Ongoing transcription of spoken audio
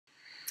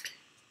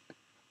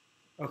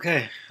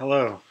Okay,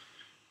 hello.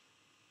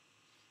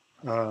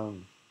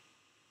 Um,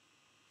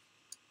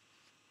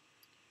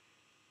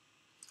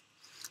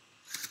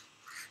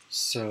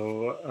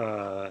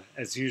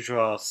 as usual,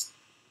 I'll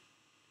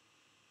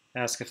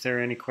ask if there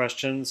are any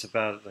questions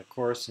about the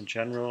course in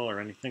general or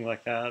anything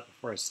like that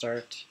before I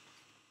start.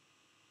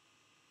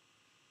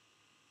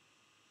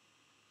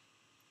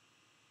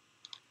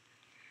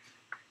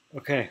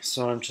 Okay,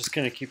 so I'm just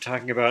going to keep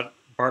talking about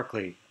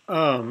Berkeley.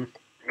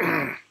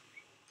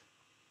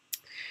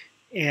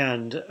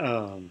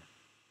 And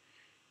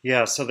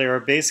yeah, so there are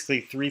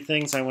basically three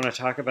things I want to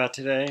talk about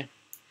today.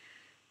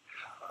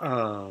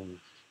 Um,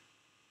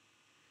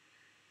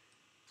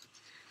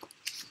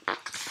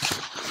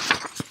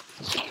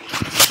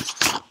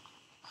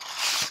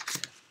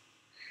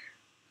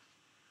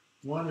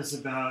 One is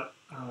about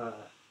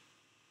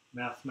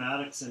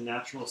mathematics and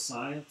natural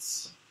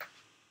science.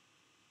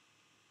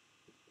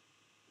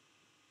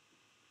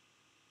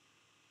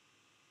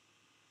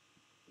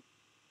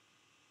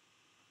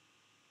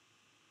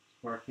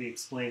 Berkeley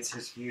explains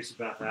his views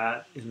about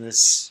that in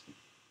this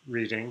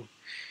reading.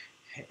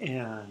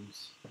 And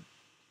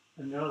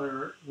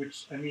another,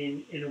 which, I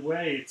mean, in a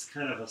way, it's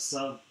kind of a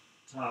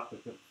subtopic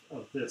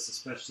of this,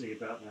 especially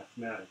about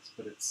mathematics,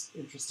 but it's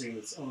interesting in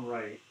its own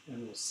right,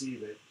 and we'll see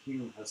that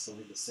Hume has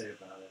something to say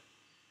about it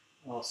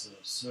also.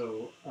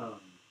 So,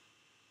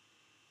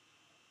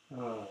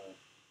 the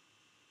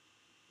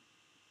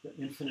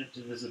infinite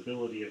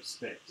divisibility of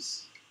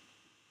space.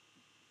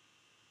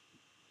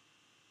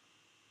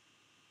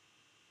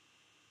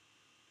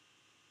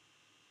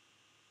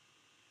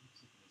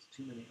 There's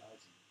too many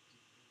eyes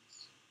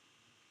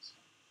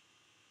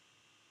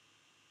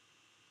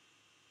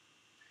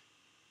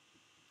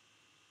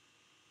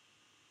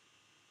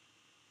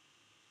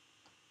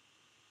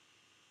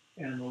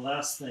in it. And the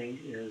last thing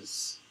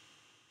is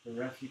the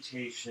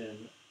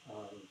refutation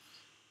of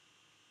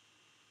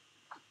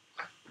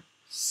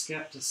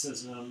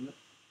skepticism,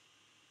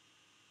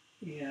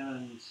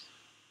 and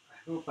I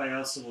hope I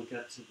also will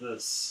get to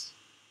this,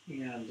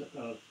 and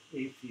of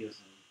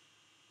atheism.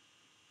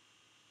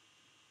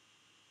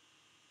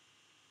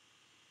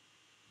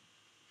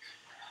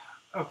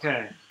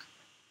 Okay.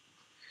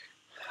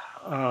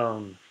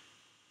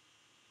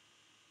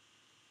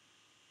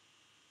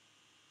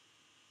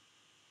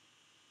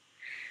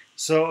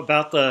 So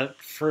about the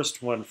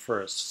first one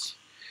first.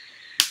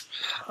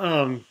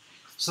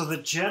 So the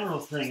general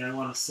thing I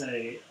want to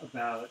say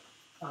about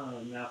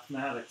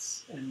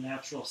mathematics and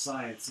natural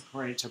science,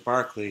 according to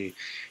Berkeley,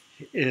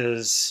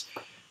 is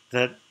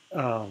that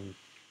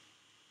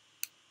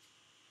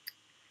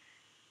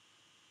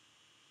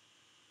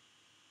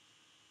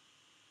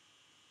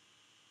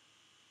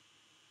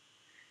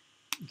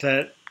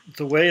that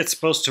the way it's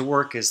supposed to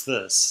work is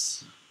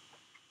this.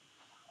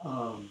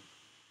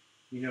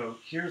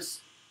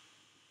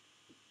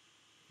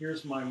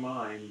 Here's my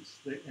mind,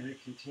 and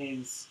it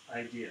contains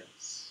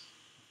ideas,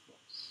 of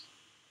course.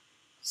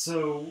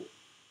 So,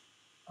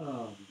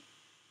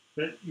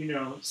 but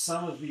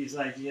some of these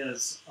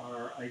ideas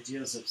are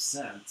ideas of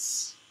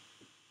sense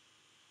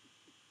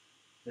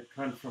that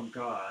come from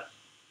God,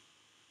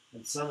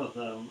 and some of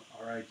them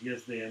are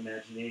ideas of the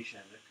imagination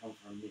that come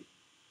from me.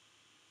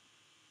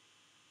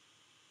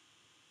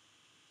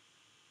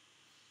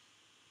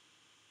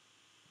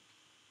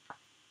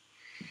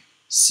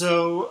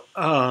 So,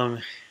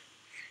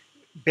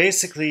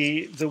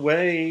 basically, the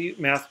way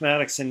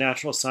mathematics and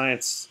natural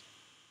science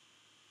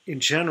in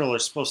general are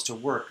supposed to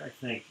work, I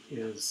think,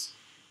 is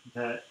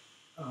that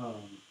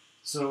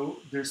so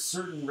there's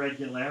certain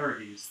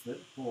regularities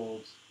that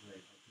hold. Wait,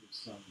 I'll do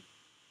some.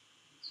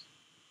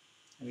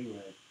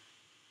 Anyway,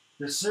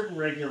 there's certain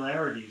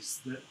regularities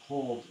that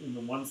hold in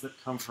the ones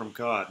that come from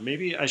God.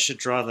 Maybe I should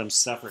draw them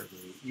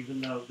separately,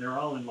 even though they're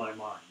all in my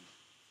mind.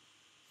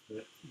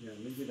 But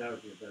maybe that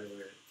would be a better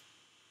way.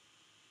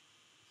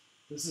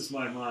 This is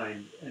my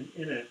mind, and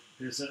in it,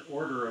 there's an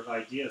order of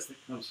ideas that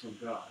comes from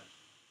God.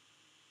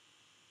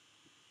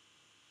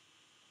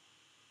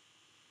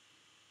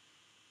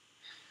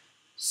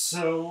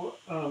 So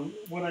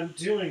what I'm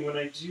doing when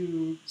I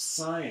do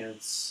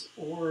science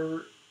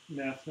or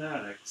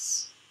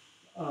mathematics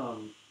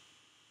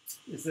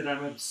is that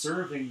I'm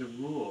observing the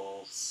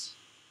rules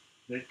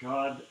that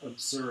God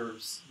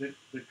observes, that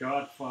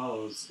God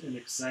follows in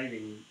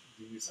exciting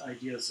these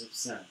ideas of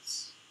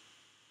sense.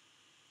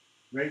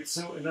 Right.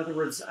 So, in other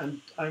words,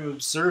 I'm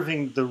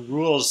observing the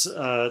rules,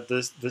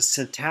 the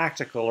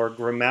syntactical or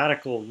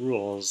grammatical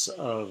rules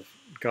of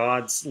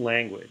God's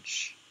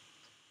language.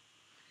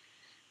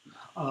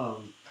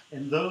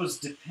 And those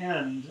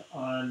depend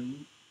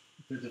on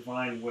the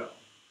divine will,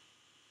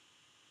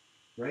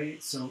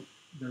 right? So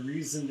the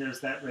reason there's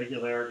that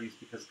regularity is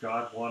because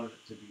God wanted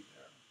it to be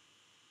there.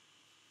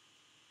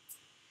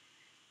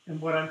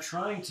 And what I'm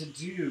trying to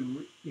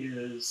do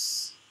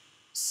is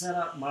set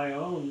up my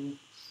own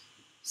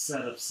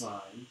set of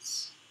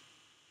signs.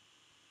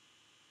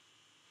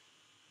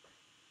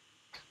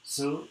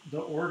 So the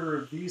order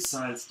of these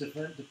signs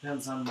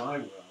depends on my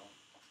will.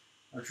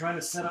 I'm trying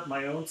to set up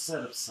my own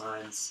set of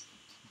signs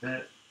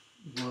that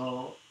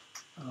will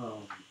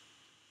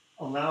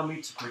allow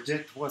me to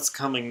predict what's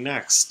coming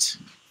next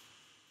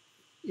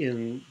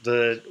in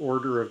the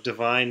order of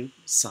divine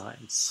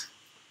signs.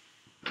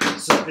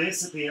 So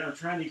basically, I'm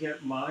trying to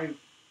get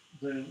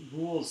the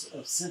rules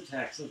of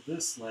syntax of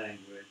this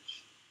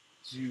language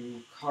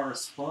to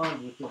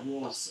correspond with the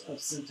rules of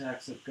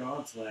syntax of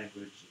God's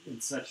language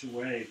in such a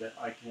way that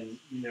I can,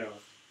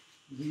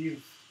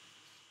 leave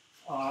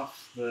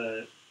off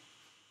the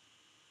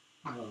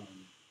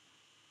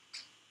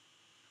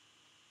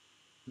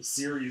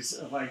series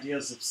of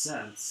ideas of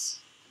sense,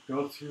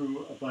 go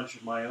through a bunch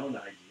of my own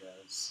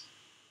ideas,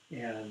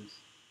 and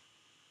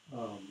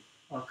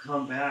I'll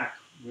come back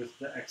with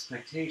the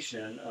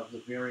expectation of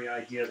the very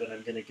idea that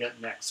I'm going to get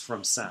next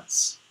from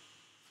sense.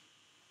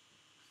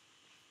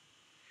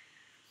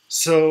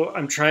 So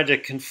I'm trying to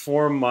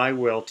conform my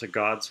will to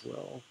God's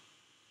will.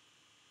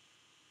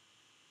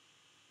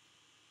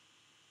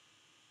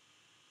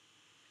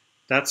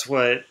 That's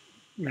what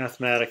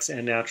mathematics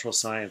and natural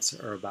science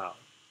are about,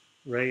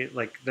 right?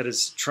 Like, that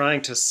is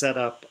trying to set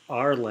up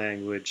our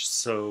language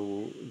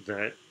so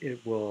that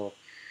it will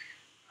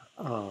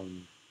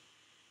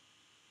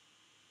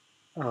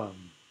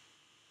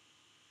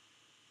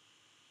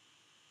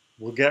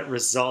we'll get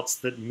results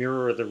that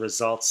mirror the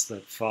results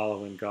that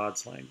follow in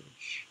God's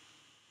language.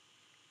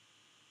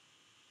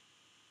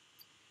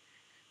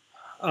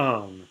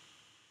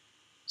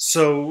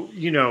 So,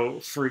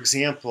 for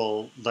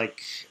example,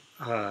 like,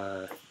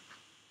 I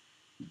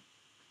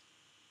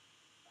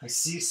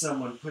see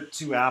someone put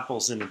 2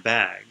 apples in a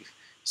bag.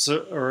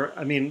 So,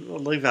 we'll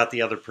leave out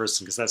the other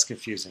person because that's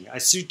confusing. I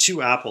see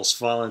 2 apples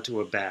fall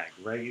into a bag,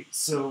 right?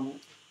 So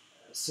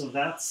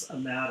that's a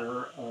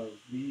matter of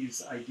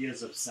these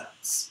ideas of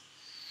sense.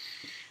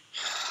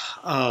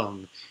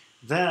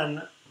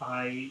 Then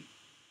I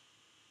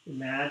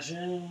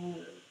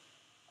imagine,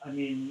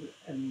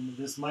 and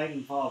this might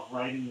involve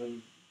writing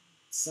them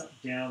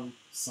down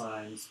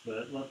signs,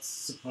 but let's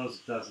suppose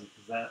it doesn't,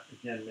 because that,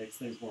 again, makes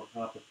things more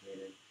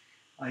complicated.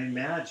 I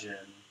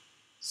imagine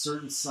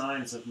certain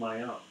signs of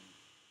my own.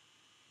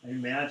 I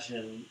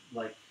imagine,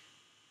 like,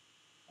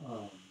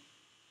 a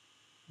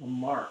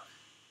mark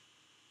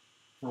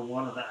for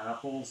one of the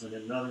apples and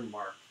another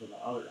mark for the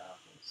other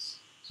apples.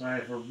 So I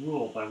have a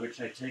rule by which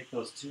I take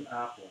those 2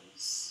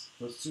 apples,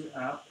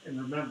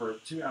 and remember,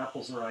 2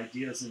 apples are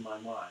ideas in my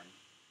mind.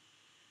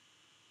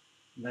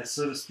 And I,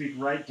 so to speak,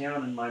 write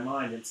down in my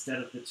mind, instead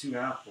of the 2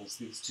 apples,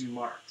 these 2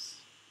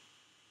 marks.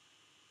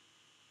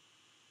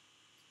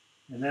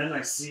 And then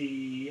I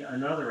see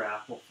another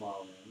apple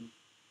fall in,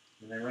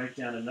 and I write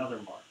down another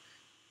mark.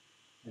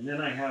 And then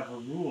I have a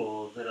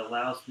rule that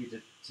allows me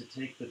to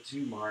take the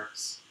 2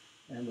 marks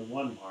and the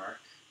 1 mark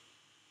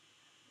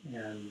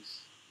and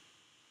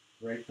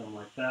write them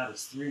like that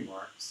as 3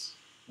 marks.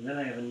 And then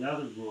I have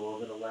another rule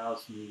that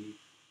allows me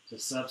to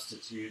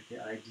substitute the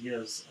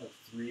ideas of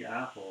 3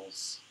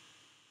 apples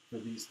for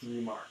these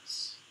 3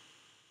 marks.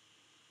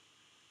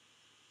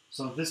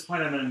 So at this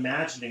point, I'm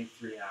imagining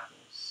 3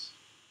 apples.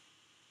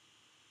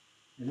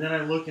 And then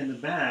I look in the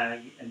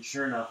bag, and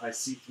sure enough, I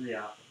see 3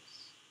 apples.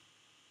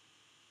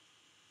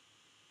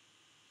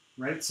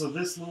 Right? So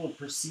this little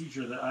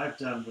procedure that I've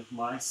done with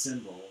my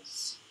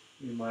symbols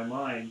in my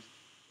mind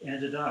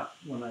ended up,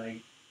 when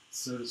I,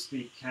 so to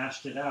speak,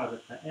 cashed it out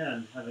at the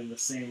end, having the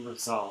same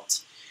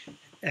result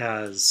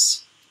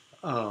as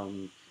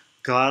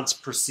God's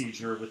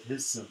procedure with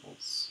his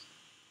symbols.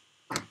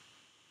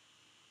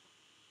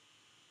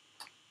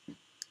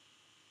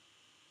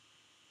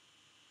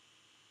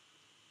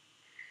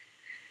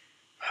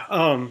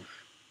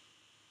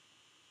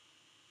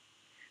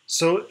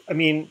 So,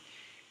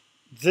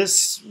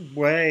 this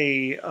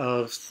way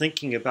of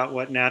thinking about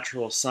what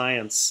natural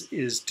science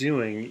is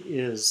doing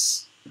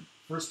is,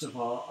 first of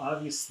all,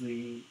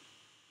 obviously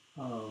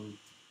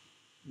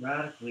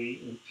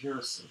radically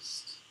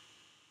empiricist.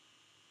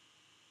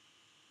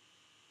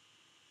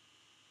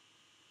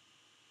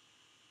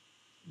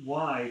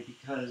 Why?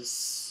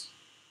 Because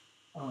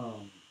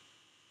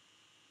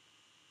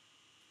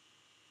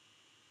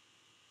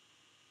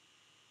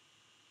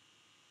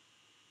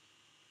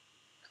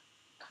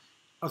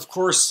of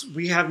course,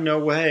 we have no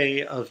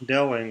way of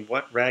knowing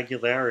what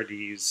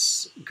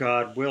regularities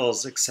God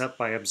wills except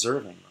by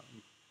observing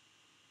them.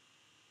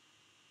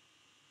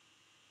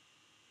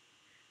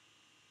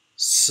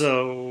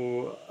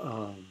 So,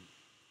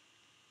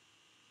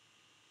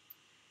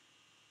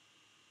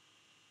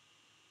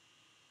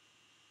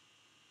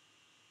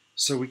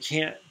 so we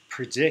can't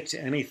predict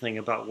anything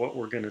about what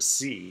we're going to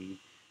see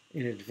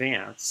in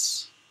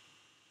advance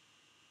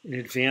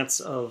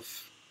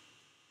of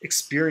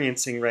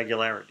experiencing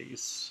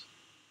regularities.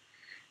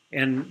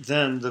 And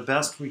then the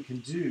best we can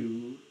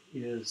do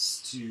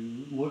is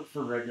to look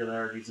for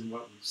regularities in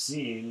what we've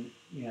seen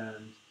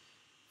and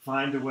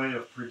find a way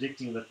of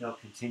predicting that they'll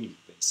continue,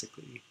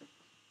 basically.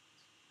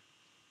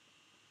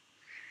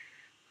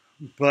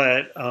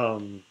 But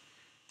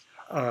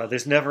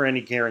there's never any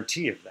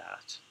guarantee of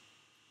that,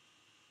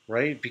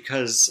 right?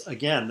 Because,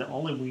 again, the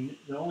only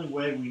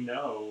way we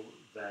know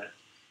that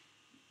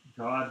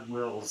God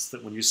wills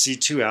that when you see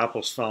two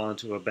apples fall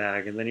into a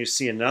bag and then you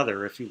see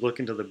another, if you look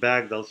into the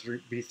bag, there'll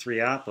be three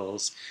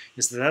apples.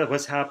 Is that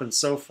what's happened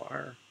so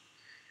far?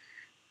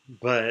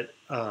 But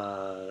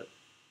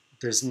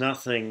there's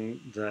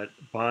nothing that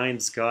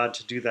binds God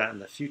to do that in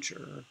the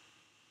future,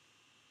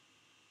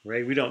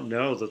 right? We don't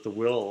know that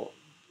the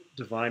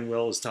divine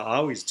will is to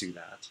always do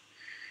that.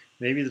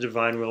 Maybe the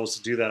divine will is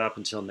to do that up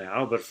until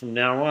now, but from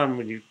now on,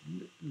 when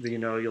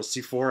you'll see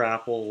four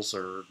apples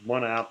or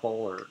one apple,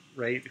 or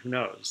right, who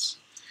knows?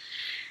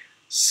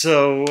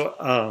 So,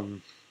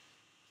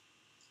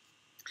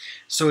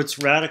 so it's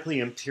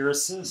radically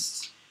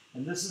empiricist,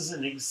 and this is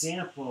an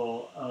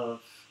example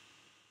of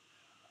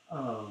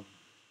the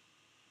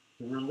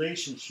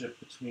relationship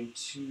between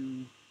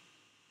two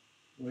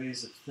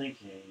ways of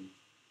thinking: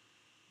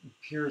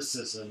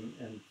 empiricism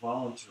and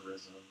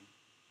voluntarism.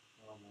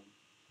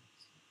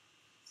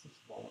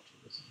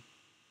 Voluntarism.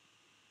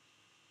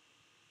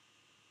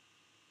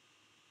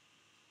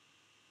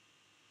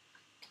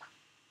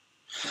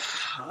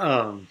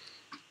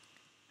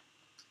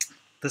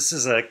 This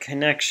is a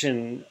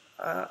connection.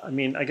 I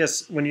mean, I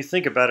guess when you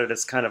think about it,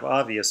 it's kind of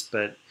obvious,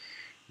 but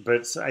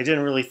I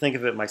didn't really think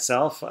of it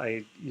myself.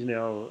 I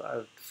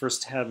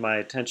first had my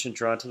attention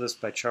drawn to this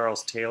by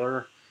Charles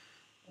Taylor.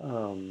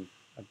 I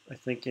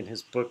think in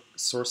his book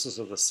Sources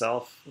of the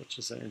Self, which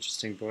is an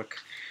interesting book.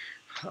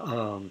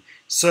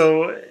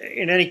 So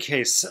in any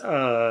case,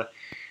 right,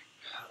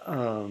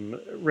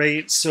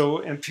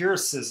 so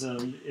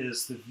empiricism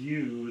is the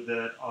view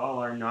that all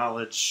our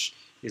knowledge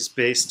is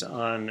based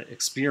on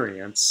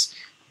experience,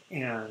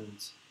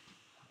 and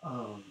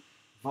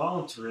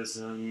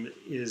voluntarism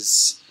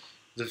is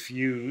the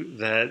view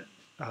that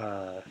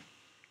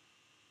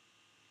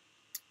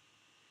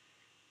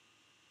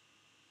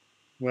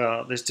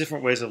well, there's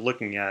different ways of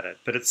looking at it,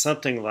 but it's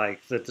something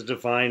like that the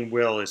divine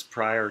will is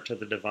prior to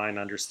the divine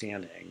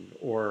understanding,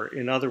 or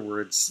in other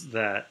words,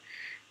 that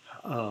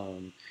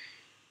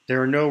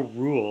there are no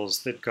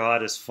rules that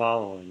God is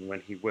following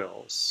when he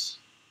wills.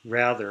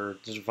 Rather,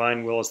 the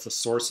divine will is the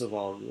source of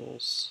all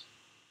rules.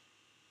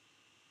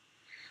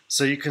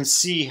 So you can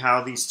see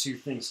how these two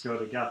things go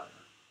together.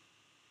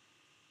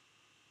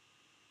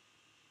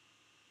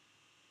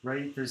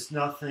 Right? There's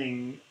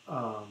nothing...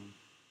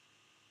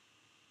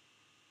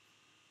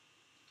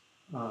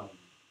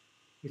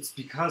 it's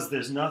because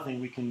there's nothing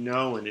we can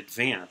know in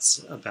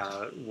advance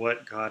about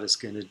what God is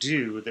going to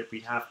do that we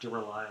have to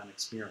rely on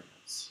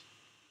experience.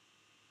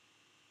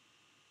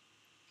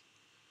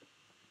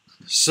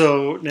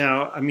 So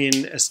now, I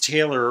mean, as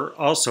Taylor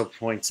also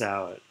points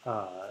out,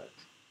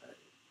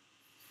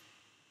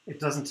 it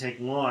doesn't take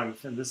long,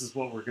 and this is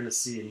what we're going to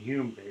see in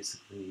Hume,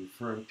 basically,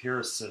 for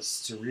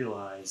empiricists to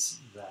realize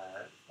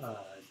that,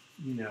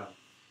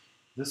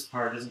 this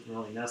part isn't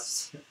really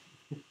necessary.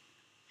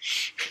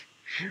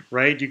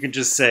 Right? You can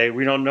just say,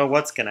 we don't know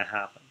what's going to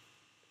happen,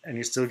 and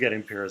you still get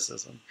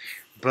empiricism.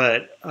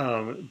 But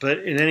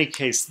in any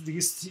case,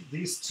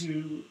 these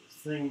two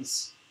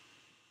things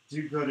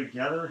do go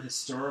together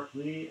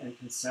historically and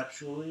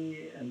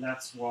conceptually, and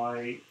that's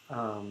why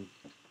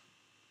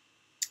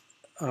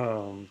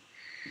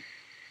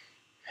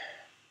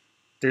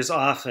there's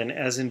often,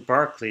 as in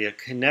Berkeley, a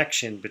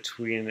connection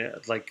between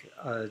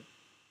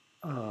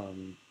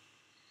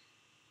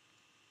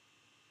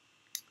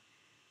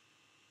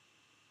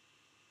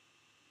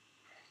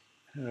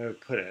how do I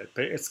put it?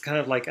 But it's kind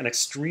of like an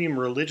extreme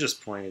religious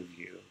point of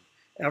view.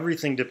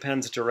 Everything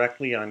depends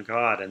directly on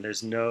God, and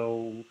there's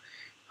no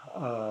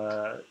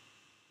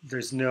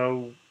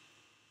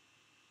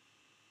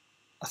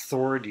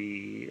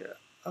authority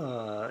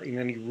in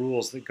any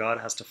rules that God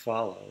has to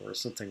follow, or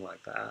something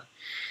like that.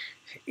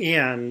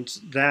 And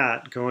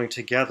that going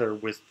together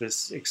with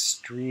this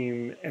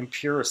extreme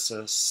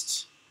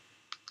empiricist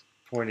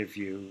point of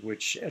view,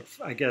 which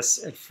I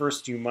guess at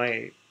first you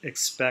might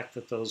expect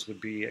that those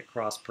would be at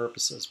cross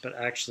purposes, but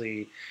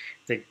actually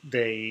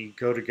they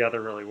go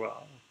together really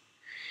well.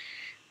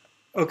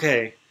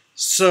 Okay,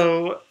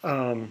 so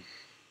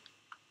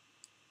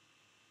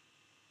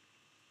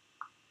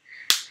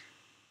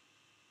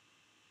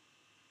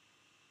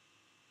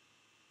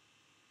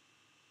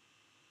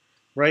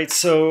right,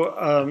 so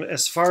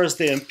as far as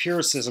the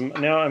empiricism,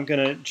 now I'm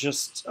going to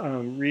just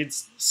read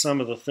some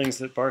of the things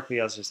that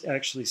Berkeley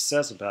actually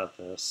says about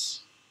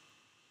this.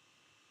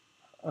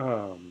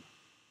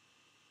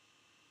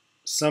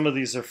 Some of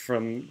these are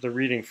from the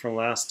reading from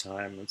last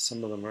time, and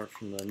some of them are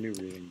from the new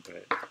reading,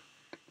 but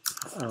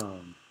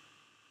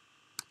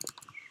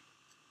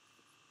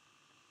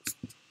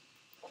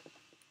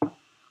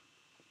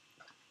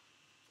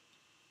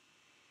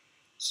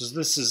so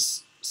this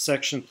is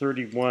section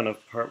 31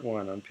 of part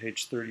 1 on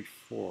page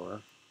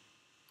 34.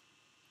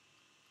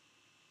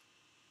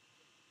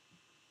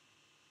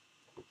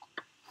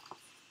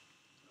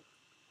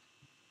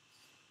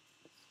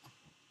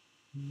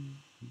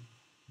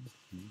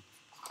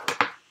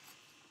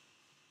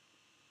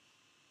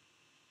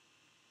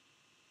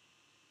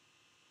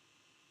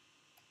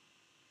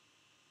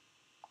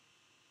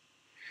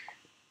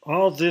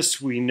 all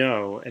this we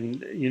know,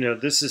 and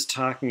this is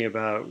talking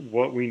about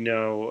what we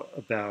know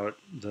about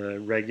the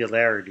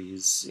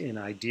regularities in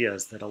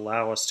ideas that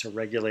allow us to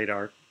regulate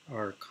our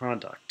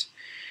conduct.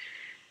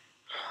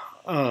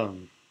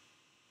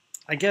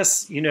 I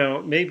guess,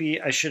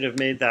 maybe I should have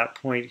made that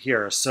point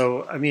here.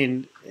 So, I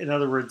mean, in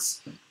other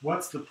words,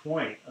 what's the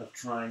point of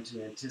trying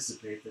to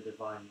anticipate the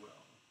divine will?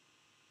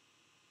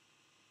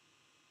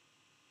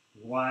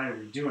 Why are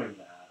we doing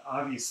that?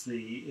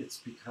 Obviously, it's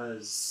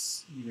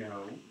because,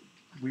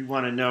 we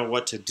want to know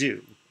what to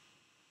do.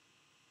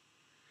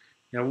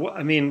 Now,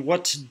 I mean,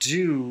 what to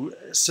do.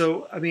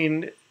 So, I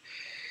mean,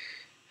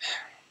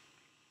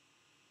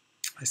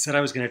 I said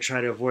I was going to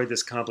try to avoid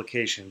this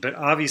complication, but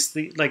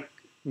obviously, like,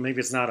 maybe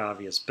it's not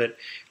obvious, but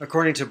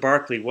according to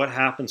Berkeley, what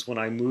happens when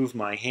I move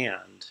my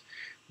hand?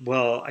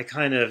 Well, I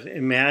kind of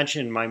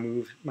imagine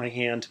my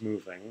hand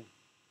moving.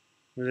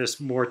 There's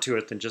more to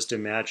it than just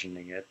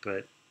imagining it,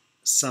 but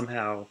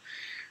somehow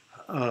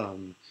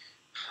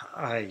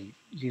I,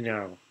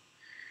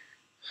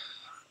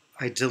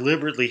 I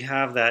deliberately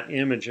have that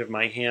image of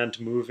my hand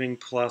moving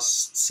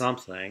plus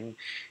something,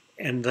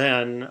 and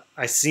then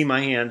I see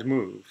my hand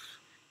move.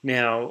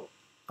 Now,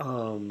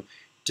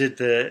 did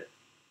the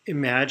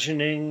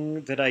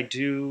imagining that I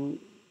do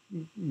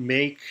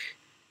make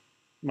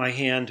my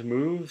hand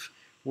move?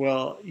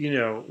 Well,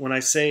 when I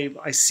say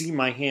I see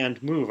my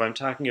hand move, I'm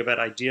talking about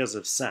ideas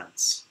of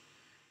sense,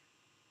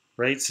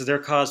 right? So they're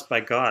caused by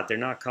God. They're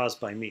not caused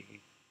by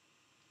me.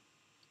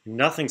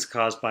 Nothing's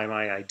caused by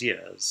my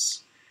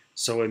ideas.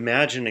 So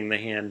imagining the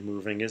hand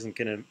moving isn't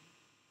going to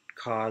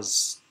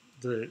cause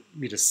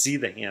me to see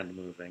the hand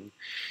moving.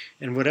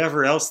 And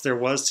whatever else there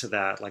was to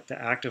that, like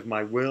the act of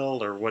my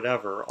will or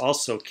whatever,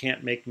 also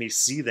can't make me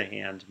see the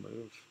hand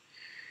move,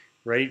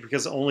 right?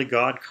 Because only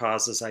God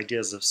causes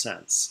ideas of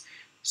sense.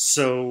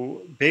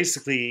 So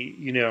basically,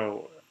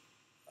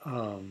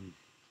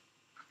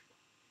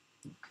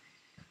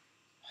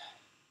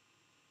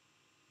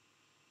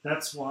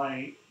 that's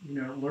why,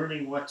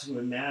 learning what to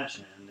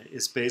imagine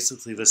is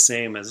basically the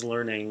same as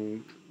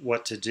learning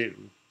what to do.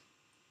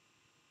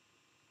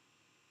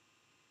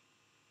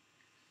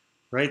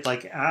 Right?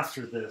 Like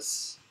after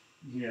this,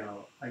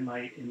 I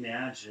might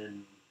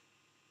imagine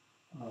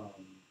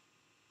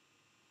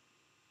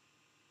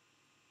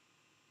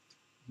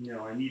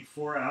I need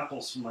 4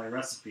 apples for my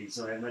recipe,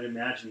 so I might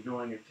imagine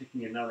going and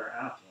picking another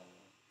apple.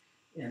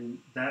 And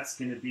that's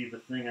going to be the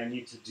thing I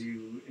need to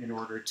do in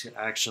order to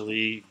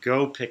actually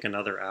go pick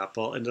another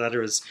apple. And that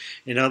is,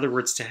 in other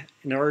words,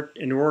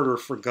 in order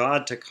for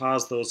God to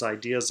cause those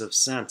ideas of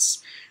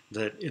sense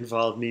that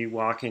involve me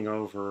walking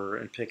over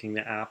and picking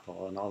the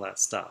apple and all that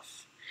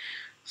stuff.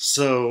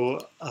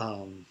 So,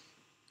 in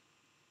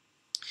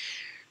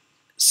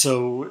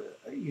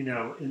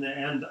the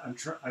end,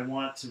 I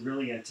want to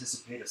really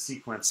anticipate a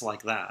sequence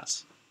like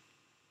that,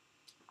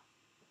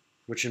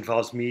 which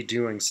involves me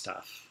doing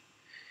stuff.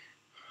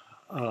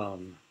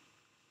 I'm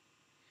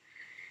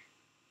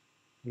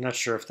not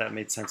sure if that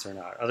made sense or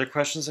not. Other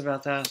questions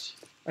about that?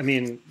 I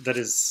mean, I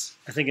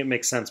think it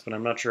makes sense, but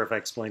I'm not sure if I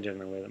explained it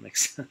in a way that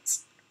makes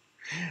sense.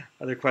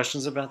 Other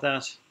questions about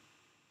that?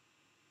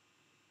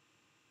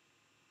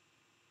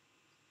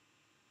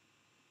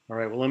 All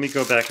right, well, let me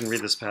go back and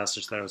read this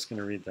passage that I was going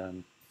to read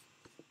then.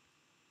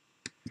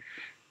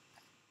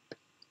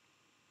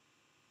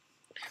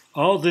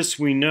 All this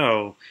we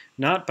know,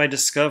 not by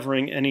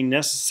discovering any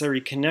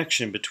necessary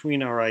connection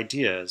between our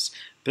ideas,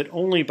 but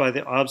only by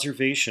the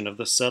observation of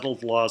the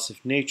settled laws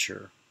of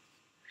nature,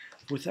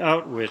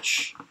 without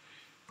which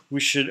we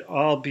should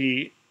all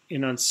be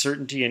in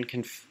uncertainty and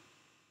confusion,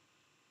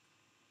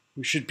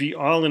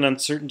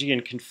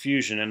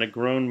 and a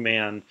grown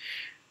man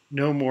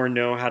no more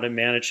know how to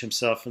manage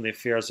himself in the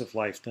affairs of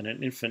life than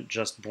an infant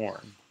just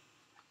born.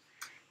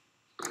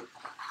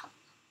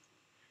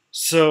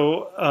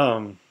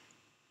 So,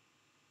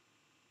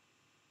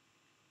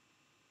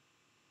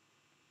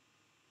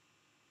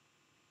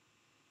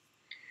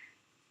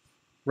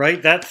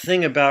 right, that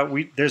thing about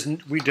we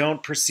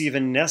don't perceive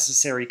a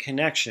necessary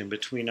connection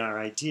between our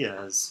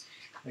ideas,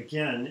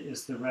 again,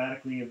 is the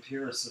radically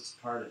empiricist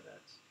part of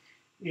it.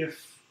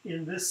 If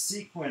in this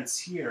sequence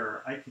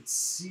here I could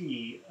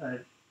see a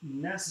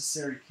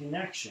necessary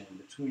connection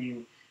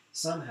between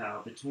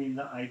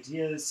the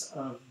ideas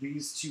of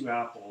these 2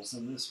 apples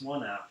and this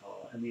 1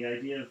 apple and the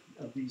idea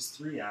of these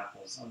 3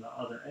 apples on the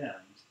other end,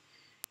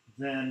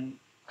 then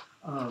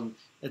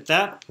at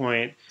that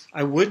point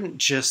I wouldn't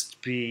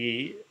just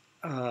be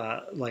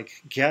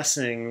like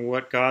guessing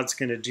what God's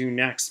going to do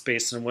next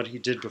based on what he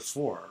did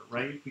before,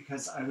 right?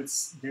 Because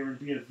there would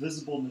be a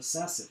visible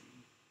necessity.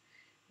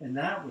 And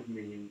that would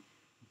mean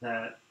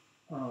that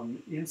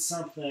in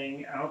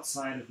something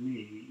outside of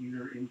me,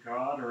 either in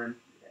God or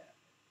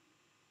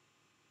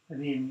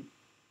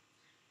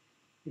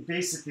it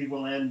basically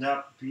will end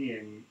up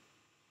being,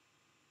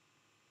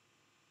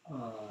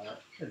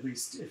 at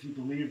least if you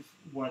believe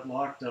what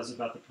Locke does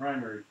about the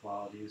primary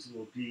qualities, it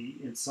will be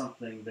in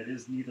something that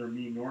is neither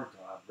me nor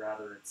God.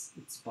 Rather,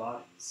 it's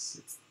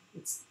bodies.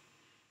 It's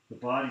the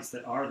bodies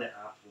that are the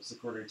apples,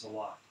 according to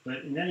Locke.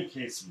 But in any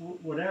case,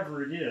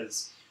 whatever it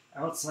is,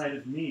 outside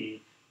of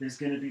me, there's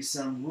going to be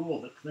some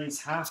rule that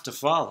things have to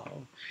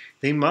follow.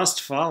 They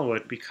must follow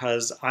it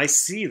because I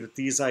see that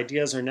these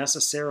ideas are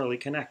necessarily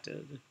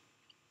connected.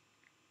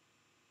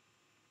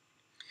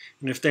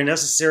 And if they're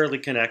necessarily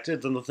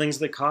connected, then the things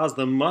that cause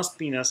them must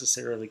be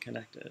necessarily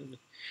connected.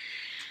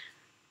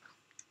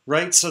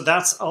 Right? So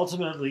that's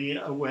ultimately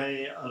a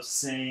way of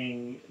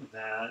saying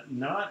that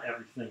not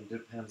everything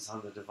depends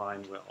on the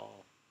divine will.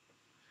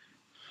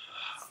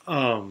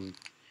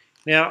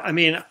 Now, I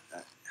mean,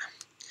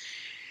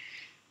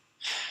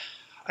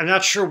 I'm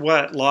not sure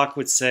what Locke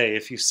would say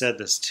if you said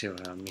this to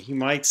him. He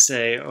might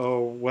say,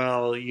 oh,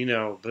 well, you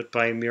know, but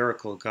by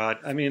miracle, God,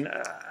 I mean,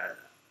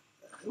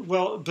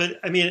 well, but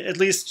I mean, at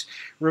least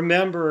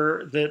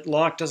remember that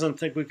Locke doesn't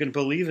think we can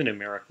believe in a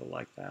miracle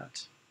like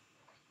that.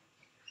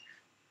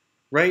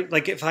 Right?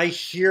 Like if I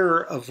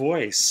hear a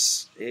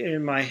voice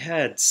in my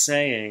head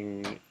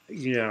saying,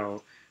 you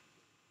know,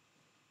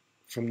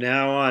 from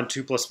now on,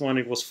 2 +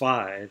 1 =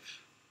 5,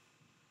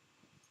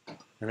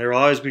 and there will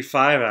always be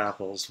 5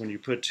 apples when you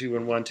put 2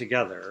 and 1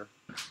 together,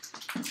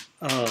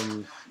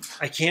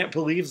 I can't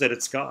believe that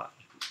it's God,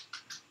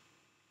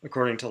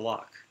 according to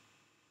Locke.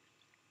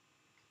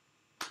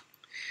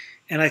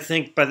 And I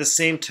think by the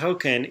same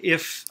token,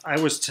 if I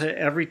was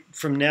to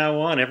from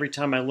now on, every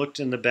time I looked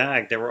in the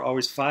bag, there were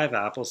always 5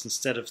 apples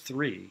instead of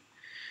 3.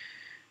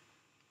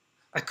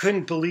 I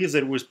couldn't believe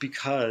that it was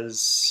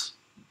because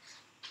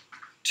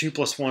 2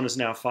 + 1 is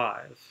now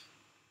 5.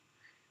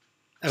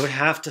 I would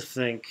have to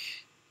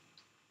think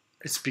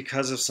it's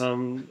because of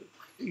some,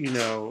 you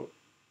know,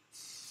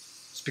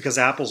 it's because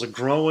apples are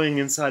growing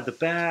inside the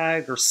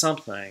bag or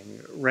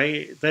something,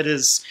 right? That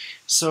is,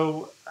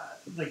 so,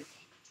 like,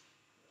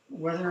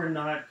 whether or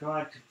not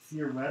God could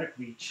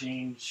theoretically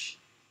change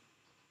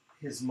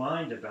his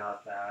mind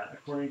about that,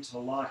 according to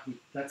Locke,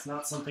 that's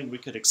not something we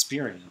could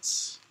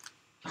experience.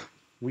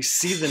 We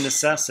see the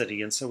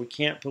necessity, and so we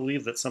can't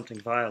believe that something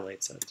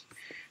violates it.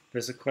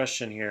 There's a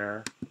question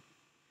here.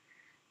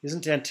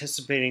 Isn't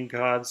anticipating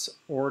God's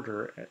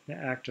order an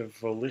act of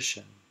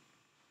volition?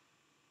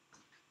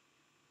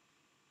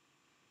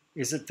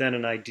 Is it then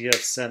an idea of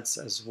sense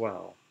as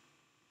well?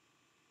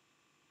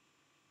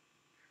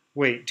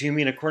 Wait, do you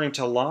mean according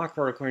to Locke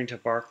or according to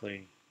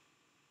Berkeley?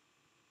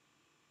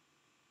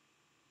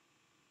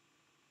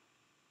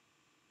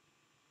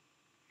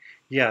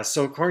 Yeah,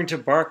 so according to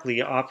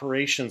Berkeley,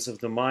 operations of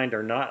the mind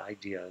are not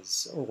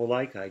ideas or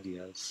like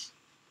ideas.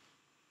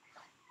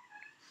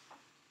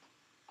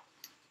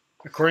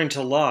 According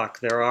to Locke,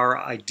 there are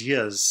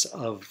ideas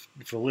of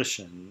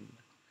volition.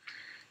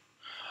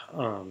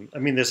 I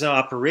mean, there's an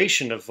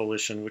operation of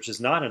volition, which is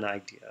not an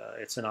idea.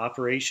 It's an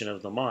operation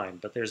of the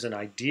mind, but there's an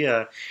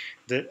idea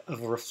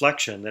of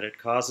reflection that it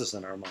causes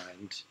in our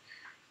mind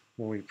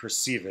when we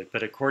perceive it.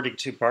 But according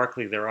to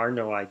Berkeley, there are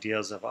no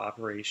ideas of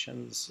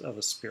operations of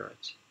a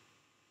spirit.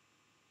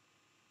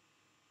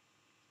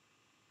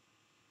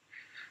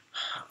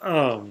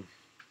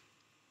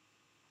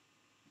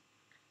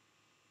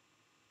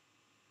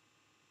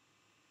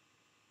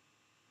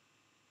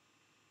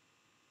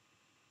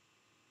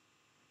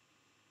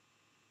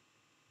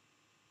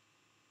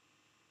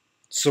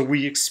 So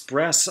we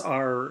express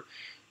our,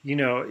 you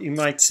know, you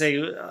might say,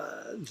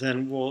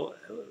 then, well,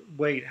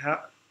 wait,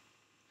 how,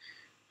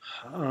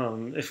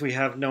 if we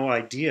have no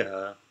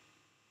idea,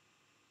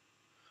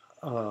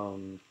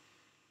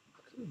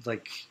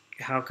 like,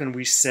 how can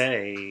we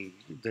say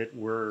that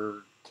we're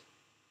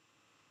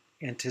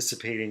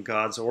anticipating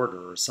God's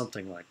order or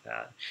something like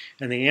that?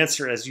 And the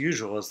answer, as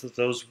usual, is that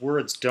those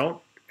words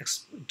don't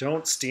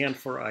stand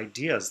for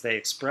ideas. They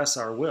express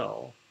our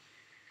will.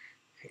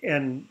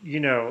 And, you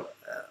know,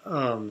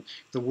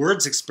 the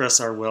words express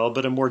our will,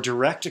 but a more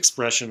direct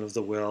expression of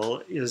the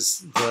will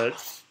is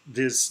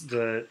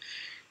the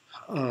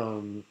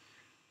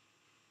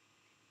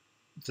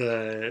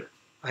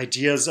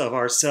ideas of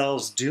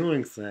ourselves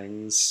doing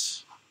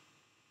things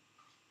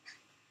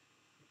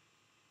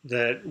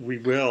that we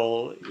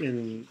will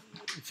in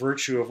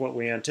virtue of what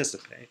we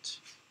anticipate.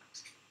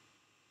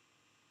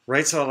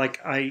 Right? So,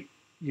 like, I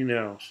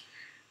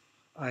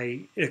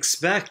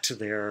expect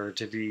there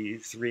to be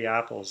 3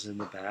 apples in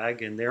the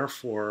bag, and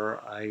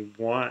therefore I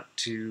want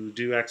to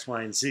do X,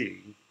 Y, and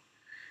Z.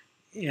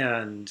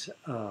 And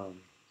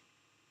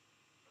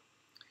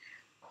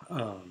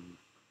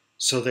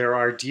so there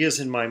are ideas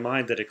in my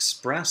mind that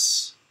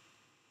express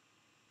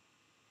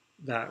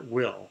that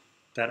will,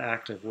 that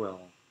act of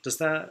will. Does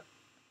that?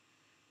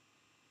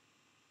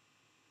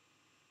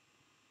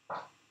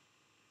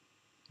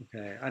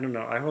 Okay, I don't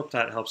know. I hope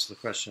that helps the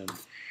question.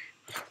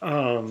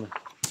 But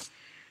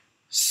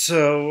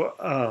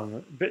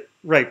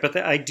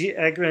the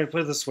idea, I'm going to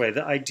put it this way,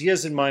 the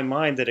ideas in my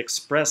mind that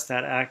express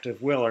that act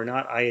of will are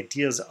not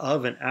ideas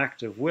of an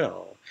act of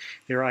will.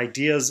 They're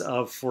ideas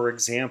of, for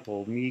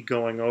example, me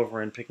going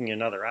over and picking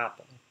another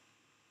apple.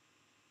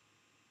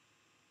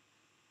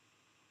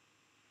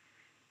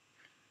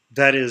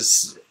 that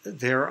is,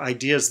 they're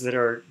ideas that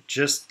are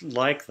just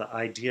like the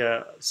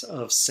idea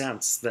of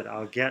sense that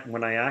I'll get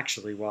when I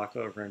actually walk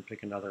over and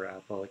pick another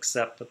apple,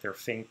 except that they're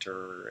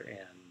fainter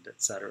and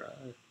etc.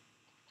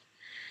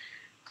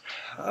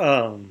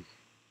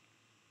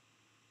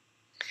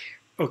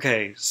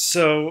 Okay,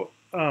 so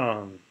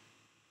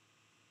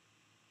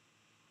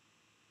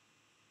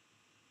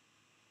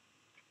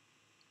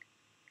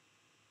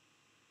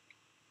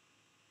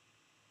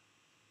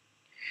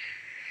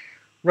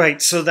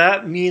right, so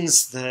that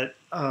means that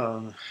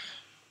the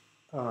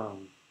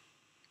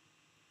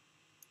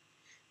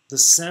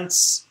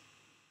sense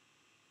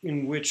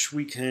in which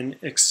we can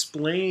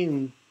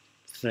explain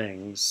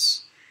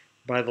things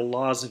by the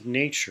laws of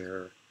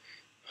nature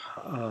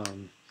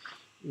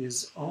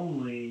is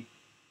only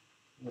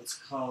what's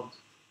called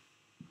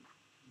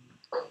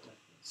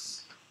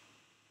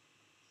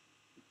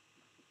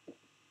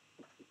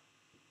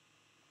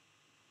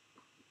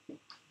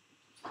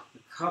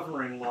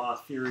covering law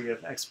theory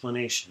of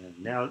explanation.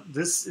 Now,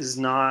 this is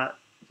not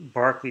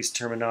Berkeley's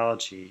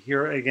terminology.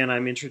 Here again,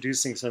 I'm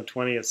introducing some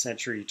 20th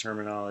century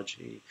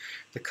terminology.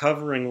 The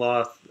covering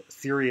law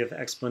theory of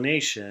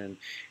explanation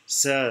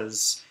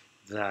says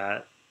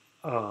that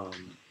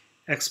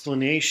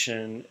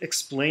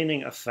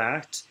explaining a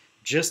fact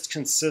just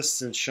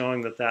consists in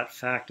showing that that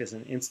fact is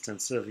an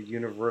instance of a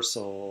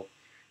universal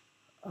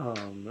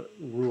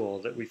rule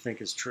that we think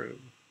is true.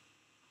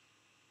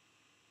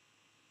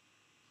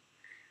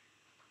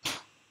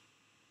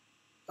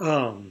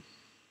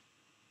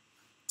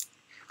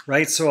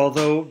 Right, so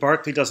although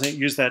Berkeley doesn't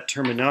use that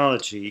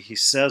terminology, he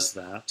says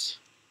that.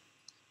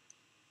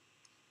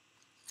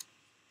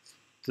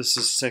 This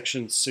is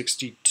section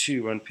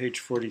 62 on page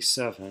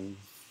 47.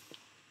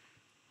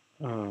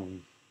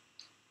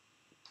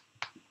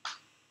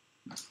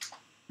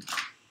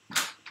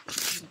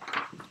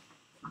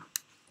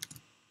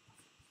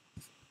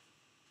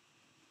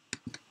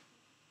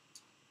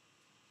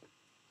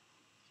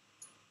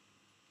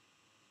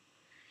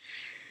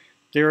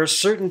 There are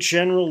certain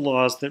general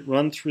laws that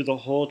run through the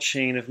whole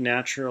chain of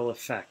natural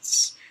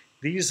effects.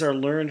 These are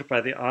learned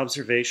by the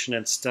observation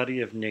and study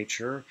of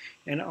nature,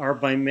 and are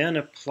by men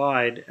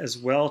applied as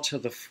well to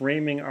the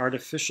framing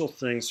artificial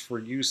things for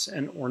use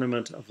and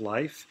ornament of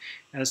life,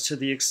 as to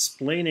the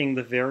explaining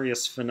the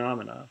various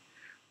phenomena,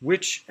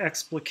 which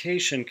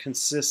explication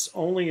consists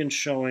only in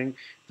showing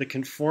the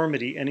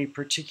conformity any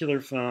particular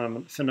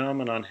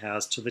phenomenon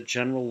has to the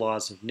general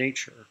laws of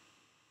nature,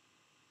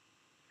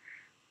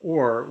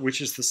 or,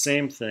 which is the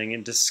same thing,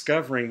 in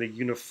discovering the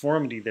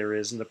uniformity there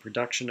is in the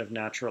production of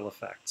natural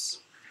effects.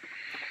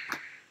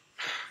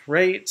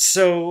 Right?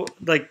 So,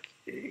 like,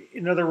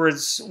 in other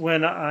words,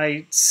 when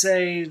I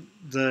say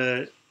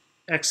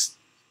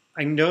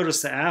I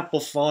notice the apple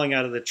falling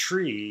out of the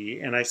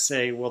tree, and I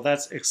say, well,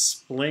 that's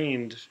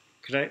explained.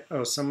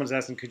 Someone's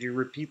asking, could you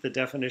repeat the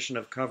definition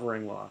of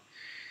covering law?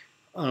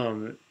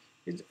 I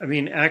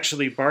mean,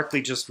 actually,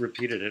 Berkeley just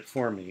repeated it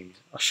for me.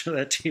 I'll show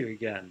that to you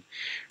again,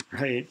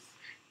 right?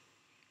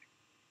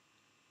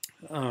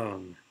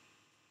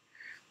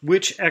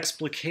 Which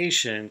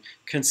explication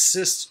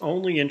consists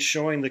only in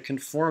showing the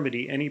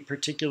conformity any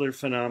particular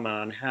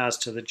phenomenon has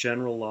to the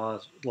general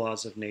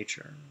laws of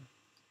nature.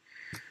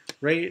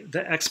 Right?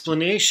 The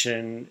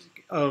explanation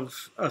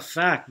of a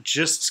fact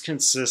just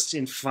consists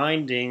in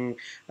finding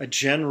a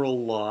general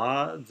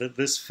law that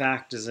this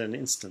fact is an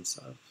instance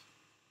of.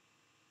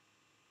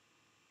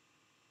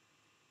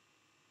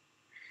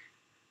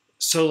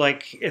 So,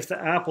 like, if the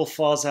apple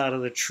falls out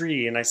of the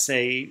tree and I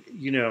say,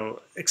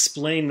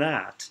 explain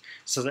that.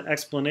 So the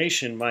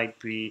explanation might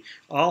be,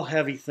 all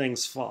heavy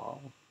things fall.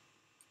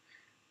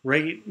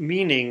 Right?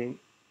 Meaning,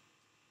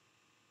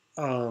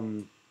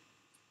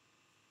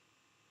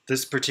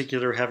 this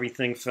particular heavy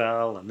thing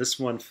fell, and this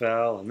one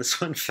fell, and this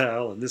one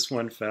fell, and this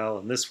one fell,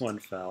 and this one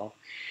fell.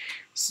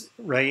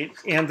 Right?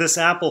 And this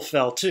apple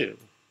fell too.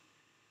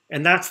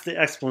 And that's the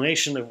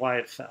explanation of why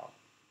it fell.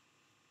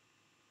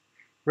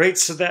 Right,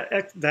 so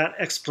that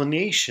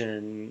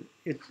explanation,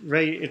 it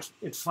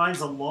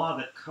finds a law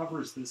that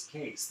covers this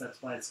case.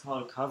 That's why it's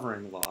called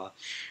covering law,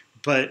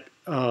 but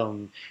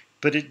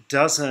it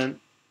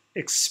doesn't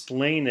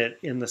explain it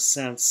in the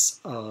sense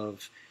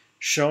of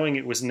showing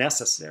it was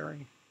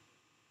necessary.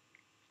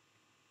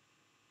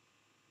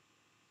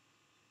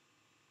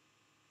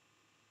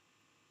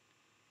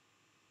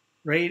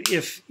 Right,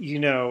 if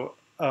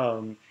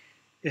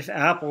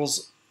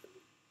apples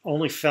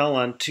only fell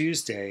on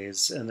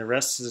Tuesdays, and the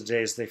rest of the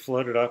days they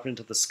floated up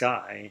into the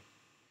sky,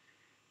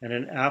 and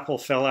an apple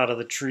fell out of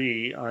the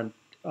tree on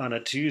a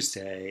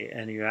Tuesday,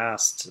 and you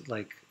asked,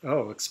 like,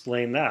 oh,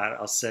 explain that.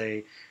 I'll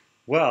say,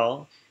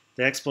 well,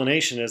 the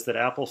explanation is that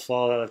apples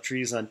fall out of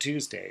trees on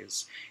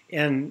Tuesdays.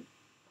 And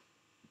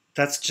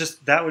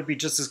that would be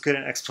just as good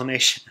an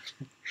explanation.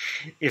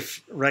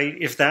 If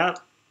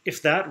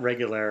that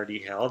regularity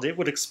held, it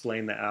would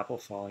explain the apple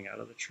falling out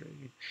of the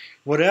tree.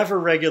 Whatever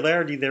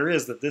regularity there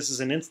is that this is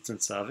an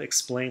instance of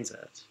explains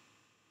it.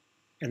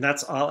 And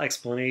that's all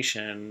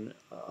explanation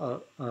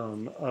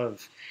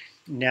of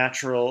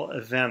natural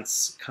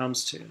events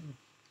comes to.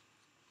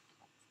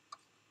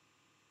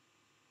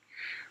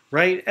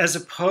 right? As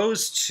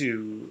opposed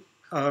to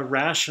a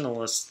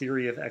rationalist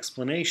theory of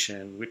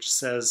explanation, which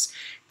says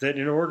that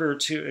in order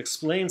to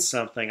explain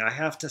something, I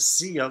have to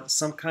see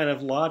some kind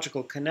of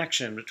logical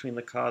connection between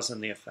the cause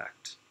and the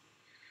effect.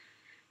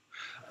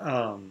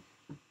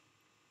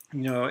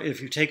 You know,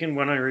 if you've taken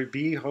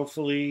 100B,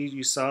 hopefully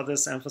you saw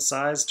this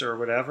emphasized or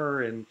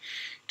whatever in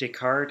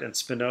Descartes and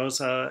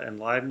Spinoza and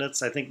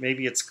Leibniz. I think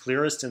maybe it's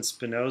clearest in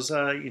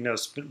Spinoza. You know,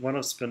 one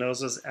of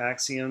Spinoza's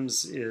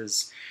axioms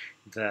is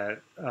that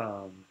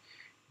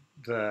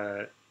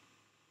the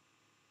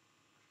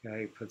how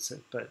he puts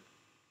it, but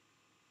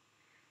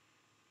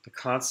the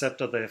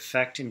concept of the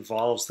effect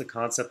involves the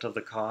concept of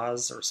the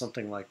cause, or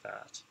something like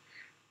that.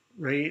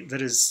 Right?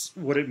 That is,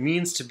 what it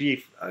means to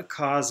be a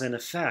cause and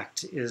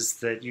effect is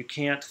that you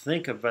can't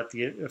think about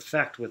the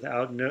effect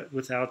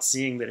without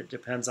seeing that it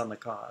depends on the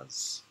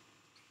cause.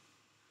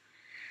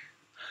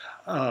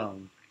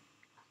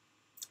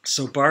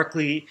 So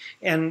Berkeley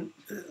and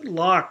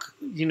Locke,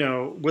 you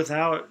know,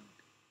 without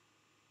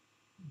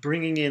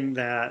bringing in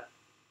that,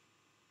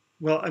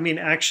 well, I mean,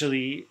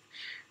 actually,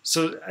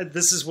 so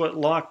this is what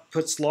Locke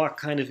puts Locke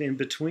kind of in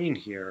between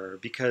here,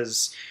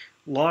 because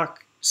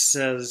Locke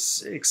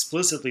says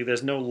explicitly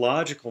there's no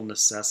logical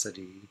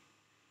necessity,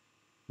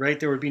 right?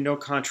 There would be no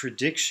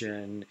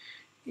contradiction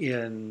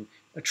in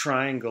a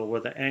triangle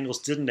where the angles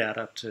didn't add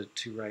up to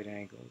two right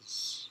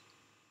angles.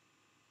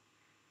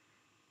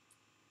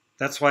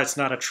 That's why it's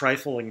not a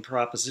trifling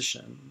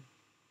proposition.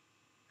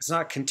 It's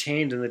not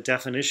contained in the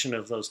definition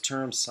of those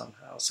terms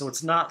somehow. So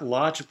it's not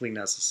logically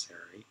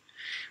necessary,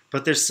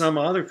 but there's some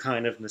other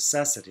kind of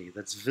necessity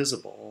that's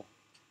visible.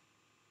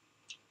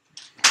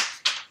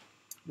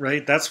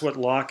 Right, that's what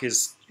Locke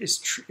is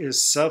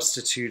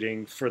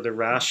substituting for the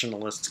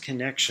rationalist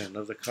connection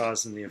of the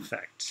cause and the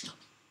effect.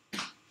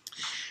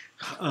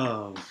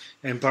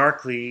 And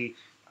Berkeley,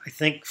 I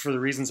think, for the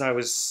reasons I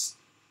was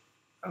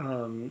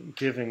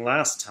giving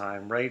last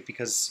time, right,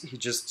 because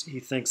he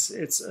thinks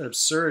it's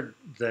absurd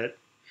that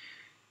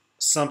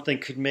something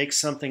could make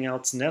something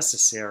else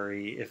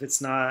necessary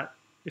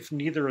if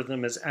neither of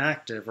them is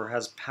active or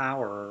has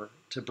power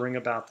to bring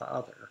about the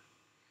other.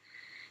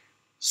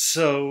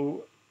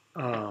 So.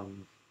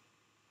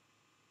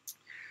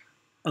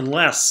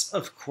 Unless,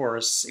 of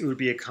course, it would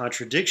be a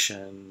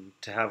contradiction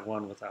to have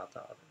one without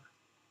the other.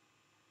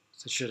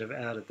 So it should have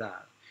added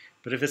that.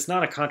 But if it's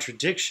not a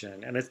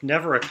contradiction, and it's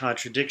never a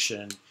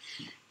contradiction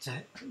to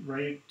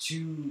write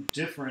two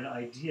different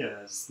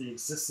ideas, the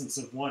existence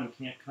of one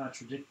can't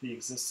contradict the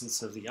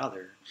existence of the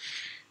other.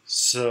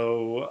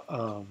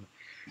 So,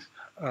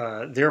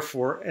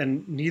 therefore,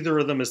 and neither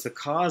of them is the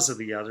cause of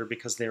the other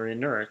because they're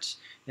inert,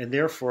 and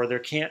therefore there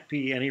can't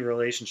be any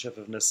relationship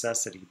of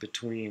necessity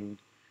between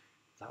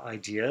the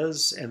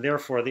ideas, and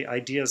therefore the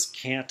ideas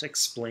can't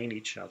explain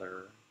each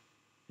other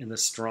in the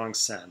strong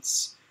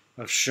sense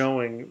of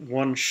showing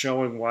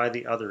why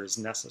the other is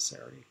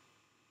necessary.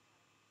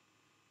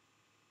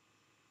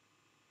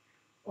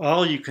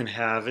 All you can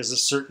have is a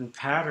certain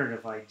pattern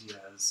of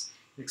ideas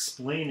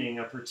explaining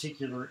a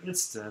particular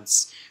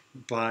instance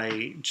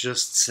by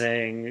just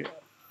saying,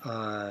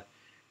 oh,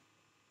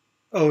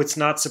 it's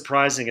not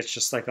surprising, it's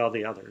just like all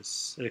the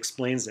others. It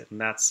explains it in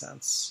that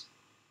sense.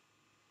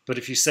 But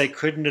if you say,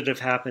 couldn't it have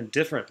happened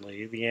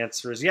differently? The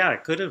answer is, yeah,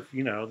 it could have,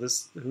 you know,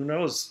 who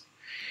knows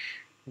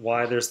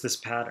why there's this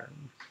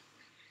pattern.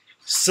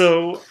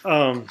 So,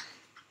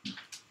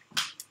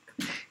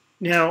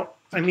 now,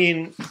 I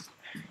mean,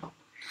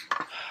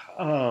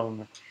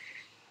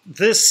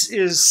 this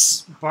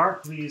is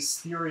Berkeley's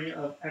theory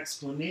of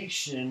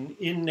explanation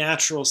in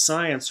natural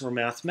science or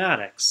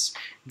mathematics.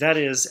 That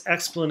is,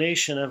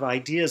 explanation of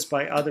ideas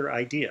by other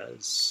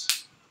ideas.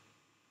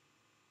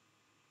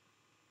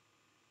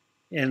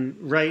 And,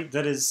 right,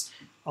 that is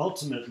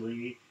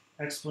ultimately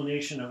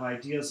explanation of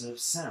ideas of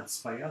sense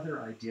by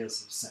other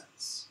ideas of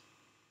sense.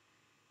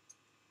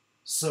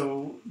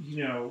 So,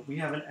 you know, we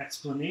have an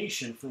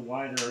explanation for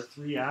why there are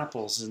 3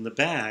 apples in the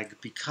bag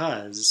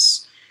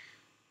because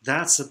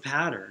that's a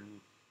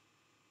pattern.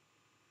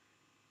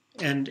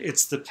 And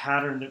it's the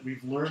pattern that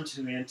we've learned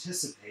to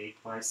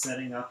anticipate by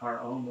setting up our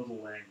own little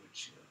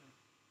language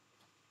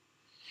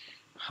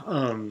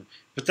here.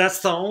 But that's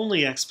the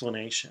only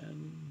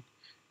explanation.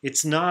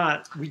 It's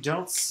not, we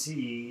don't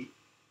see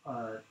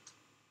a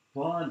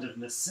bond of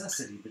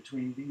necessity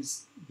between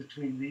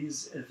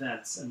these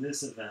events and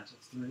this event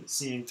of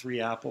seeing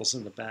 3 apples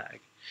in the bag.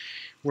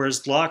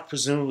 Whereas Locke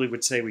presumably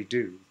would say we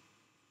do.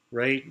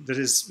 Right? That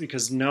is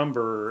because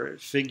number,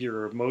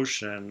 figure,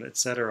 motion,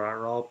 etc.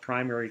 are all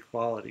primary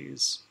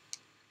qualities.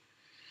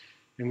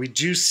 And we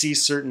do see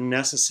certain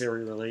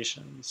necessary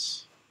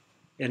relations.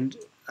 And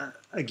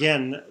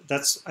again,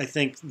 that's, I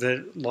think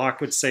that Locke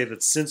would say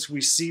that since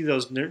we see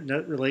those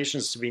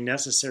relations to be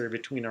necessary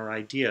between our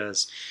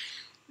ideas,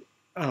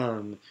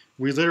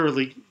 we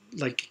literally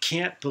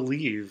can't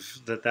believe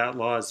that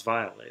law is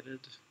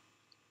violated.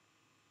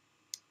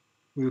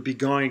 We would be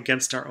going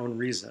against our own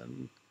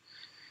reason.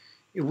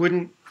 It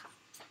wouldn't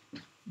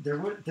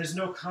there's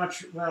no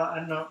well, I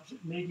don't know,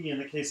 maybe in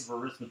the case of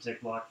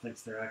arithmetic, Locke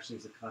thinks there actually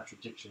is a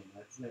contradiction.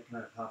 That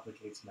kind of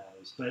complicates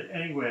matters. But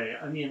anyway,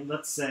 I mean,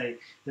 let's say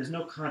there's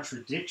no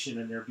contradiction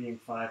in there being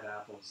 5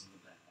 apples in the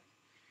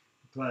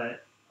bag.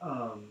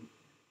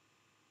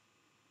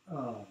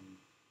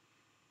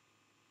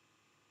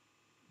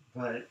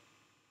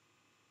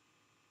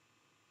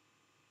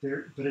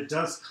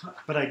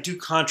 But I do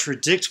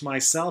contradict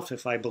myself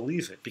if I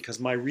believe it, because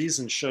my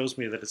reason shows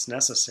me that it's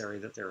necessary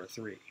that there are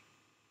 3.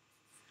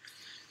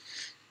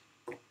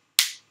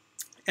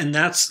 And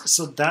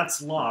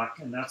that's Locke,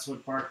 and that's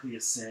what Berkeley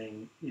is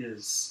saying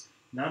is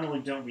not only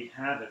don't we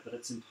have it, but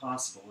it's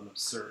impossible and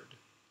absurd.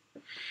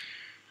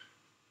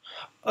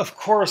 Of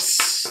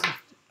course,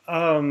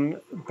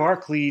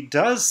 Berkeley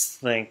does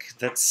think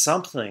that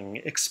something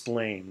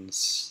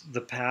explains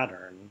the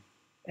pattern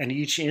and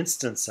each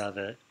instance of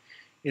it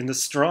in the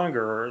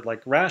stronger,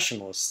 like,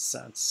 rationalist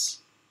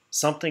sense.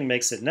 Something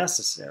makes it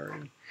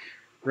necessary,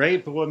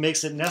 right? But what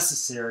makes it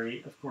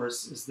necessary, of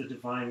course, is the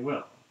divine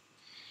will.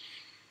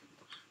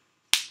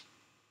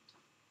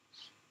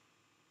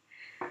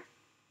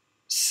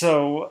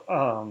 So,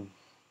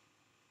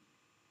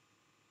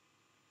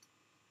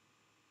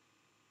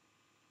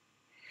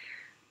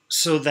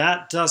 so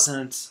that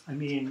doesn't, I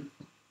mean,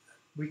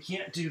 we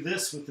can't do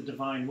this with the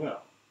divine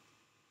will.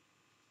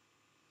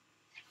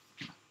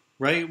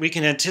 Right? We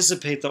can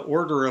anticipate the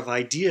order of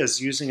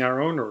ideas using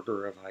our own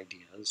order of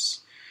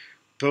ideas,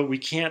 but we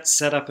can't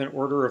set up an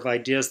order of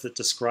ideas that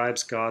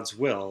describes God's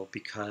will,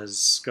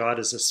 because God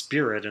is a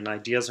spirit and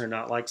ideas are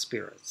not like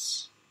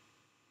spirits.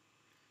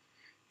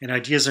 And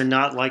ideas are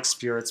not like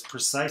spirits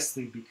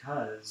precisely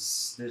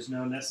because there's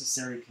no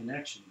necessary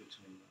connection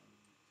between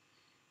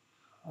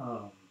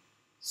them.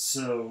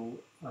 So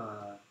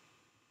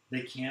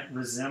they can't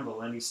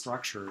resemble any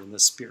structure in the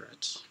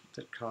spirit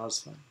that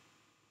caused them.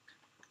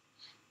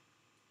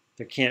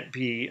 There can't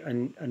be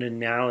an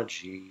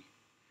analogy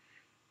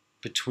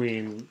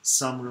between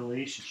some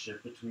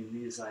relationship between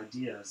these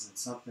ideas and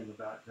something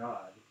about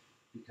God,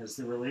 because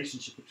the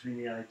relationship between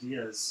the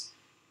ideas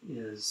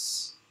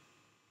is,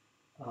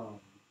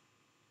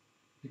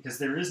 because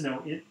there is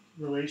no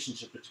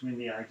relationship between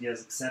the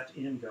ideas except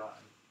in God.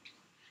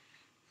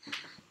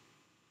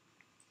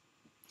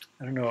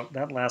 I don't know,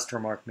 that last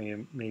remark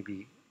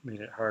maybe made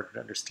it harder to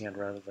understand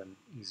rather than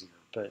easier,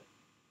 but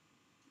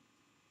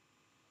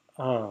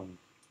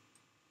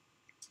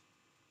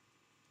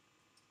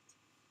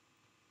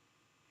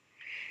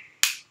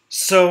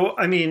so,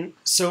 I mean,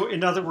 so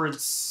in other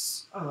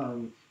words,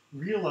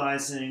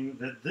 realizing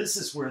that this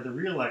is where the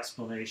real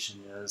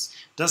explanation is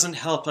doesn't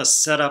help us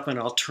set up an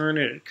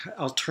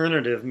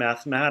alternative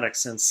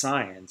mathematics and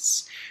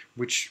science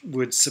which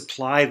would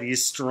supply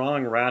these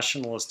strong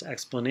rationalist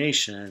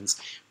explanations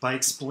by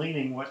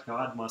explaining what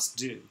God must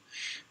do.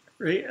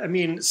 Right? I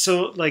mean,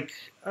 so, like,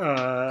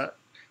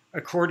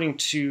 according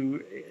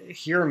to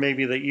here,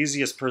 maybe the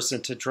easiest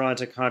person to draw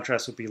into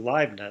contrast would be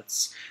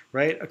Leibniz,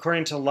 right?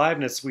 According to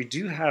Leibniz, we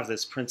do have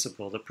this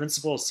principle, the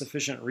principle of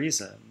sufficient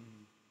reason.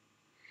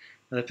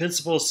 And the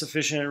principle of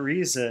sufficient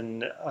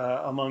reason,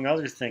 among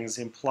other things,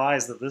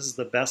 implies that this is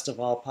the best of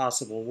all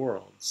possible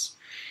worlds.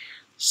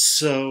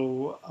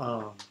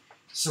 So,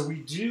 so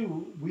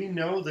we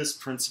know this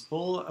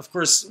principle. Of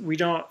course, we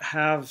don't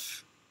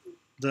have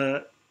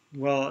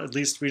well, at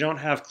least we don't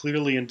have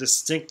clearly and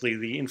distinctly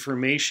the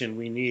information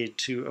we need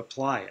to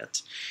apply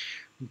it,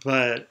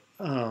 but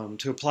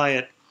to apply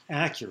it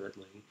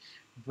accurately.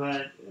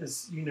 But,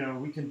 as you know,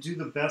 we can do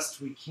the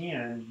best we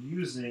can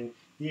using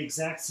the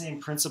exact same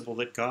principle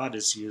that God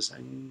is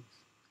using.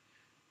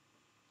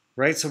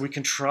 Right? So we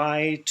can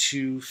try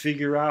to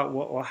figure out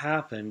what will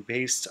happen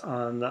based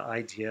on the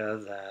idea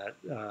that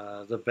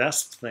the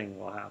best thing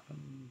will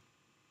happen.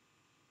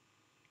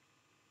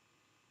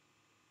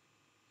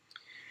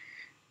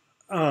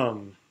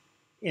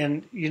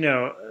 And, you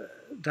know,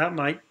 that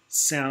might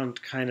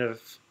sound kind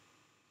of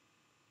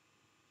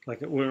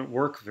like it wouldn't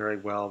work very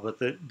well, but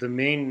the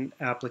main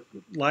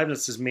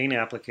Leibniz's main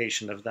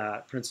application of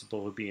that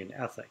principle would be in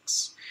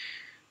ethics.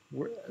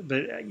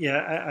 But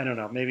yeah, I don't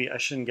know. Maybe I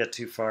shouldn't get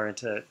too far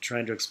into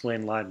trying to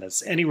explain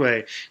Leibniz.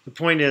 Anyway, the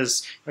point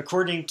is,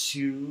 according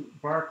to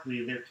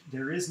Berkeley,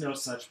 there is no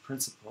such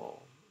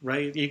principle.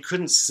 Right? You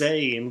couldn't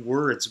say in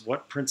words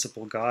what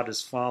principle God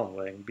is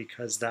following,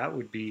 because that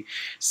would be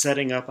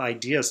setting up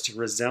ideas to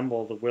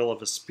resemble the will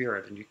of a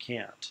spirit, and you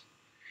can't.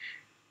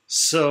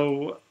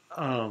 So,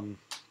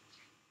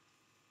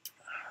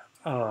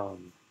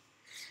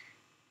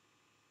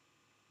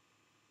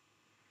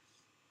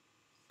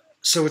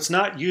 so it's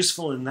not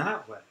useful in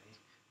that way,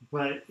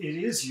 but it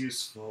is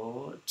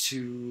useful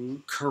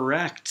to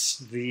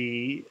correct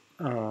the,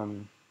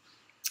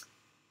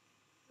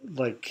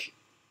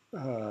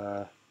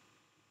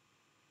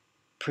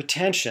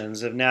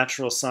 pretensions of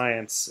natural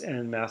science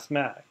and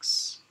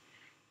mathematics,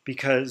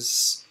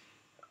 because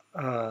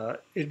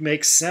it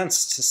makes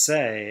sense to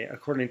say,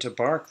 according to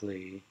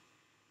Berkeley,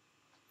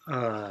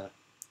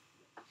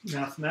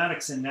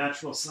 mathematics and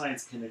natural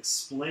science can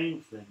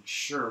explain things,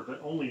 sure, but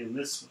only in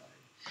this way.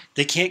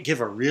 They can't give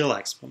a real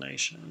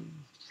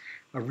explanation.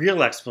 a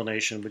real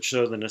explanation would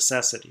show the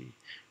necessity,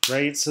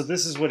 right? So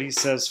this is what he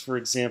says, for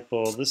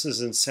example, this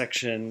is in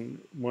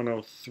section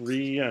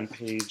 103 on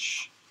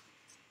page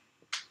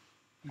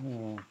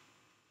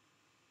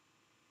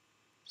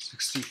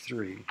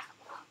 63.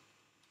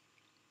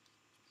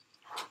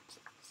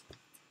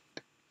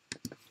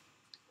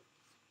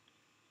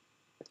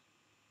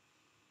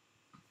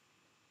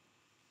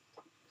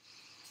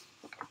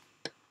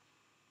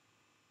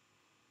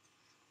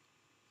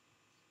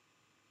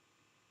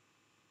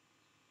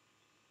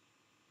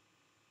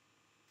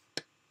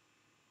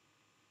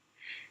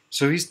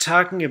 So he's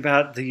talking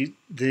about the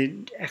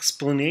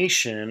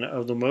explanation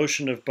of the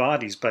motion of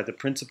bodies by the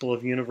principle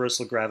of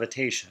universal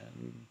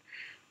gravitation,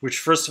 which,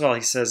 first of all,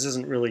 he says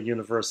isn't really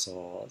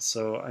universal.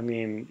 So, I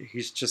mean,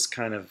 he's just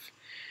kind of...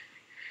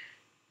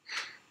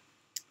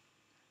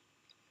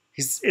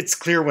 It's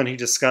clear when he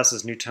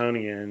discusses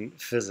Newtonian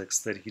physics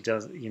that he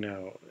does,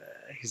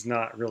 he's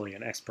not really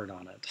an expert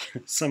on it.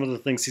 Some of the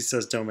things he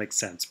says don't make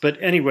sense. But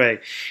anyway,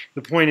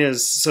 the point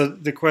is, so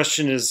the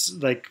question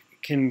is, like,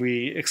 can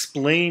we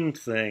explain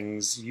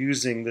things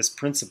using this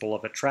principle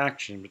of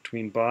attraction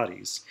between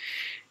bodies?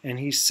 And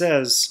he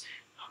says,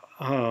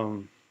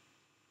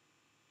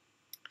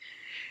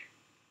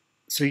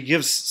 so he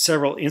gives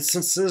several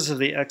instances of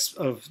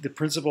the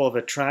principle of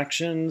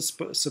attraction,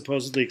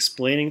 supposedly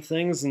explaining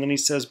things, and then he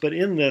says, but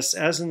in this,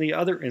 as in the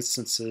other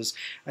instances,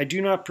 I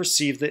do not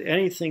perceive that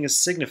anything is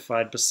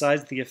signified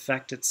besides the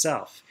effect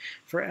itself.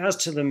 For as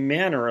to the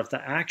manner of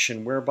the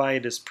action whereby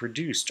it is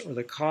produced, or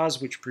the cause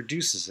which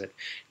produces it,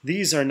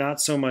 these are not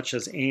so much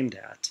as aimed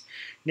at.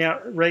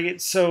 Now,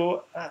 right,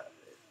 so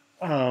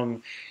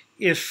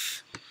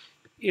if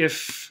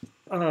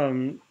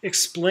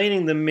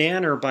explaining the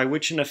manner by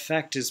which an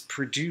effect is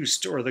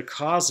produced or the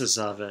causes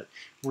of it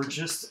were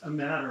just a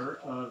matter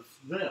of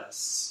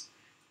this,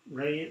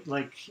 right?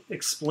 Like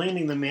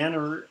explaining the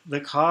manner, the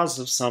cause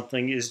of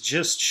something is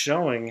just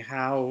showing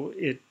how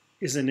it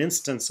is an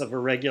instance of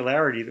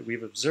irregularity that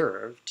we've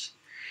observed,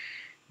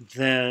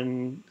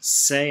 then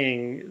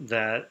saying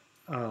that,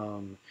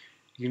 the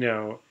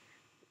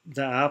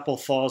apple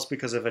falls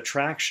because of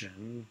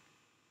attraction,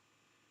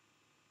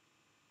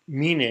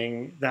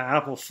 meaning the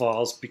apple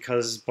falls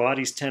because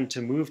bodies tend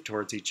to move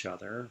towards each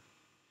other.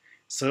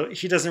 So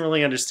he doesn't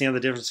really understand the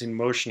difference in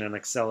motion and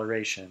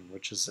acceleration,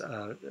 which is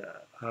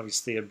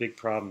obviously a big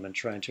problem in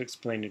trying to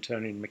explain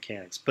Newtonian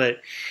mechanics.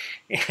 But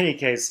in any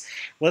case,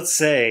 let's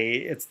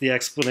say the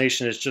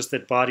explanation is just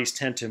that bodies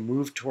tend to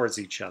move towards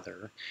each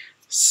other.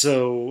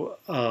 So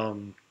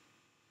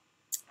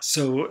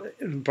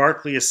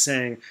Berkeley is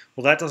saying,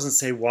 well, that doesn't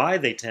say why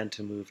they tend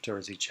to move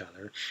towards each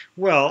other.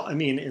 Well, I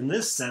mean, in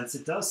this sense,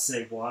 it does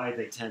say why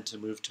they tend to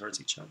move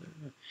towards each other,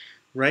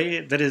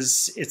 right? That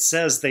is, it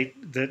says that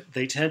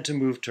they tend to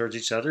move towards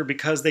each other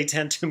because they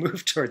tend to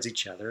move towards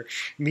each other,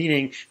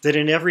 meaning that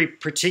in every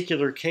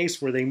particular case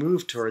where they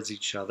move towards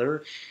each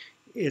other,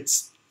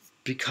 it's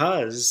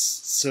because,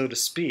 so to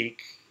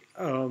speak,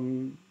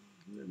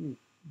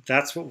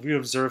 that's what we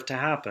observe to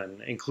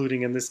happen,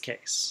 including in this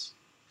case.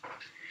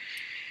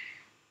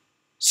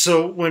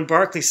 So when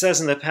Berkeley says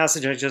in the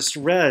passage I just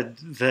read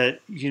that,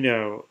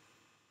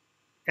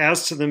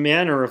 as to the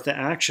manner of the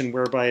action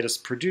whereby it is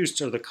produced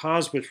or the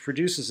cause which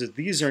produces it,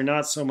 these are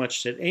not so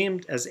much as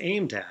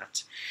aimed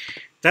at,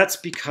 that's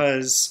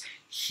because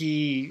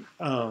he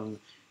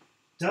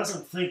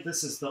doesn't think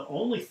this is the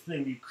only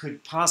thing you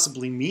could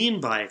possibly mean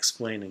by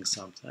explaining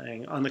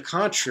something. On the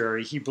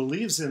contrary, he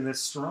believes in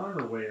this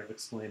stronger way of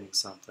explaining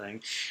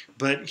something,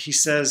 but he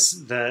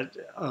says that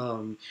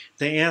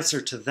the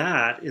answer to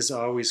that is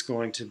always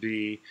going to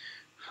be,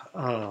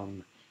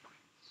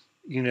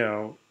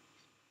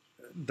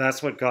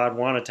 that's what God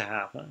wanted to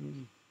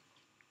happen.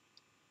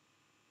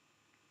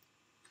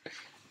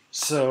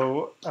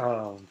 So,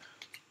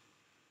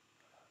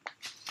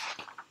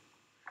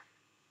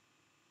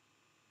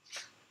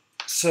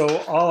 So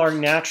all our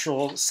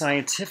natural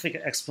scientific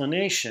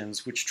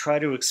explanations, which try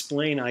to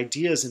explain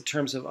ideas in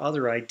terms of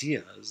other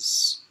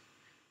ideas,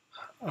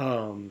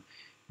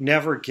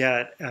 never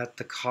get at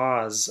the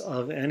cause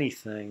of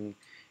anything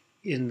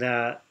in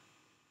that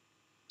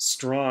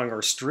strong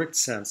or strict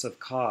sense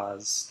of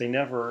cause. They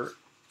never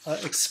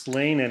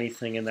explain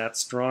anything in that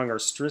strong or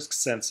strict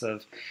sense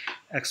of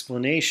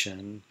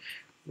explanation,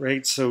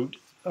 right? So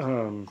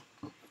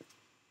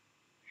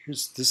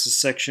this is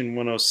section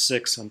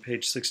 106 on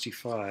page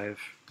 65.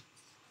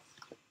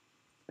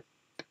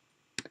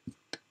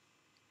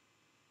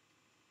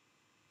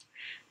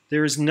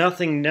 There is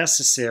nothing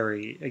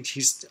necessary.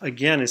 He's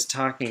again is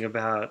talking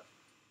about,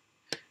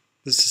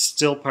 this is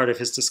still part of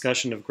his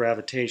discussion of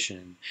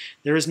gravitation.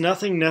 There is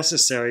nothing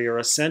necessary or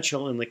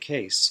essential in the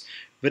case,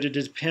 but it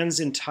depends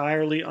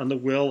entirely on the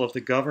will of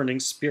the governing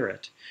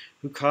spirit,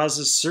 who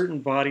causes certain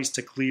bodies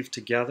to cleave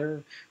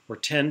together or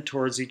tend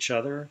towards each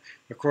other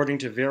according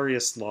to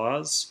various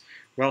laws,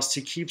 whilst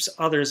he keeps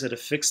others at a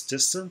fixed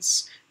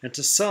distance, and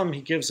to some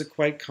he gives a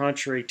quite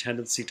contrary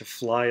tendency to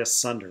fly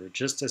asunder,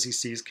 just as he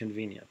sees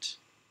convenient.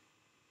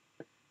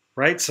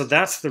 Right? So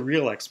that's the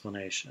real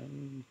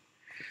explanation.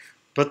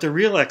 But the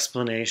real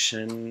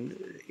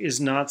explanation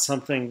is not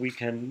something we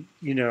can,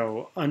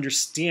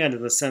 understand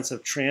in the sense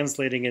of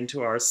translating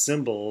into our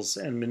symbols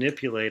and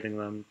manipulating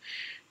them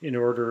in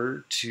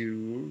order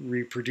to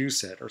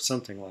reproduce it or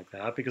something like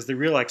that, because the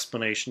real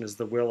explanation is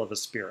the will of a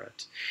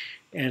spirit.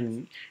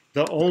 And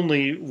the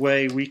only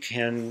way we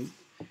can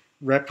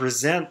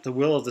represent the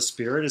will of the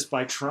spirit is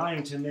by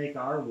trying to make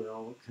our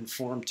will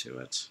conform to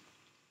it.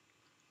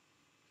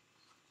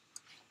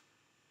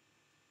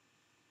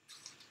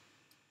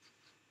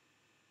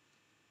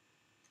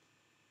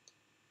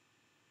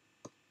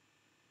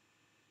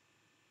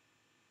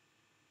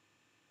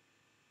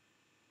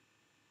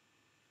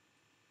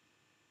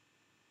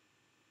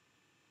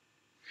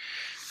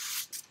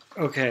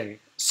 Okay,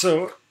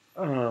 so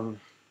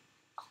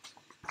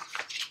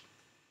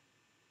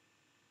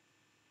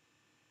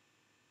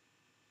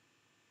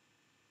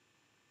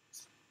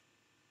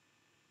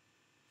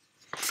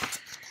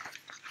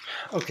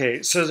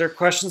okay, so there are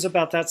questions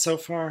about that so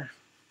far?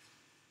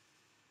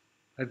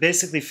 I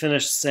basically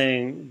finished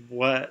saying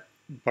what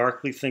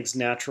Berkeley thinks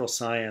natural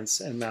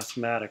science and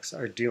mathematics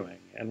are doing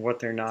and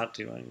what they're not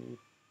doing.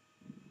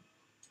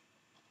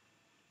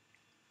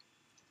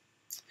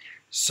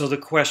 So the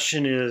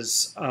question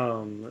is,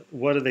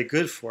 what are they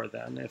good for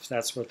then, if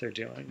that's what they're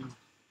doing?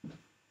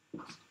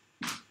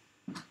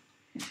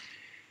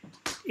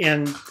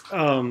 And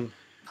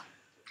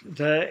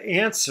the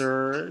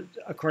answer,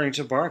 according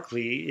to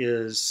Berkeley,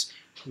 is,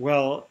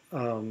 well,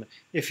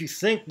 if you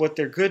think what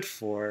they're good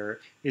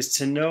for is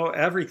to know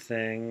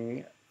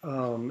everything,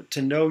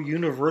 to know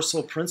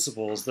universal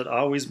principles that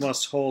always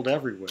must hold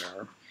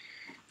everywhere,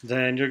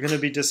 then you're going to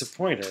be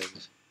disappointed,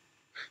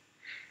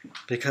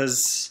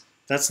 because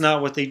that's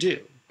not what they do.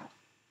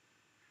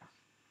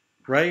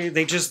 Right?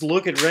 They just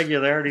look at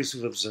regularities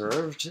we've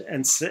observed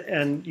and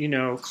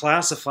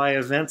classify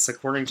events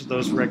according to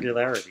those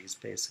regularities,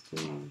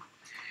 basically.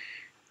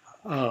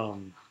 That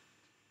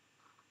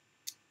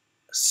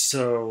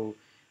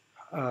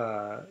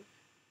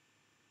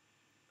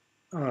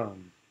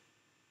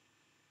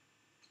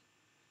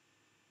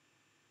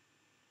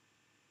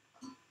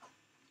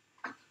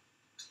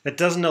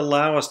doesn't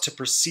allow us to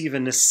perceive a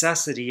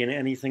necessity in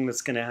anything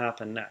that's going to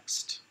happen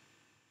next.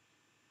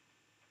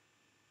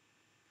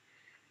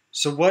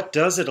 So what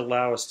does it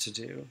allow us to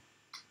do?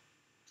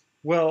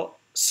 Well,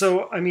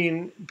 so, I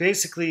mean,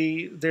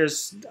 basically,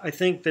 I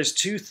think there's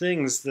two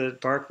things that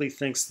Berkeley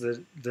thinks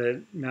that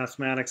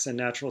mathematics and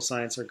natural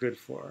science are good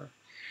for.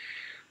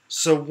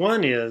 So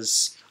one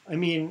is,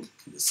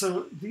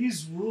 so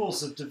these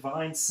rules of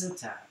divine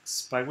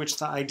syntax, by which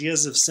the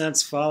ideas of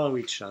sense follow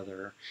each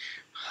other,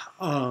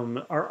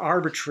 are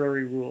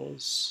arbitrary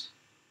rules.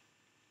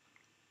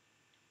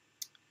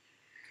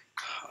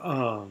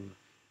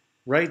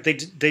 Right?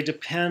 They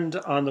depend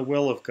on the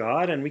will of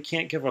God, and we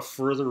can't give a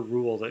further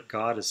rule that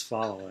God is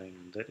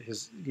following,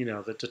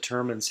 that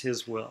determines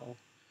His will.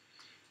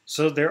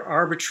 So they're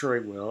arbitrary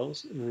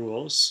rules,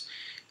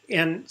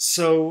 and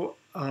so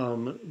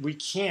we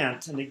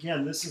can't. And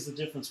again, this is the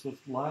difference with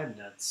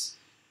Leibniz.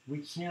 We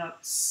can't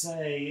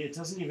say, it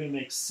doesn't even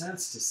make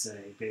sense to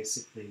say,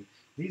 basically,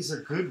 these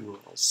are good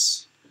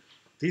rules.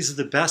 These are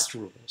the best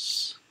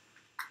rules.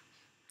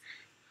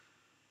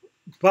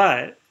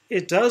 But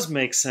it does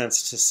make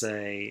sense to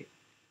say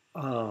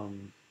that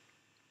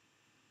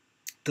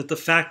the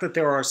fact that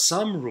there are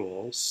some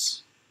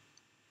rules,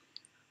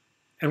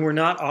 and we're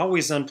not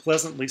always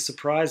unpleasantly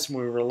surprised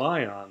when we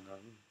rely on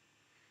them,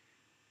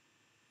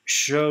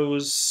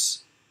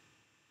 shows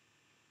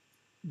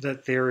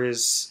that there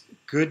is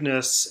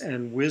goodness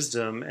and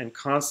wisdom and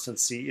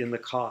constancy in the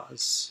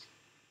cause.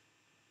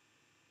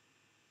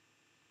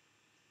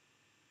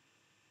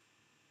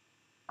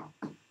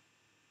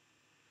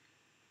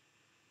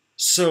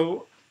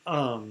 So,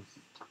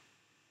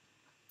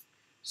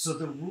 so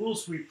the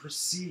rules we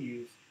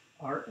perceive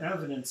are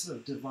evidence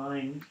of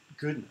divine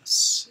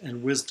goodness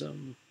and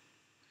wisdom.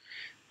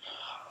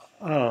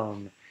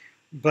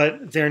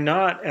 But they're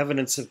not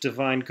evidence of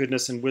divine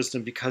goodness and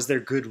wisdom because they're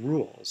good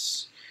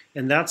rules.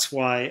 And that's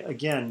why,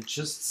 again,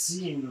 just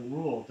seeing the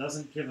rule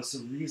doesn't give us a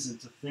reason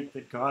to think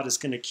that God is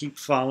going to keep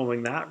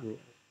following that rule.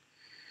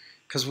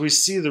 Because we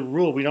see the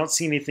rule, we don't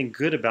see anything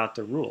good about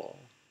the rule.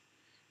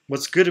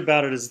 What's good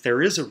about it is that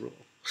there is a rule.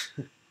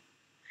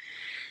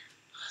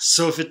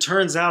 So if it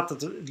turns out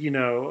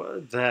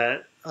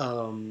that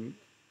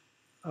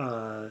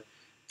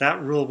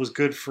that rule was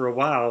good for a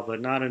while,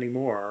 but not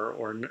anymore,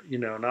 or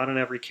not in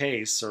every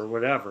case, or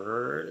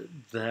whatever,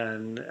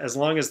 then as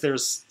long as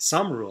there's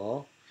some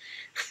rule,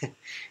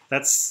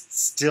 that's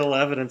still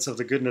evidence of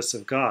the goodness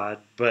of God.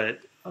 But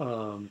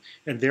and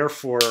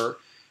therefore,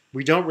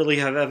 we don't really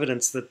have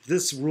evidence that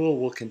this rule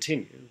will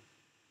continue.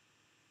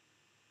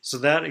 So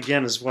that,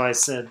 again, is why I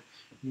said,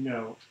 we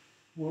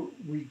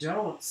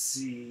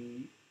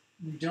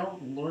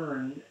don't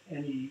learn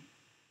any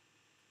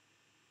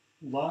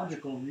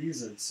logical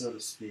reason, so to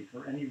speak,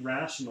 or any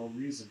rational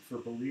reason for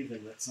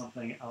believing that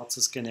something else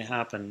is going to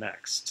happen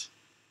next.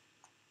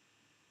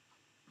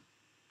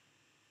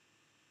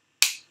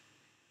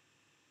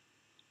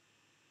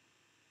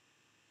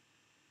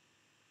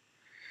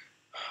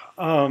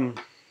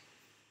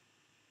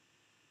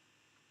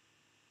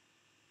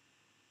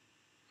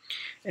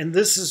 And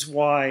this is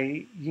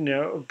why,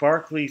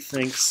 Berkeley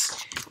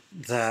thinks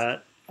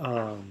that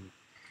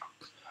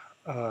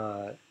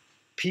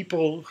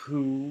people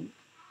who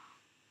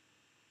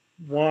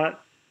want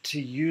to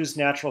use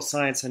natural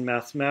science and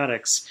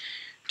mathematics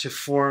to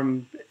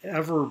form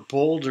ever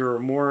bolder,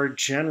 more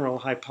general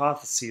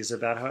hypotheses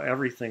about how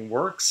everything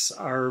works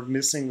are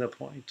missing the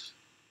point.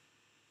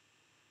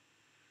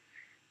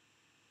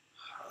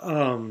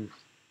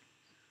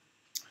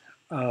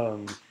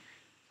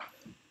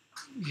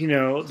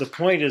 The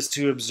point is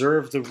to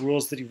observe the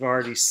rules that you've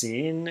already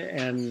seen,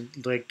 and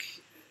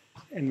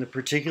in the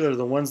particular,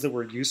 the ones that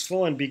were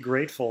useful, and be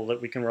grateful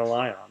that we can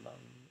rely on them.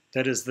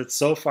 That is, that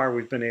so far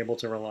we've been able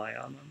to rely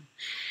on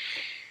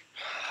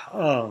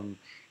them.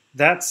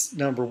 That's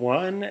number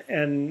one.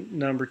 And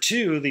number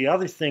two, the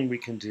other thing we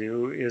can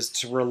do is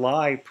to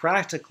rely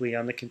practically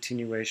on the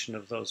continuation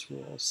of those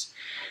rules.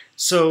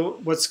 So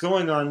what's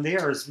going on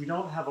there is we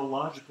don't have a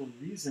logical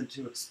reason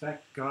to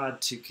expect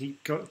God to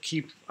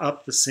keep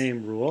up the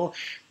same rule,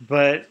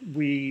 but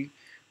we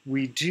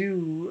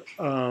do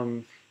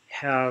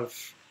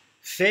have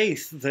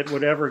faith that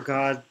whatever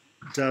God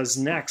does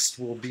next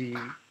will be,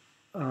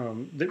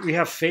 that we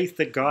have faith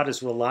that God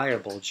is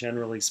reliable,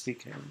 generally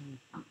speaking,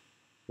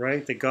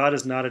 right? That God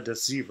is not a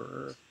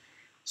deceiver.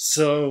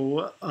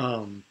 So,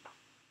 and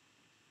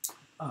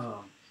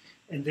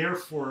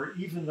therefore,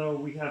 even though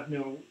we have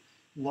no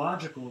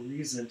logical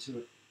reason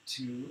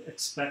to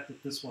expect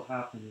that this will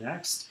happen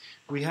next,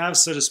 we have,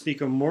 so to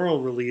speak, a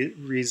moral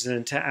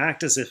reason to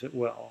act as if it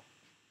will.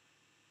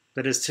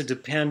 That is, to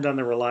depend on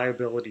the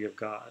reliability of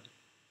God.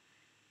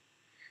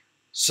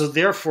 So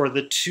therefore,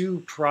 the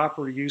two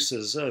proper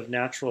uses of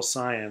natural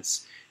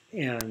science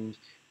and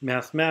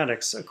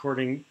mathematics,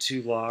 according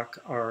to Locke,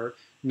 are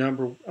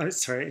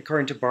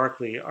according to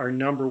Berkeley, are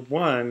number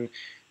one,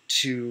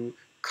 to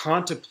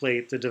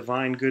contemplate the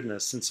divine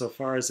goodness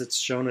insofar as it's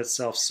shown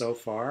itself so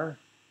far,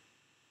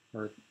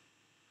 or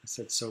I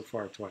said so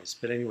far twice,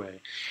 but anyway,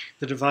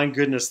 the divine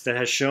goodness that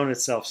has shown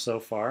itself so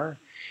far,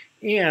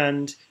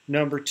 and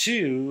number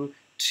two,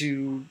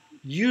 to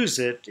use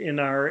it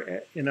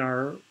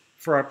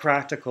for our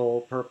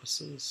practical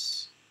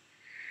purposes.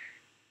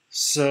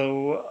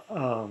 So,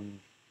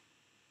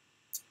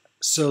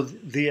 so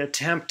the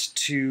attempt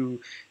to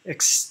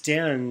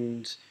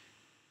extend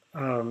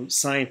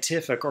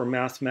scientific or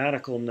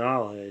mathematical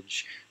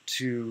knowledge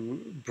to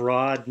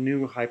broad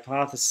new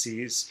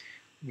hypotheses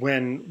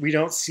when we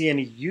don't see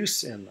any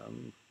use in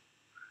them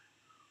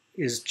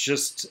is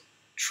just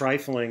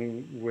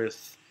trifling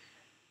with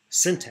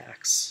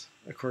syntax,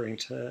 according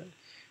to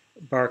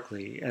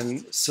Berkeley.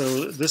 And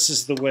so this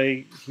is the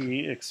way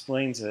he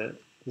explains it.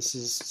 This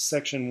is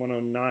section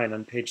 109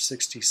 on page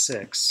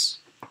 66.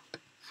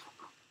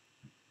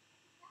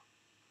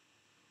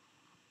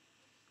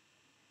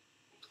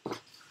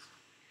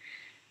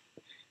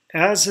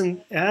 As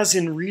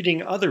in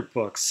reading other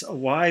books, a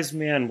wise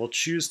man will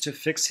choose to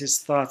fix his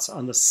thoughts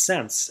on the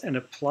sense and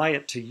apply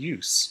it to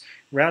use,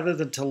 rather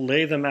than to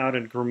lay them out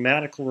in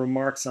grammatical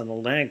remarks on the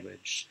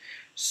language.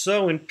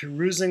 So in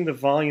perusing the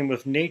volume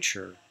of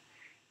nature,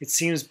 it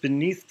seems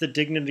beneath the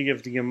dignity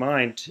of the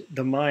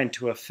mind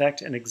to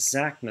affect an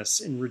exactness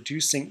in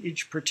reducing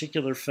each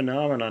particular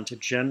phenomenon to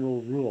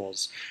general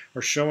rules,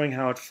 or showing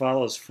how it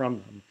follows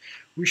from them.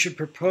 We should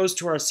propose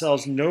to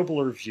ourselves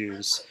nobler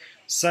views,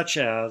 such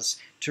as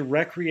to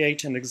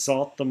recreate and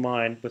exalt the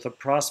mind with a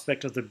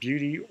prospect of the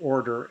beauty,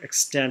 order,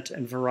 extent,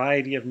 and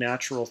variety of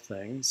natural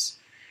things,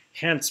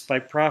 hence, by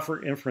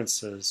proper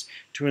inferences,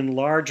 to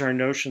enlarge our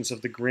notions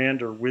of the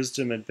grandeur,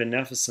 wisdom, and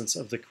beneficence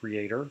of the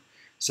Creator.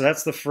 So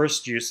that's the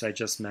first use I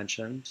just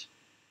mentioned.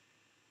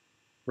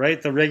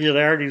 Right? The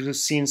regularities we've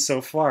seen so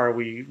far,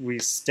 we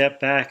step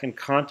back and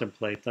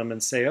contemplate them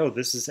and say, oh,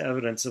 this is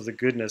evidence of the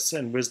goodness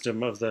and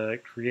wisdom of the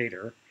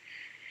Creator.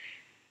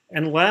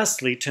 And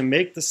lastly, to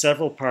make the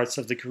several parts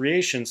of the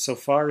creation, so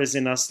far as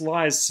in us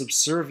lies,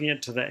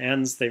 subservient to the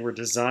ends they were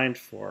designed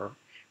for,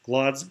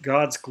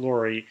 God's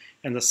glory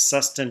and the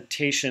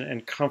sustentation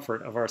and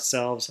comfort of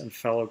ourselves and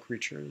fellow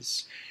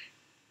creatures.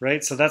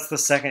 Right? So that's the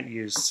second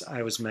use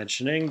I was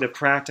mentioning, the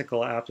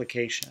practical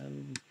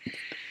application.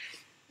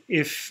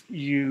 If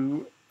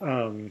you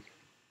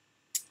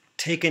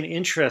take an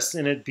interest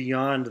in it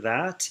beyond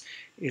that,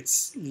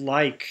 it's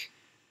like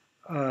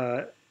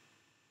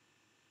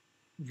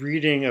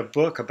reading a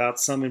book about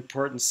some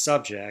important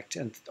subject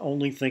and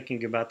only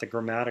thinking about the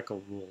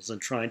grammatical rules and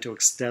trying to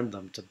extend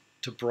them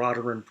to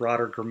broader and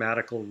broader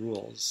grammatical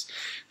rules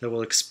that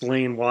will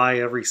explain why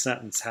every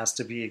sentence has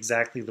to be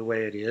exactly the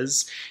way it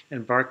is.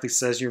 And Berkeley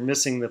says you're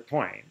missing the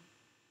point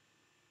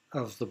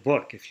of the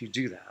book if you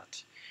do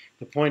that.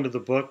 The point of the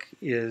book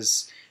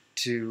is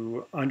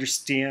to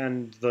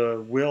understand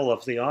the will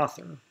of the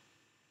author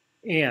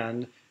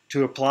and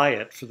to apply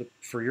it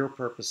for your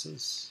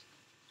purposes.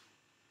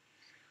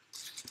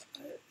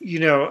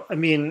 I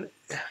mean,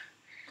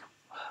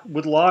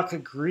 would Locke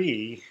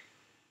agree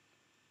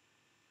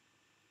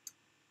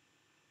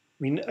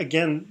mean,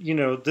 again, you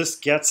know, this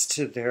gets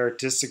to their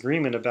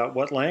disagreement about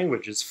what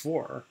language is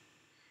for,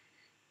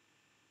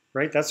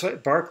 right? That's why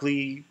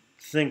Berkeley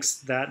thinks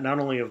that not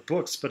only of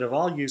books, but of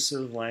all use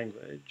of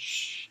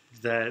language,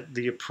 that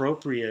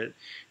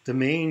the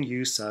main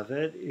use of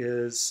it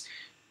is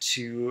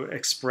to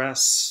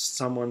express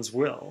someone's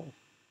will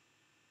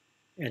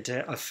and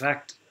to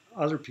affect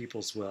other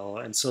people's will.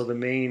 And so the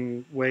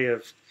main way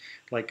of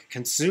like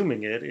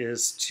consuming it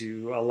is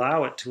to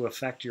allow it to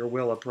affect your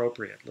will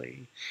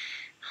appropriately.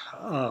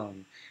 That's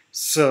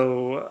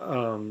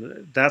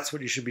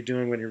what you should be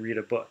doing when you read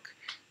a book.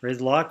 Right?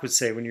 Locke would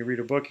say when you read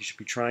a book, you should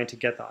be trying to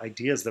get the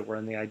ideas that were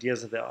in the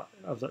ideas that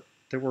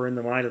were in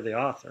the mind of the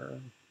author.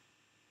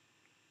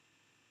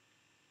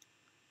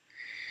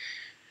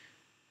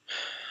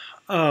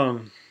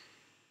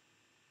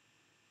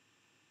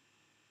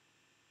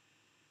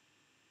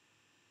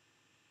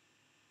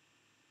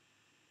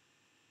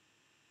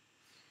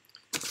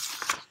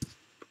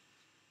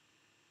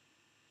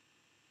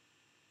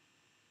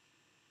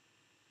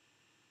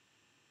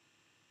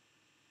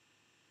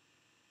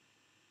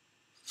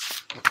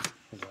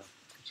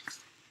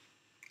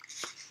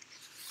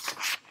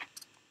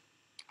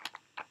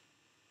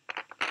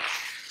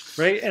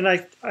 Right, and I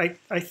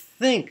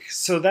think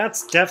so.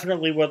 That's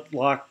definitely what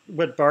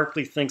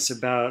Berkeley thinks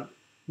about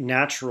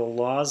natural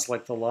laws,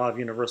 like the law of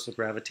universal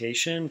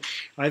gravitation.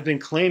 I've been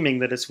claiming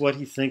that it's what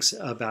he thinks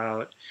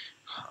about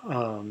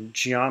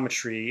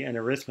geometry and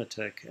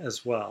arithmetic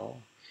as well.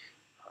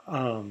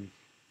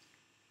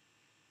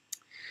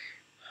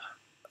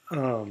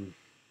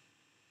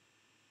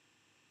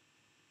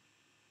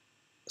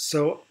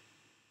 So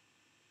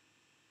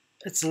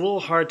it's a little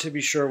hard to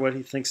be sure what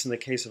he thinks in the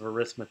case of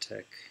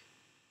arithmetic.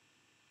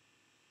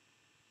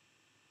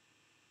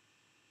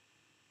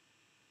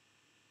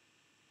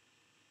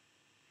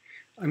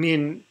 I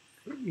mean,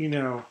 you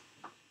know,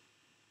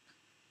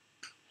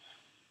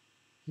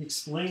 he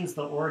explains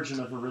the origin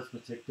of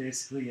arithmetic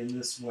basically in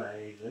this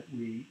way, that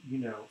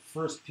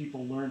first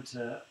people learned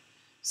to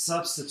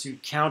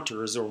substitute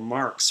counters or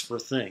marks for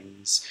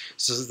things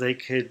so that they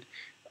could,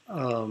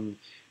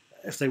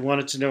 if they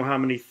wanted to know how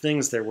many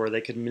things there were,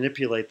 they could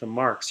manipulate the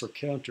marks or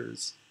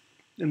counters,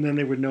 and then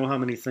they would know how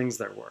many things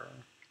there were.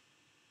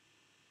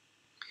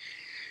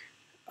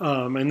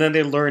 And then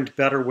they learned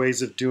better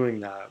ways of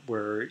doing that,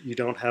 where you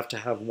don't have to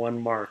have one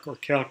mark or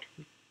count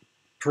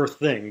per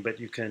thing,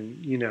 but you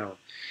can,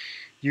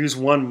 use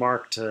one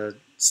mark to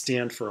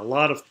stand for a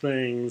lot of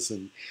things,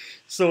 and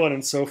so on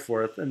and so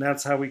forth. And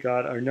that's how we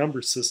got our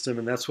number system,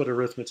 and that's what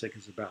arithmetic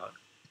is about.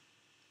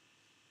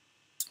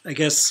 I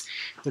guess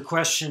the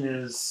question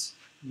is,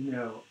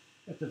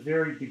 at the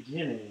very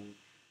beginning,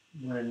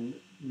 when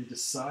we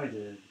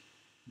decided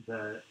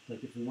that,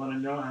 like, if we want to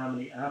know how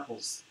many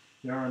apples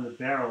there are in the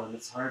barrel and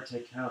it's hard to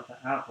count the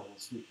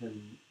apples, we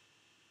can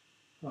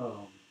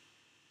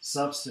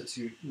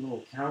substitute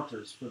little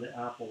counters for the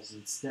apples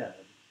instead.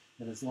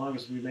 And as long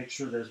as we make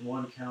sure there's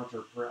one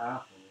counter per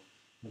apple,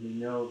 and we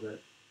know that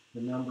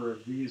the number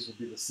of these will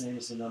be the same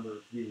as the number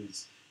of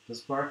these, does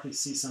Berkeley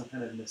see some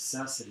kind of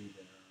necessity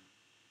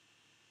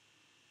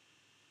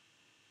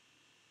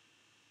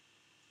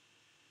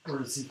there? Or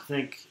does he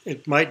think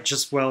it might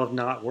just well have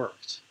not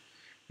worked?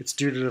 It's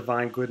due to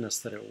divine goodness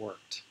that it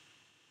worked.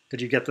 That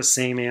you get the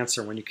same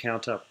answer when you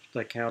count up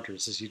the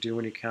counters as you do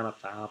when you count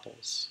up the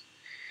apples.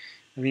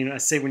 I mean, when I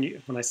say when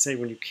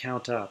you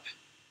count up,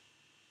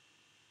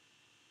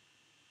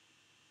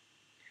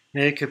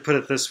 maybe I could put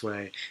it this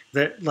way,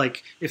 that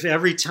like if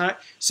every time,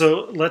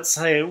 so let's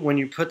say when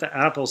you put the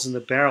apples in the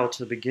barrel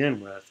to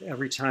begin with,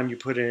 every time you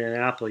put in an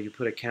apple, you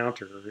put a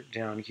counter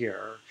down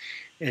here.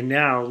 And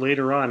now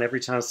later on,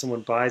 every time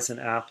someone buys an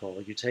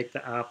apple, you take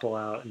the apple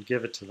out and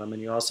give it to them,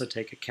 and you also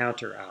take a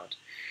counter out.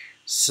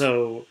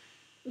 So,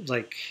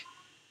 like,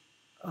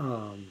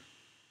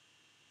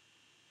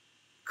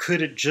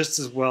 could it just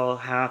as well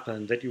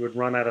happen that you would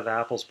run out of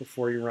apples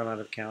before you run out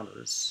of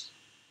counters?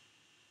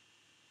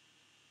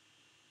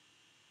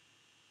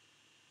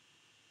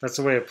 That's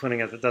a way of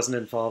putting it that doesn't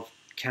involve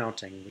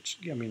counting, which,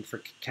 I mean,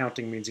 for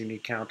counting means you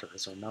need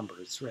counters or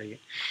numbers, right?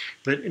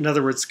 But in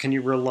other words, can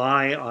you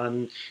rely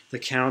on the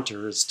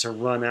counters to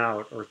run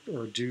out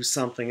or do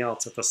something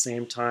else at the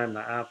same time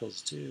the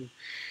apples do?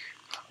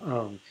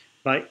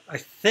 But I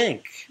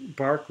think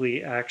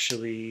Berkeley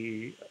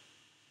actually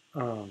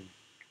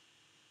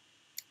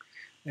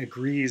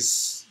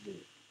agrees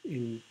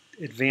in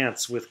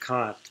advance with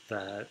Kant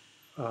that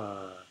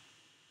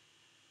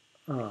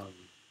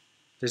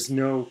there's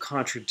no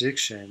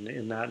contradiction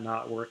in that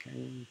not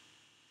working.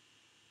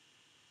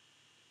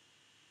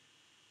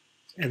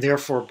 And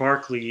therefore,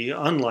 Berkeley,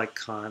 unlike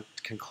Kant,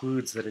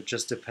 concludes that it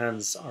just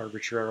depends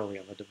arbitrarily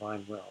on the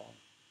divine will.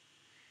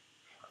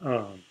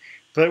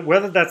 But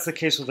whether that's the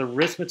case with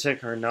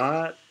arithmetic or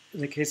not, in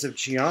the case of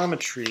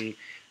geometry,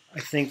 I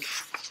think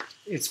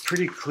it's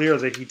pretty clear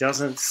that he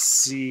doesn't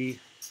see,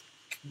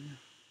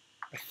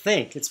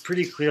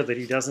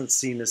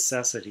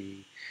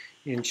 necessity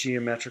in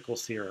geometrical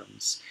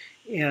theorems.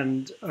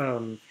 And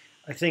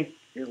I think,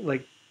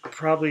 like,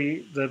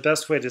 probably the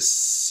best way to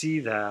see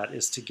that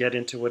is to get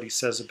into what he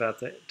says about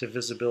the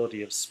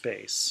divisibility of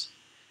space.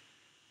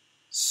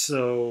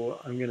 So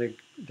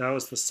that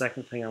was the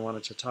second thing I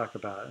wanted to talk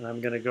about, and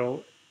I'm going to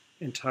go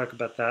and talk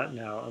about that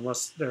now,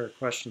 unless there are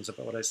questions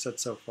about what I said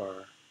so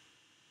far.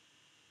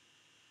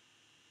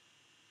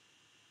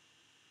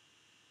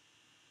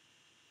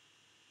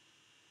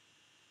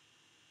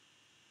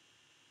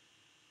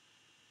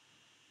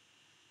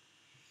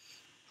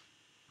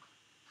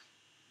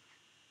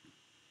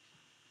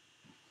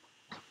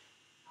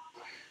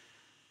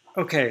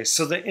 Okay,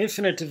 so the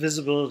infinite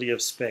divisibility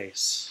of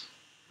space.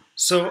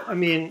 So, I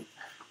mean,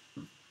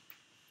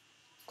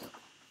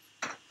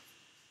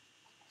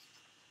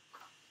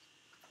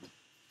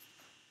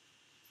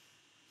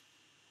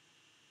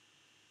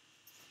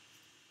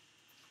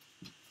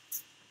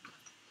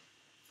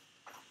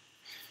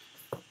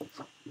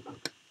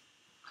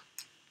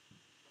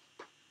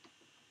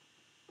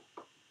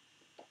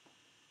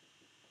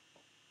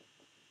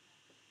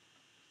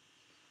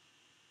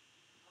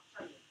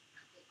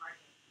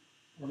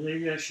 or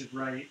maybe I should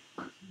write,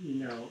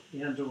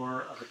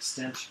 and/or of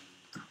extension.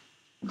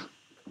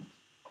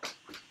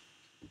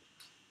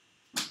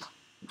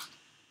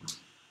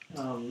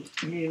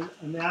 I mean,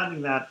 I'm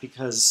adding that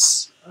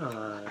because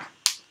I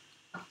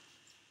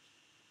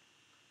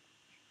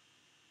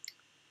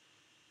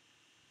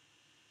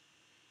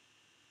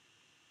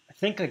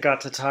think I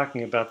got to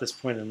talking about this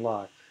point in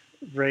Locke,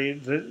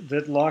 right?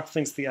 That Locke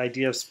thinks the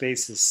idea of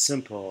space is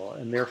simple,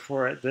 and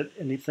therefore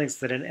and he thinks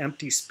that an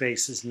empty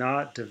space is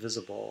not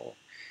divisible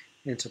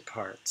into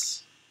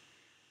parts.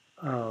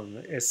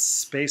 It's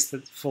space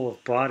that's full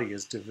of body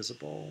is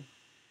divisible.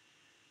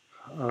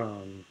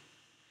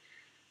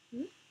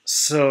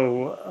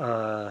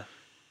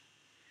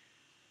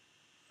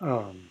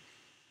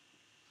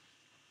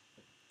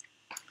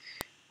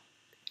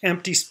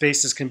 Empty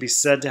spaces can be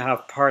said to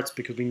have parts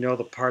because we know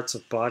the parts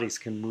of bodies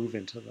can move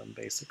into them,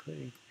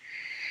 basically.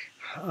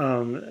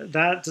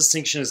 That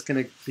distinction is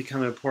going to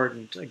become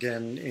important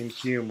again in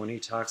Hume when he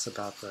talks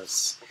about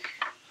this.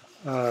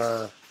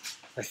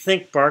 I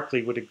think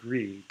Berkeley would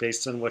agree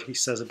based on what he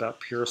says about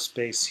pure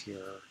space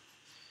here.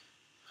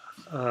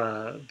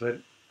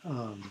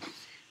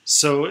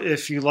 So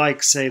if you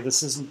say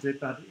this isn't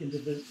about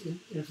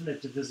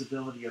infinite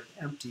divisibility of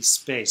empty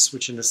space,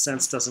 which in a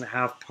sense doesn't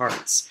have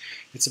parts.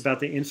 It's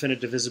about the infinite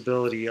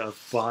divisibility of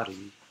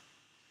body.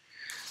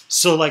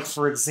 So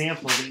for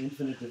example, the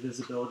infinite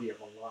divisibility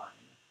of a line.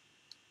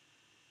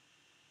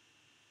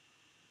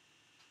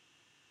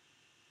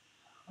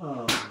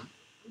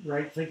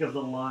 Right? Think of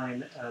the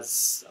line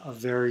as a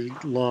very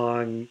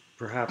long,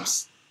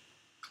 perhaps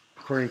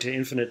according to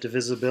infinite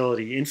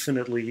divisibility,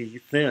 infinitely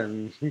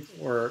thin,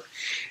 or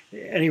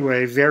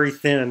anyway, very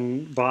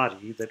thin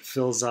body that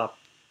fills up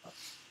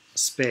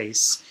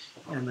space.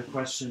 And the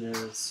question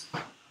is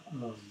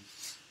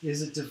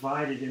it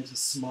divided into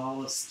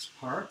smallest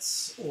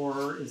parts,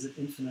 or is it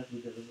infinitely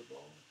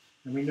divisible?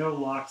 And we know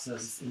Locke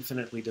says it's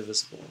infinitely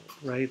divisible,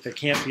 right? There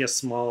can't be a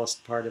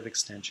smallest part of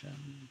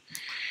extension.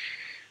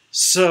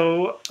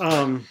 So,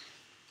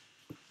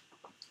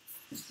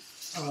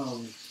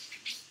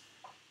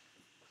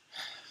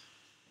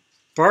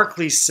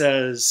 Berkeley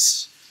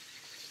says,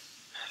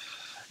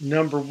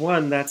 number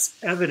one, that's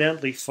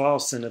evidently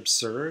false and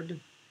absurd.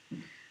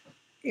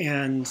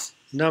 And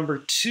number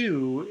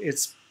two,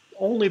 it's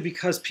only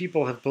because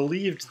people have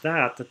believed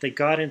that they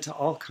got into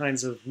all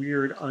kinds of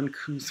weird,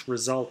 uncouth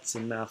results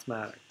in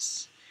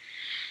mathematics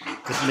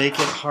that make it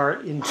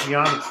hard, in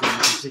geometry in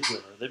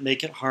particular, that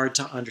make it hard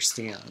to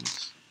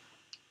understand.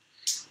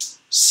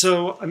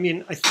 So, I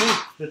mean, I think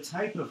the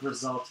type of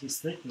result he's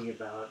thinking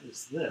about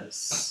is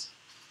this,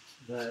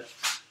 that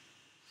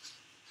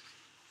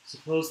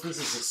suppose this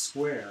is a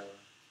square.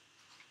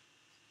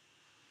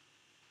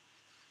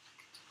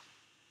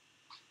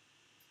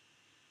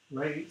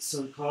 Right?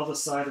 So we call the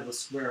side of the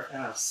square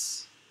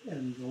S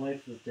and the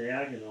length of the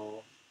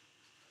diagonal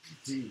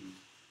D.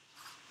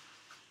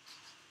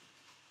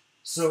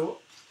 So,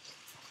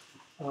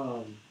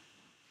 of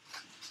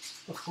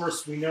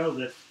course, we know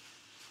that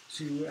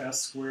 2s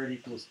squared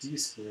equals d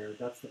squared.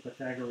 That's the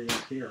Pythagorean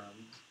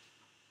theorem.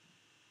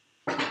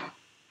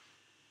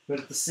 But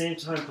at the same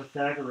time,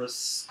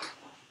 Pythagoras,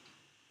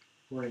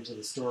 according to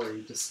the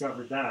story,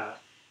 discovered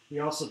that. He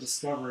also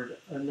discovered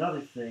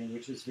another thing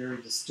which is very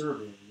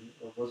disturbing,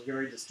 or was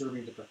very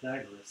disturbing to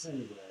Pythagoras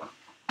anyway,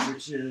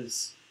 which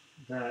is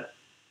that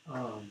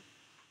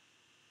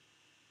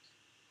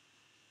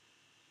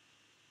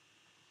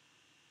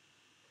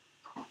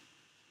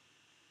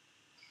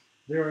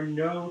there are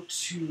no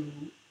two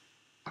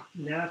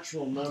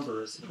natural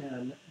numbers,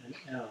 n and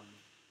m,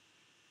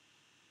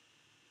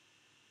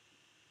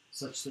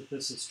 such that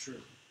this is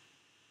true.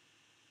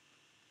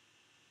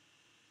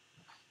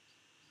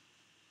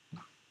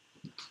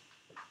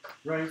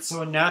 Right,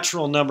 so a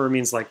natural number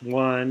means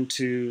 1,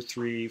 2,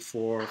 3,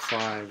 4,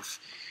 5,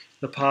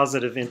 the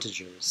positive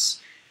integers.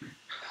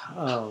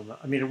 I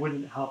mean, it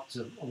wouldn't help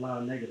to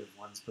allow negative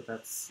ones, but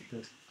what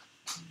would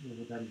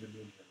that even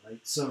mean here, right?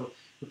 So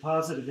the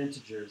positive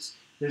integers,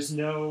 there's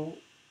no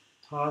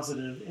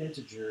positive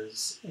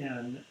integers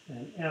n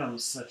and m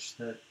such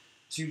that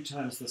 2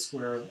 times the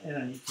square of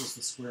n equals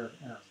the square of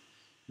m.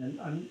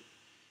 And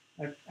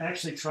I've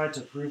actually tried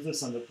to prove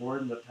this on the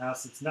board in the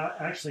past. It's not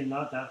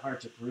that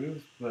hard to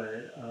prove,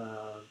 but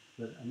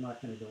I'm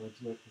not going to go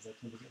into it because I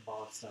tend to get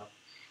boxed up.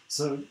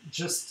 So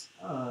just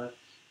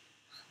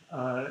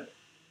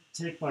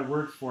take my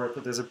word for it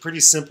that there's a pretty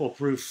simple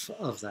proof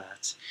of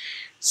that.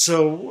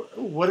 So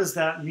what does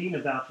that mean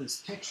about this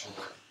picture?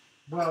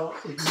 Well,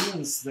 it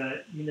means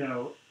that, you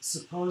know,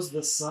 suppose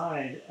the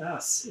side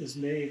S is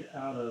made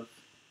out of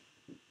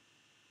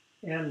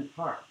n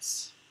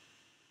parts.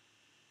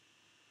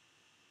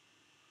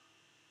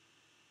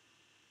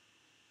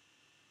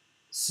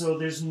 So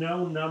there's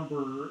no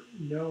number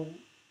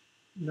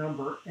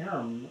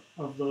m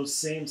of those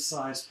same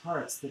size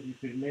parts that you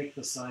could make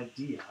the side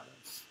d out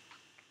of.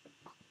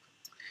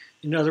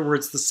 In other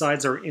words, the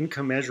sides are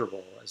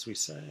incommensurable, as we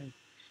say,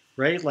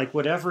 right? Like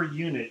whatever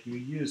unit you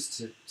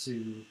use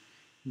to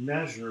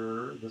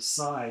measure the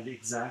side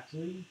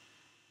exactly,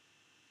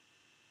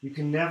 you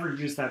can never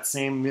use that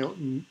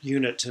same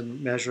unit to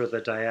measure the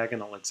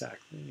diagonal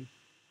exactly.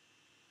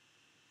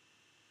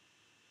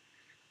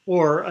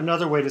 Or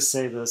another way to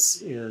say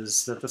this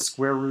is that the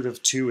square root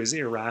of 2 is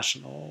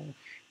irrational.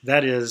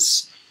 That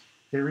is,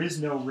 there is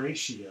no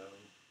ratio,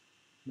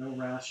 no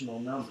rational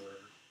number.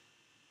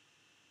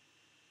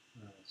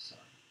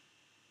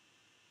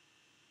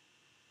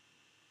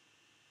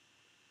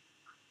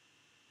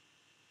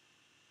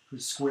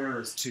 Whose square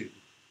is 2.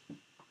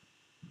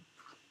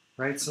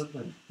 Right? So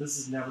this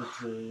is never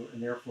true,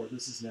 and therefore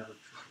this is never true.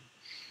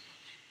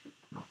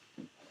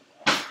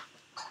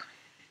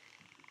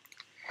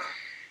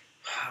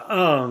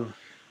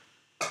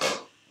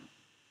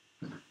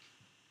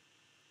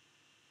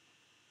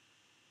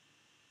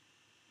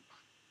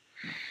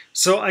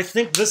 So I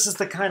think this is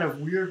the kind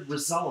of weird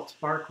result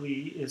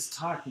Berkeley is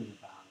talking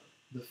about.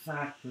 The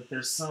fact that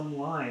there's some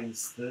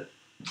lines that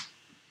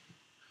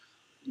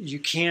you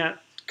can't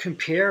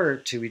compare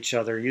to each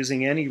other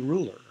using any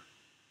ruler.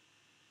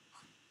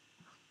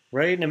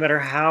 Right? No matter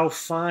how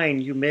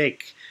fine you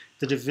make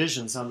the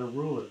divisions on the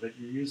ruler that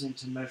you're using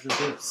to measure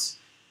this,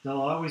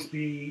 they'll always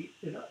be,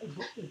 it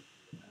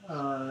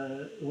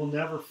will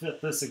never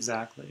fit this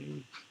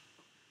exactly.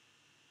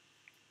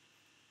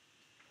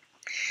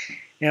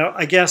 Now,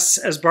 I guess,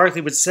 as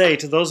Berkeley would say,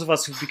 to those of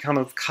us who've become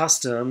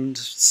accustomed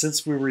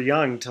since we were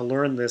young to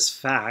learn this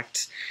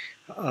fact,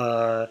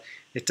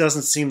 it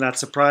doesn't seem that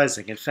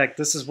surprising. In fact,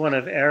 this is one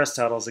of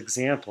Aristotle's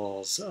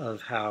examples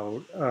of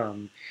how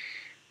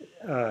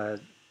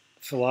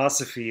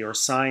philosophy or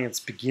science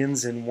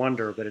begins in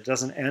wonder, but it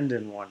doesn't end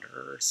in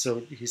wonder.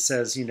 So he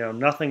says, you know,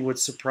 nothing would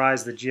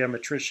surprise the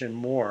geometrician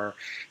more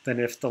than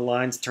if the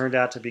lines turned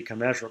out to be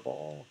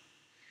commensurable.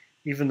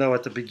 Even though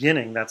at the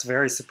beginning that's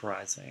very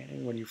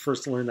surprising when you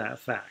first learn that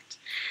fact.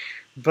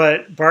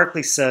 But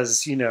Berkeley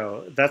says, you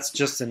know, that's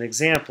just an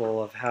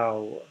example of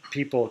how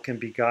people can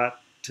be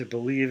got to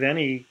believe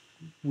any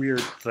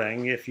weird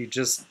thing. If you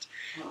just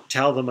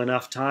tell them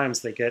enough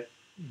times, they get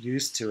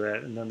used to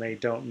it, and then they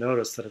don't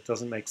notice that it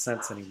doesn't make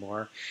sense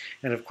anymore.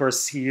 And of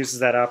course, he uses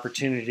that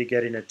opportunity to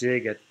get in a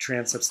dig at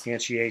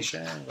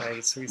transubstantiation,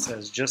 right? So he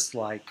says, just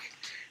like,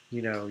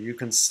 you know, you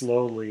can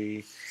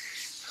slowly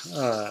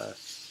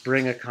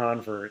bring a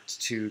convert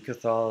to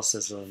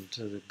Catholicism,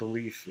 to the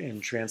belief in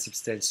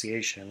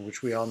transubstantiation,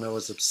 which we all know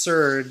is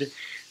absurd,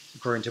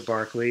 according to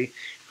Berkeley.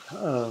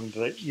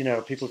 But, you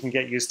know, people can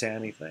get used to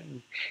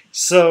anything.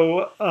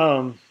 So,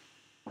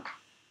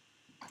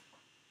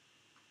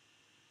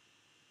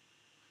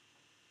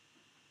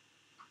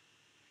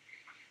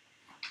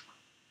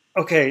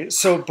 okay,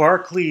 so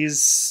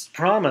Berkeley's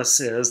promise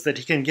is that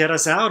he can get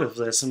us out of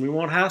this, and we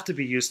won't have to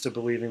be used to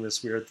believing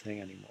this weird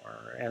thing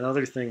anymore, and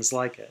other things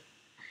like it.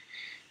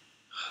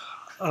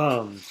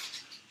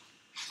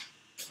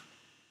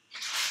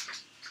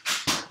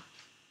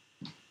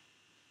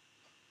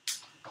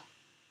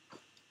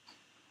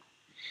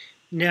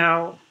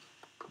 Now,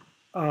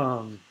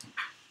 and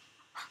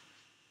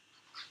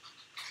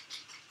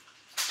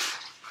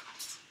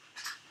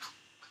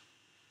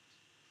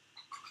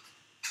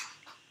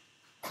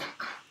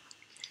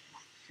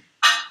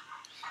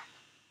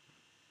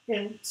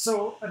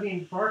so, I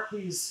mean,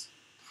 Berkeley's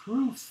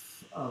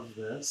proof of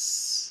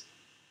this,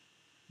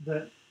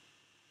 that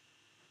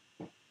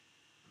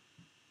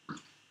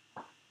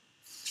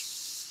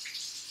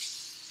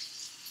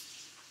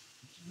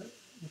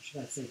what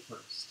should I say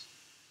first?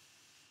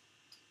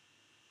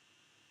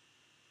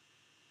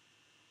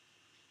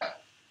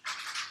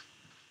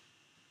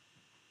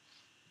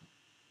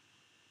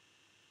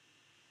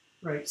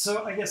 Right,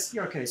 so I guess,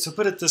 okay, so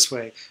put it this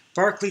way.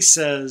 Berkeley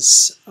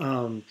says,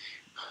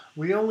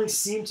 we only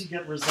seem to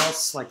get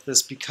results like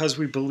this because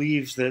we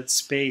believe that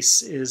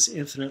space is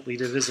infinitely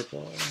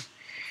divisible.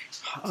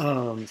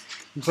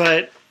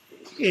 But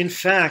in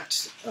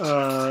fact,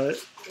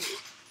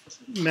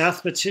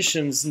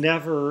 mathematicians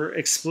never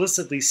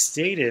explicitly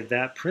stated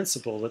that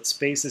principle, that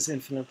space is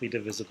infinitely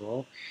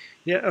divisible.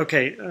 Yeah,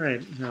 okay, all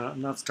right, no,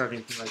 I'm not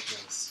starting to like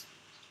this.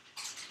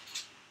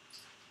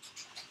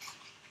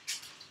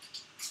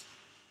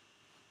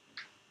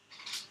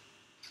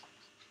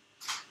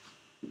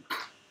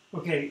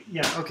 Okay,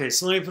 yeah, okay,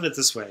 so let me put it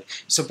this way.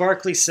 So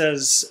Berkeley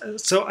says,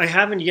 so I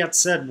haven't yet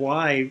said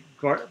why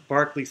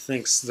Berkeley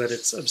thinks that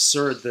it's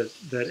absurd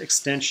that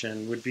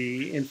extension would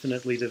be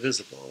infinitely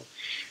divisible.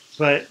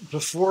 But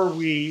before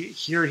we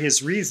hear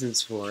his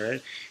reasons for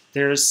it,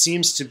 there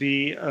seems to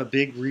be a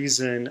big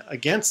reason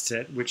against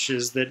it, which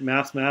is that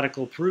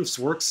mathematical proofs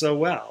work so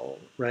well,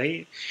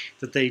 right?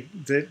 That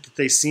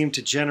they seem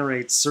to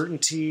generate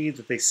certainty,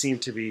 that they seem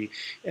to be,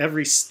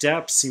 every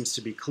step seems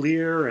to be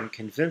clear and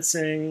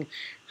convincing.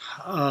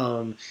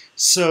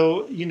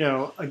 So, you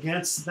know,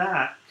 against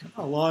that,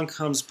 along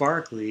comes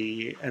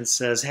Berkeley and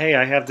says, hey,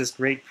 I have this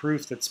great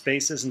proof that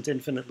space isn't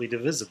infinitely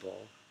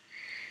divisible.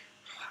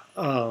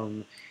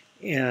 And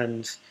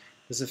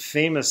there's a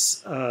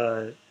famous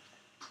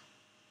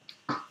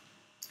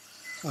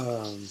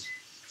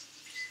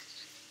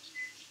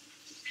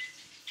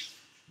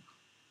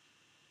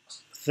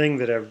thing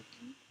that a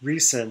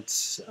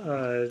recent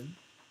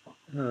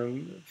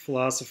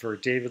philosopher,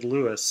 David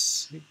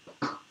Lewis,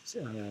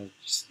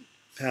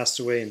 passed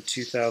away in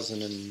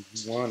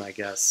 2001, I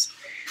guess.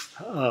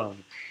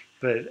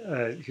 But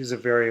he was a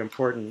very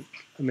important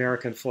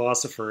American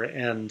philosopher,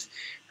 and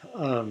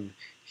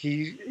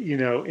he, you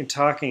know, in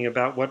talking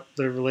about what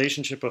the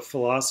relationship of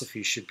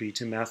philosophy should be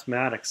to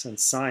mathematics and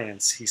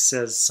science, he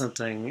says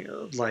something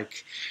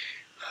like,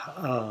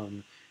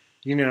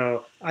 you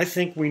know, I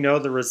think we know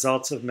the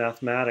results of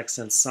mathematics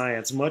and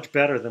science much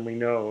better than we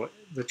know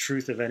the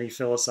truth of any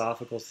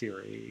philosophical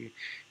theory.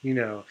 You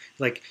know,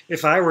 like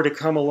if I were to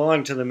come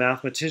along to the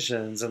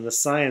mathematicians and the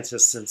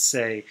scientists and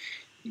say,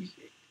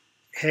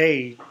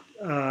 hey,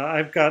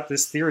 I've got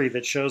this theory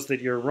that shows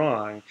that you're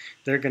wrong,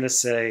 they're going to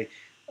say,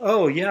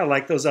 oh yeah,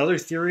 like those other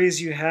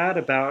theories you had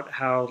about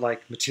how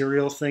like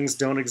material things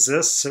don't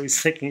exist. So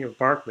he's thinking of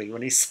Berkeley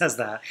when he says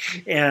that,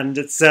 and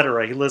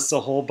etc. He lists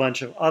a whole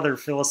bunch of other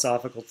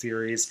philosophical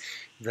theories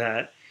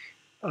that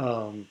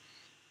no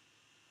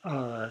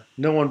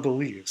one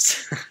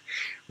believes,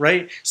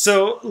 right?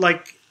 So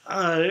like,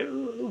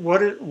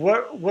 what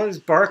is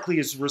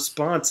Berkeley's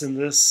response in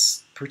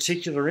this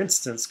particular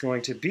instance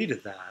going to be to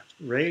that?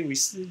 Right? We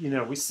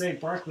say,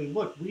 Berkeley,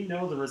 look, we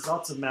know the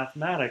results of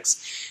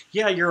mathematics.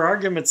 Yeah, your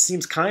argument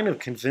seems kind of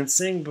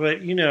convincing,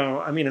 but, you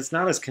know, I mean, it's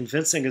not as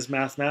convincing as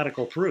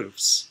mathematical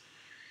proofs.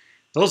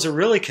 Those are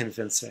really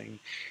convincing.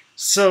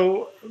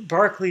 So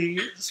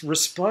Berkeley's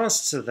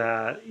response to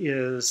that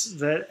is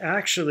that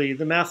actually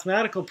the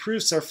mathematical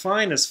proofs are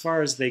fine as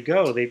far as they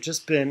go. They've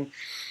just been,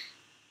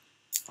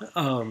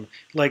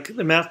 like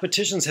the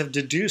mathematicians have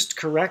deduced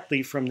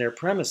correctly from their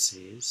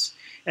premises.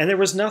 And there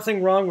was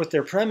nothing wrong with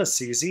their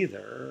premises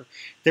either.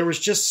 There was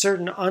just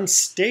certain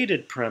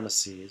unstated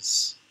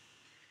premises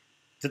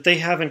that they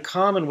have in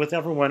common with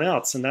everyone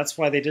else, and that's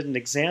why they didn't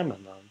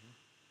examine them.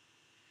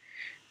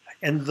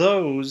 And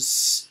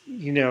those,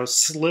 you know,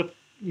 slipped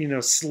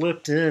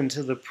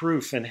into the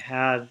proof and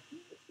had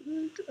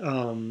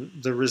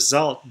the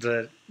result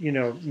that, you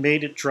know,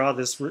 made it draw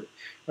this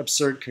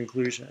absurd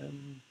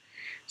conclusion.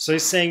 So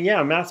he's saying,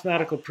 yeah,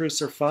 mathematical proofs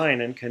are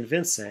fine and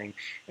convincing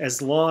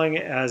as long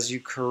as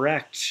you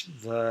correct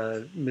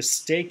the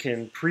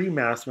mistaken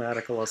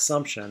pre-mathematical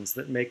assumptions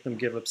that make them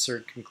give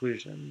absurd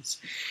conclusions.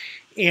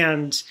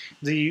 And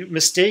the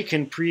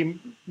mistaken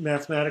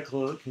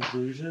pre-mathematical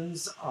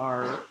conclusions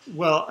are,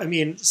 well, I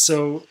mean,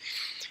 so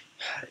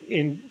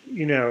in,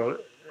 you know,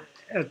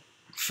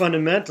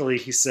 fundamentally,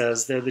 he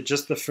says, they're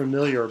just the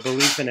familiar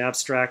belief in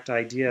abstract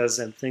ideas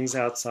and things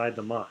outside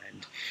the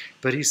mind.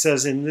 But he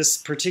says in this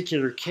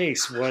particular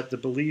case, what the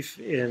belief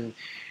in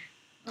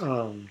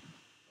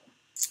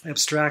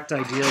abstract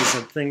ideas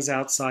and things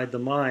outside the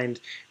mind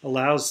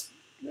allows,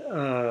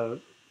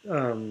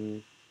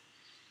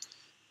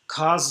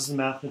 causes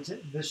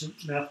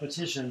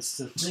mathematicians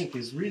to think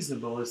is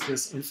reasonable is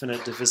this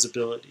infinite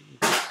divisibility.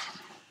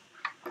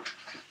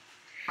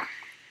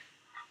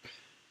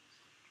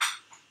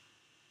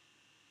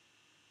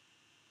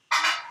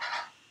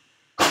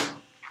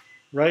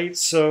 Right,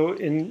 so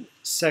in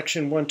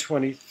section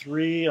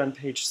 123 on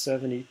page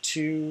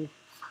 72,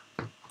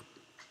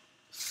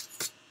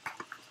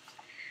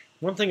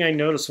 one thing I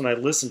noticed when I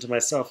listened to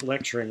myself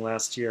lecturing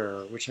last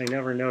year, which I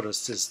never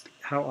noticed, is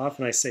how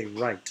often I say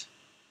right.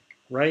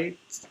 Right?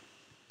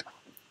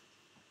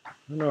 I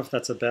don't know if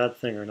that's a bad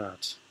thing or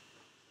not.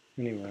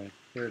 Anyway,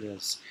 here it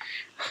is.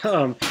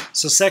 So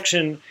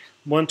section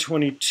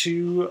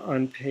 122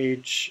 on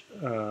page...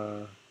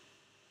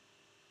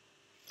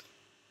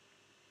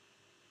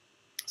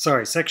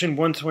 section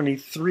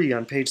 123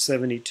 on page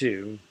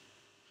 72.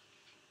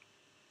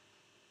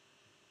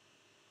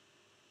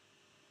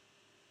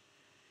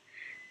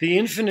 The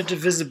infinite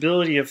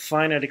divisibility of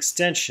finite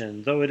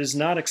extension, though it is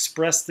not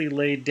expressly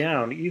laid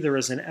down either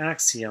as an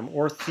axiom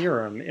or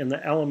theorem in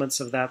the elements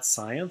of that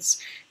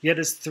science, yet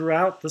is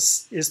throughout the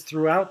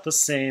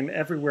same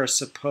everywhere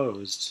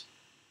supposed.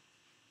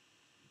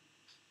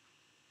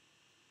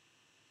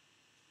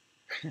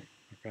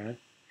 Okay.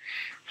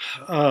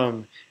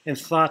 and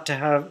thought to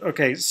have,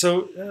 okay,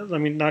 so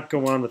let me not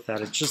go on with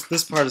that. It's just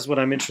this part is what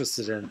I'm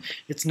interested in.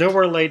 It's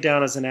nowhere laid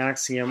down as an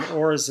axiom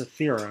or as a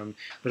theorem,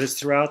 but it's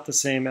throughout the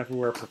same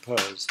everywhere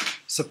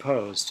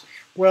supposed.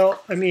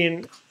 Well, I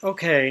mean,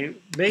 okay,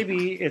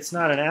 maybe it's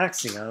not an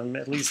axiom,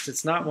 at least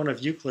it's not one of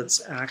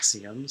Euclid's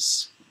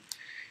axioms.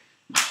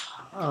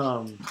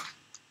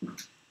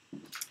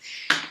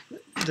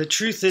 The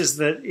truth is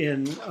that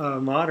in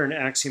modern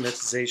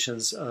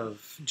axiomatizations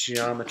of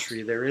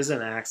geometry, there is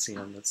an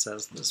axiom that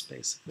says this,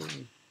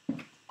 basically.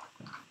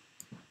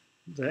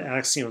 The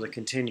axiom of the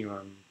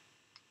continuum.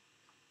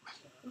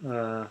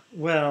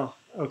 Well,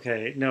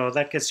 okay, no,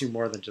 that gets you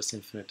more than just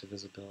infinite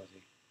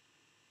divisibility.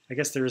 I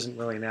guess there isn't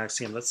really an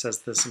axiom that says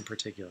this in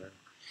particular.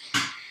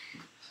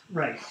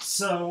 Right,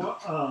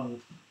 so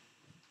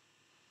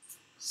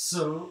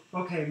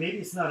okay, maybe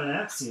it's not an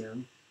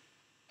axiom,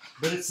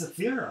 but it's a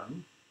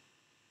theorem.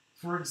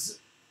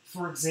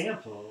 For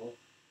example,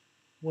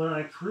 when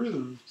I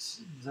proved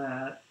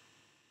that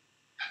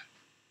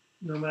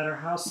no matter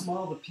how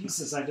small the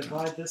pieces I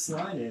divide this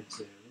line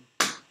into,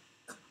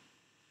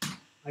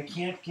 I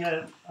can't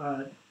get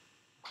a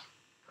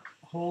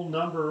whole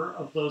number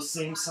of those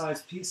same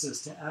size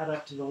pieces to add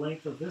up to the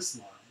length of this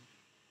line.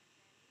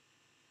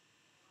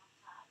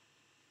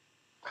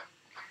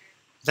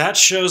 That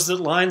shows that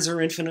lines are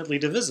infinitely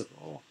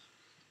divisible.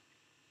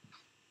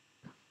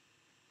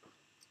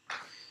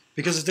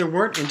 Because if there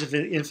weren't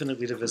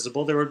infinitely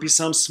divisible, there would be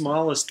some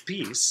smallest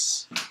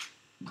piece.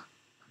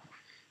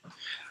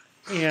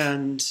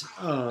 And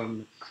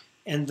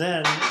then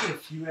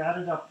if you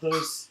added up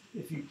those,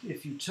 if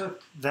you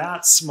took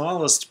that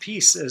smallest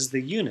piece as the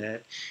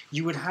unit,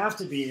 you would have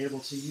to be able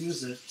to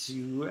use it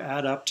to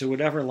add up to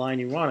whatever line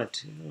you wanted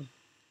to.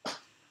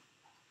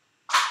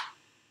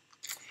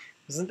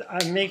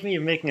 I'm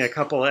making a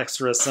couple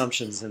extra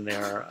assumptions in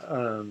there.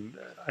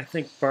 I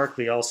think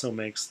Berkeley also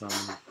makes them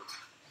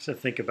to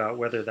think about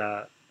whether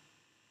that.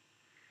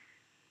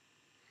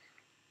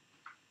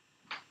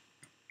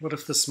 What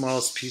if the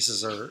smallest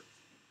pieces are?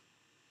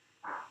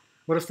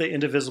 What if the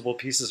indivisible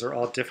pieces are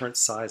all different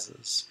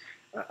sizes?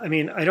 I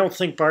mean, I don't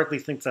think Berkeley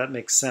thinks that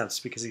makes sense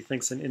because he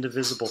thinks an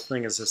indivisible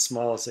thing is as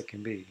small as it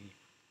can be.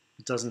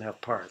 It doesn't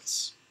have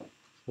parts.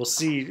 We'll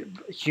see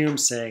Hume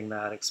saying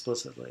that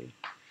explicitly.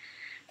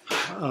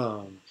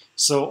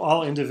 So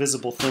all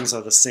indivisible things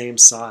are the same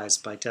size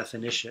by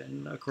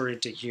definition, according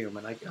to Hume,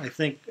 and I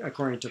think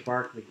according to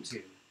Berkeley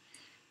too,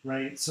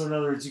 right? So in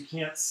other words, you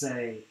can't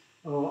say,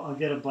 oh, I'll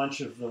get a bunch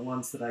of the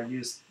ones that I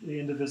used, the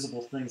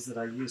indivisible things that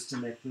I used to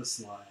make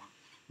this line,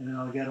 and then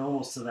I'll get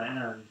almost to the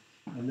end,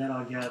 and then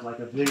I'll get like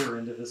a bigger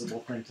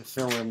indivisible thing to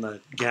fill in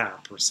the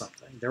gap or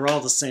something. They're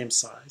all the same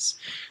size.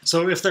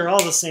 So if they're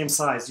all the same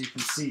size, you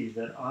can see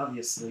that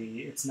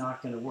obviously it's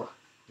not going to work,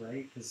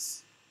 right?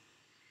 Because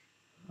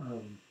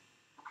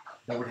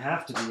there would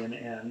have to be an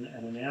n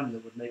and an m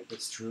that would make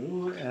this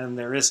true, and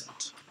there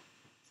isn't.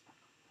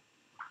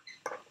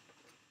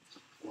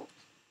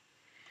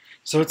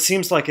 So it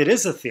seems like it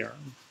is a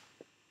theorem.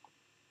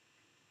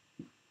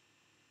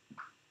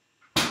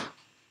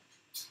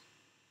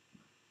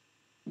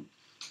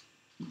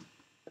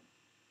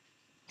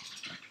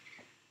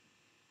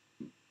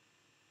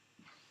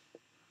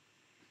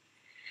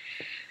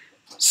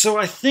 So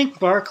I think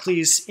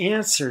Berkeley's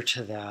answer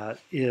to that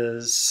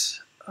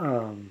is,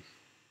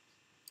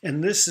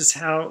 and this is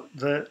how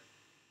the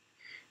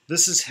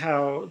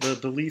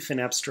belief in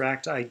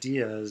abstract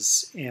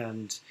ideas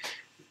and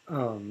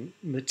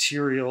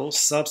material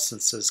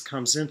substances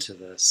comes into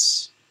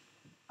this.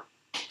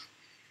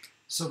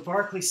 So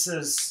Berkeley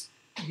says,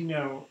 you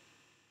know,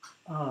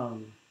 a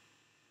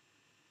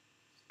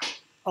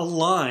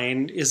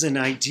line is an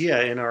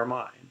idea in our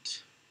mind.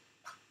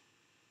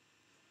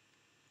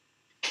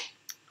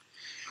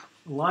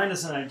 A line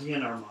is an idea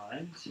in our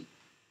mind,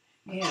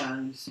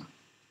 and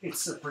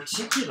it's a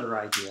particular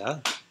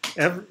idea,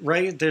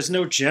 right? There's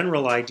no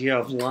general idea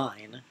of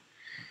line.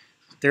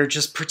 They're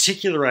just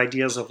particular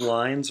ideas of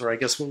lines, or I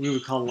guess what we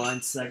would call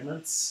line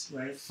segments,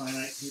 right?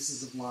 Finite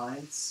pieces of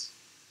lines.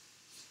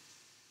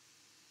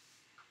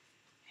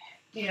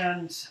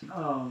 And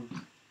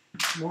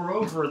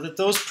moreover, that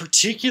those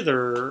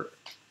particular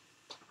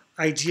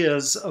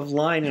ideas of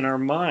line in our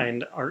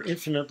mind are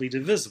infinitely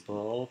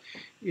divisible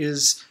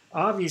is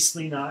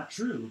obviously not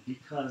true,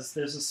 because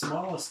there's a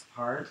smallest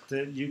part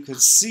that you could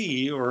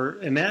see or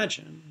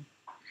imagine.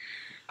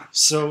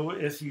 So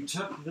if you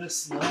took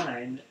this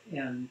line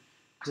and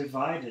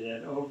divided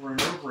it over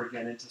and over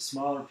again into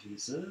smaller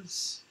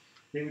pieces,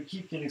 they would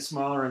keep getting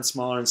smaller and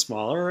smaller and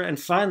smaller, and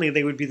finally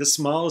they would be the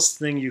smallest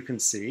thing you can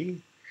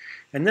see,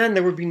 and then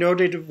there would be no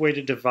way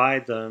to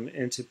divide them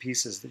into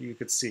pieces that you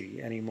could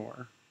see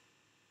anymore.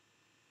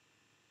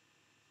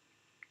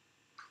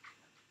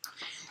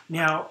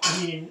 Now,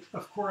 I mean,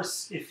 of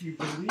course, if you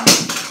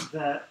believe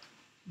that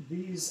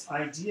these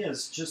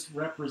ideas just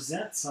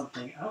represent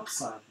something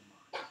outside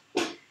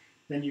the mind,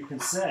 then you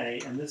can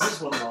say, and this is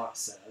what Locke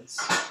says,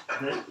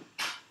 that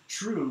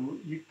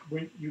true,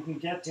 you can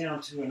get down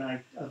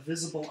to a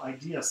visible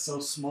idea so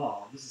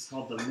small, this is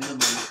called the minimum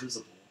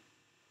visible,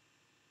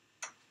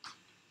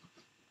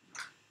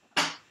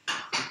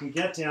 can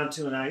get down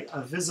to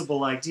a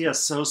visible idea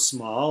so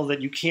small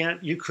that you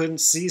couldn't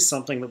see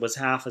something that was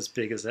half as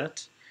big as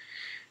it.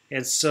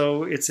 And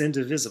so it's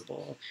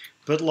indivisible.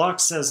 But Locke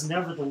says,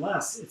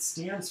 nevertheless, it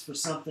stands for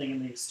something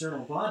in the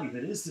external body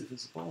that is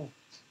divisible.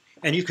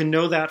 And you can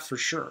know that for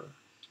sure.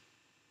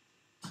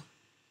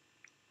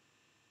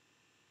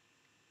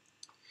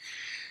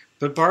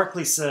 But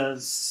Berkeley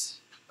says,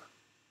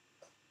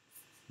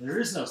 there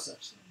is no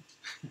such thing.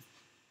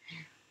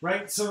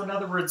 Right? So in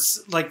other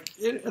words,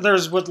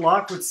 there's what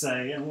Locke would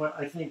say, and what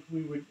I think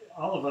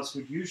all of us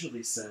would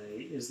usually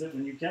say, is that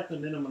when you get the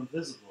minimum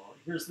visible,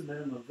 here's the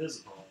minimum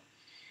visible,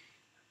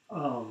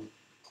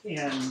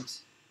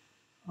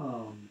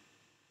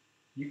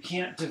 you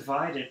can't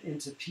divide it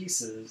into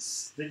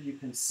pieces that you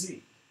can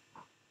see.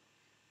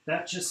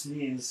 That just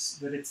means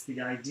that it's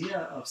the idea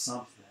of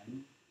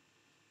something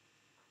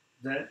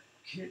that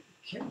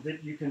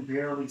you can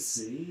barely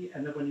see,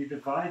 and that when you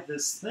divide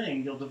this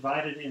thing, you'll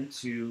divide it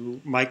into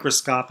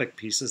microscopic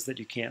pieces that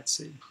you can't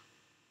see.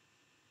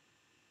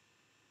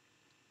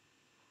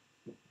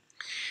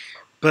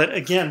 But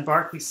again,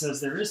 Berkeley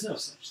says there is no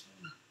such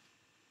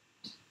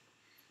thing.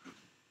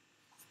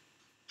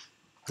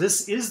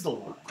 This is the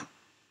line.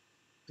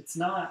 It's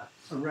not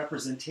a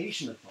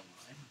representation of the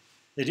line.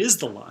 It is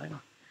the line.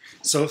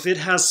 So if it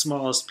has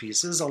smallest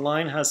pieces, a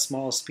line has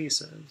smallest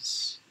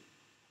pieces.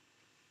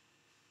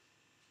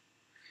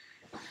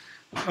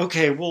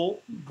 Okay, well,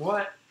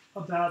 what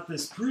about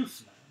this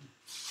proof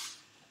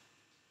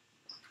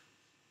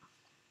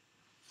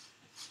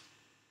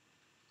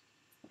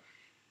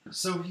then?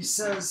 So he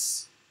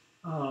says,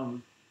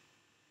 and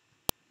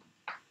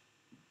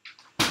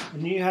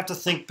you have to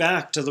think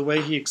back to the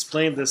way he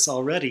explained this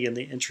already in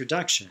the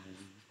introduction.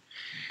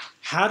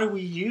 How do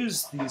we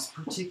use these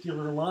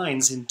particular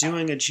lines in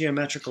doing a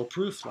geometrical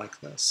proof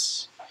like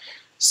this?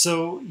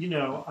 So,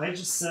 I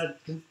just said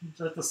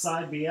that the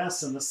side be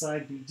S and the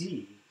side be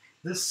D.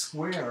 This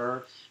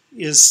square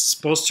is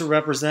supposed to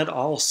represent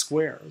all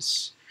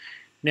squares.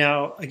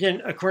 Now,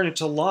 again, according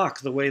to Locke,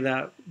 the way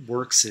that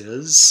works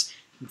is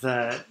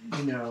that,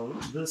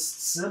 this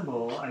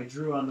symbol I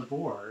drew on the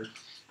board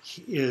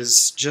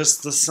is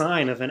just the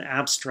sign of an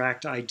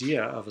abstract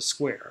idea of a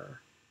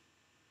square.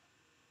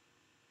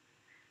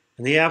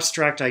 And the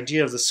abstract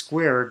idea of the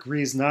square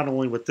agrees not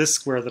only with this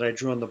square that I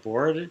drew on the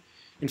board.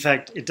 In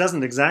fact, it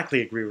doesn't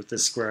exactly agree with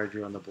this square I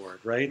drew on the board,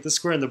 right? The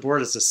square on the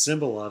board is a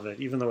symbol of it,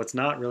 even though it's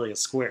not really a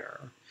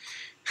square.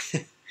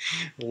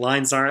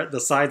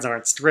 The sides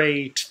aren't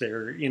straight,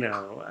 they're,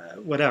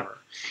 whatever.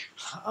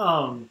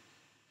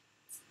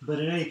 But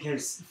in any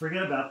case,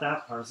 forget about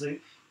that part. So,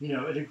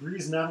 it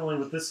agrees not only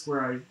with this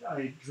square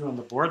I drew on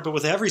the board, but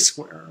with every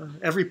square,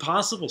 every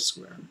possible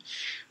square.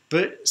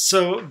 But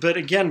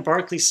again,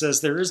 Berkeley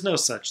says there is no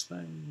such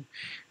thing.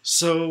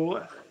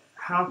 So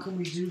how can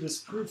we do this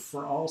proof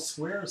for all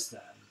squares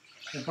then?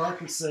 And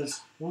Berkeley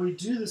says, well, we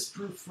do this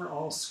proof for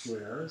all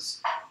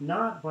squares,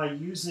 not by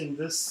using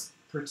this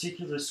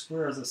particular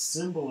square as a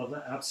symbol of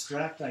the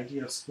abstract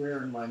idea of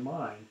square in my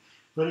mind,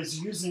 but it's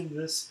using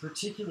this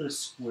particular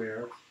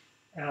square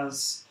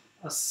as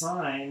a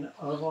sign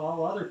of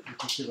all other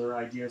particular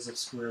ideas of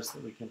squares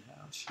that we can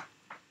have.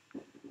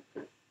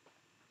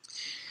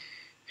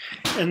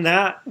 And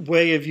that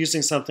way of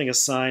using something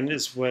as sign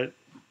is what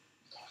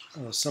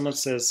someone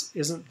says,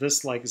 isn't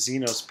this like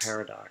Zeno's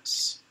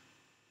paradox?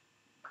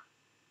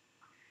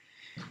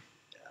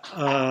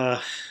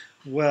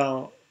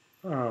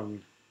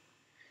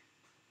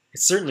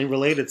 It's certainly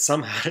related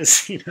somehow to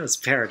Zeno's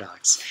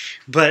paradox.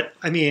 But,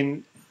 I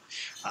mean,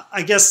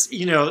 I guess,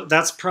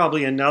 that's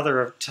probably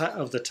another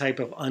of the type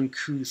of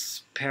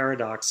uncouth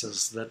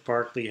paradoxes that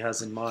Berkeley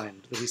has in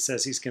mind, that he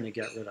says he's going to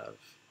get rid of.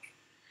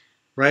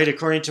 Right?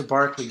 According to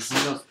Berkeley,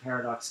 Zeno's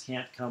paradox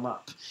can't come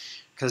up.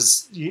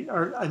 Because,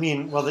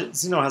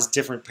 Zeno has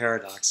different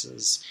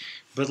paradoxes.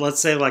 But let's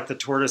say like the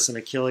tortoise and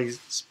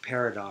Achilles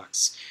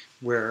paradox,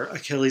 where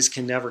Achilles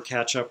can never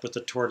catch up with the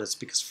tortoise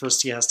because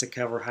first he has to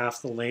cover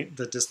half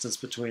the distance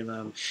between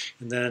them,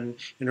 and then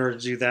in order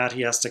to do that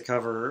he has to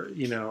cover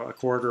a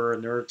quarter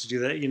in order to do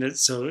that,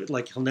 so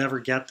like he'll never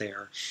get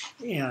there.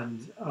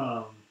 And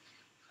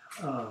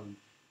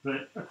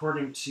but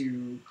according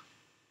to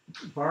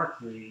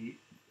Berkeley,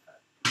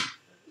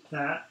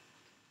 that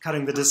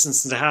cutting the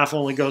distance into half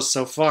only goes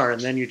so far,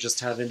 and then you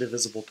just have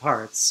indivisible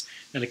parts,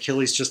 and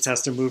Achilles just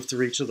has to move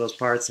through each of those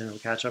parts and he'll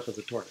catch up with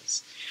the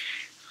tortoise.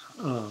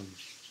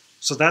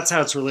 So that's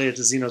how it's related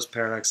to Zeno's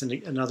paradox.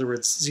 In other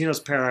words, Zeno's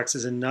paradox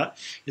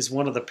is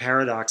one of the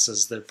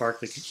paradoxes that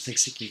Berkeley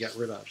thinks he can get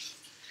rid of.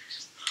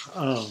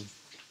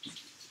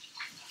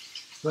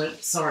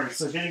 But sorry,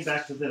 so getting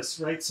back to this,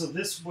 right? So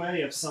this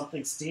way of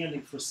something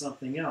standing for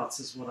something else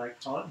is what I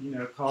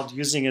called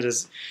using it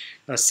as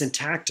a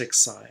syntactic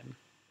sign.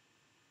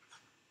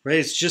 Right?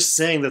 It's just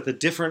saying that the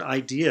different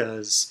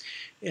ideas,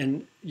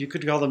 and you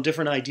could call them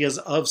different ideas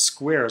of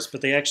squares, but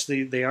they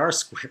are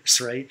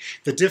squares, right?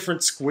 The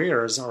different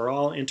squares are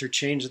all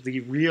interchangeable.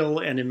 The real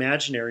and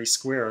imaginary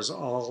squares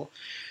all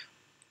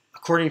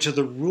according to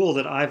the rule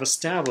that I've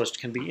established,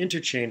 can be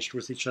interchanged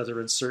with each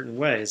other in certain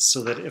ways,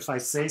 so that if I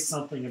say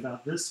something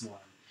about this one,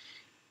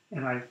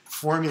 and I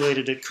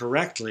formulated it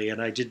correctly,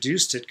 and I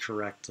deduced it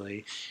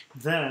correctly,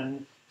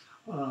 then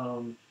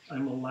I'm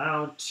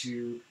allowed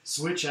to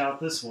switch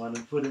out this one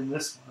and put in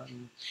this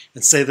one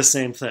and say the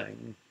same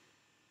thing.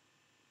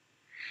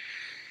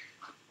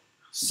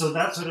 So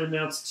that's what it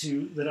amounts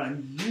to, that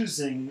I'm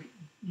using,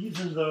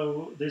 even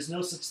though there's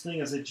no such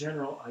thing as a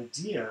general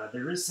idea,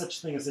 there is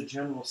such thing as a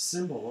general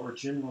symbol or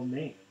general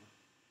name.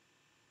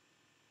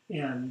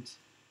 And,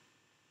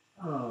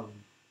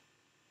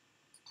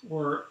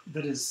 or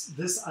that is,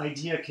 this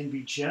idea can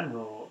be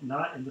general,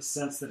 not in the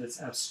sense that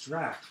it's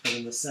abstract, but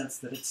in the sense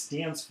that it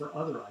stands for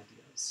other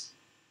ideas.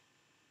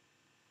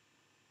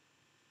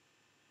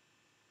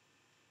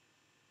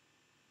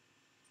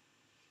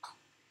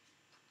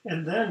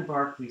 And then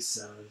Berkeley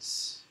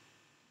says,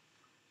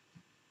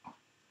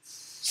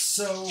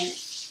 so,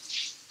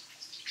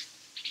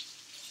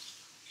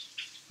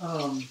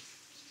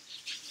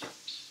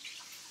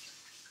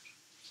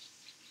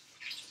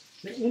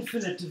 the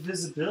infinite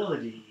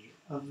divisibility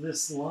of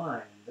this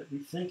line that we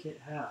think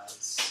it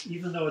has,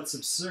 even though it's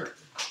absurd,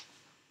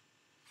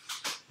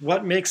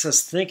 what makes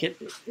us think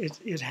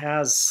it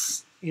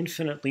has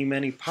infinitely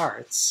many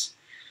parts?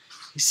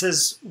 He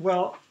says,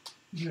 well,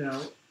 you know,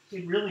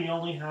 it really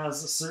only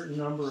has a certain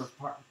number of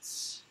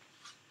parts.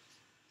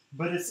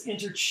 But it's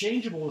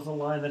interchangeable with a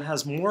line that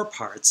has more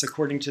parts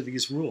according to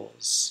these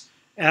rules,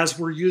 as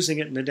we're using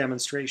it in a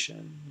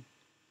demonstration.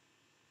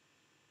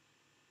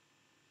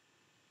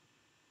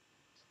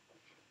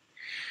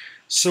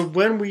 So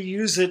when we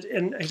use it,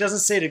 and he doesn't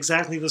say it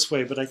exactly this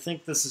way, but I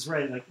think this is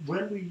right, like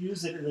when we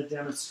use it in the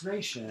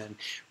demonstration,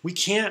 we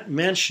can't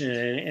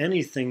mention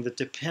anything that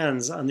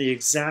depends on the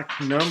exact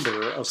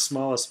number of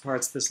smallest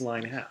parts this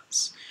line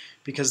has,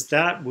 because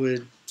that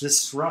would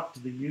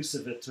disrupt the use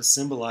of it to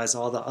symbolize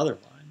all the other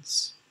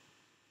lines.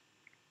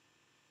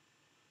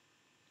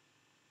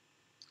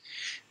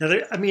 Now,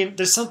 I mean,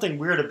 there's something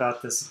weird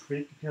about this,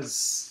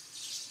 because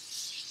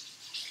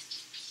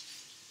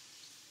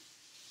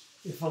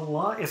if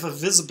a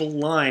visible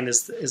line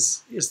is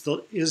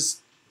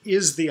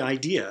the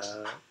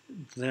idea,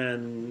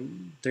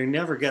 then they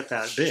never get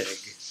that big,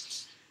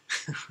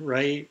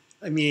 right?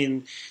 I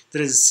mean,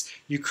 that is,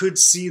 you could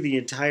see the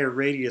entire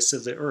radius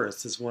of the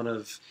Earth as one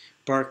of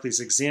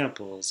Berkeley's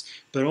examples,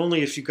 but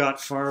only if you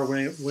got far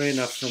away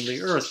enough from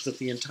the Earth that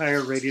the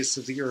entire radius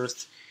of the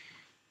Earth,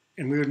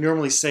 and we would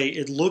normally say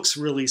it looks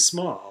really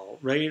small,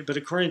 right? But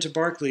according to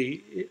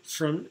Berkeley,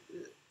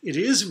 it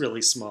is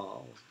really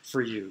small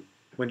for you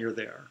when you're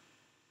there.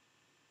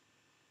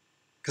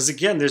 Because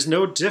again, there's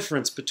no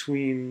difference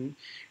between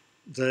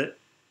the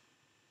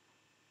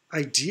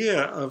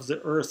idea of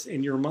the Earth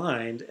in your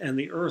mind and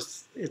the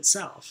Earth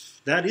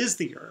itself. That is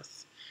the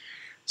Earth.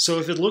 So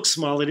if it looks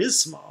small, it is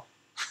small.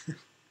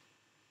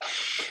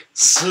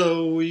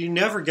 So you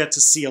never get to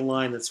see a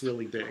line that's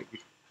really big,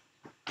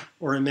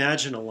 or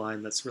imagine a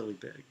line that's really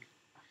big.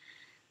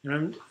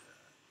 And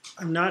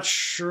I'm not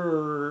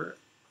sure,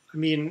 I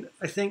mean,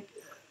 I think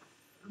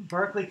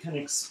Berkeley can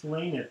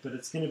explain it, but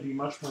it's going to be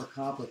much more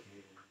complicated.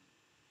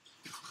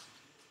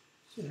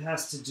 It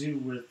has to do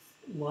with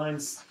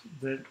lines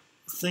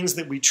things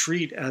that we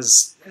treat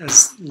as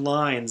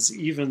lines,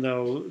 even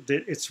though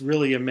it's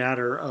really a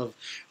matter of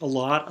a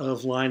lot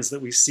of lines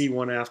that we see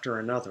one after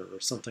another, or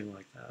something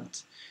like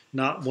that.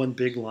 Not one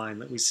big line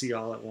that we see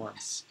all at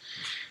once.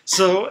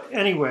 So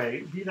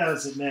anyway, be that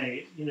as it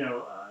may, you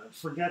know,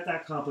 forget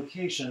that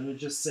complication and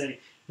just say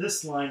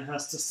this line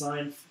has to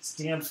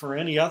stand for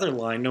any other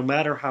line, no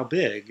matter how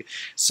big.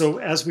 So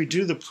as we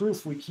do the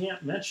proof, we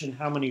can't mention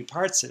how many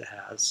parts it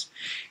has.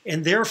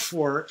 And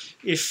therefore,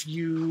 if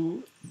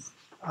you're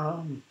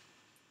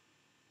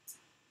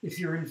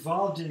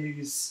involved in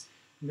these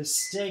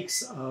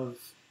mistakes of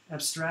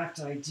abstract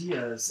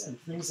ideas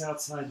and things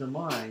outside the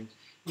mind,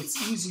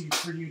 it's easy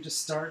for you to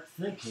start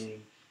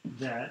thinking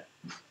that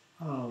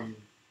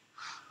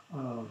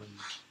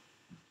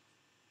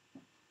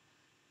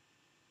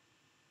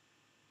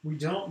we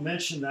don't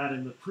mention that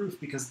in the proof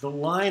because the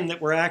line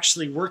that we're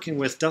actually working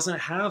with doesn't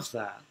have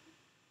that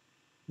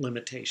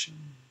limitation.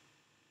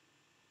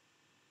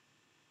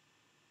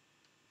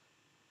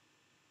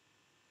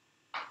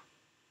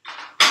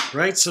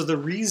 Right? So the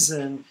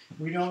reason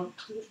we don't,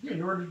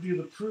 in order to do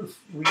the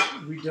proof,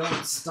 we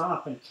don't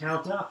stop and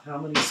count up how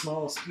many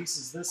smallest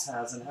pieces this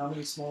has and how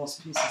many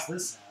smallest pieces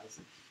this has.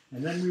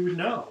 And then we would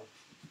know.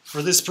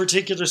 For this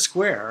particular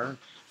square,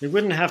 we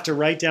wouldn't have to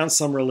write down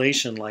some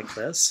relation like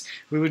this.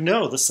 We would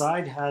know the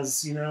side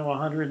has,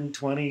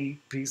 120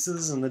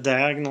 pieces and the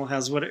diagonal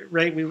has what it,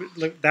 right?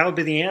 That would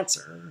be the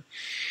answer.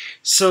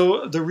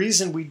 So the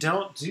reason we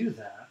don't do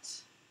that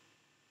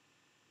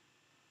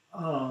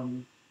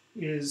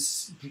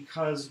is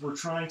because we're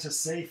trying to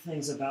say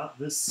things about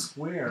this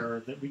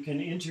square that we can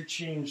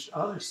interchange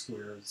other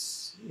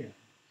squares in.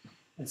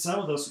 And some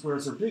of those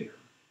squares are bigger,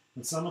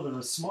 and some of them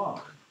are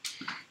smaller.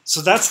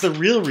 So that's the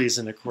real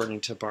reason,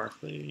 according to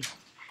Berkeley.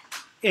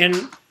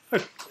 And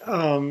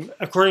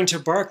according to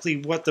Berkeley,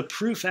 what the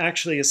proof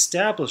actually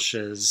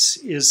establishes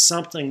is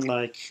something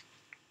like,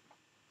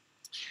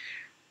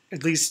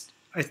 at least,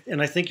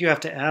 and I think you have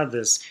to add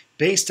this,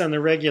 based on the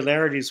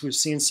regularities we've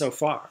seen so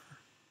far.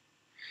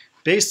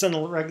 Based on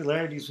the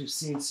regularities we've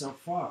seen so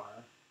far,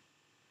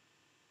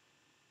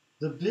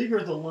 the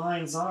bigger the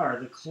lines are,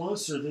 the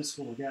closer this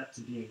will get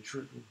to being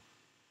true.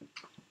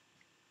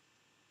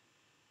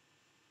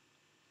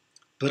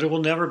 But it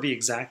will never be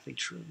exactly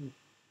true.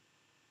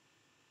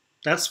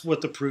 That's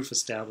what the proof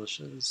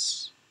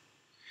establishes.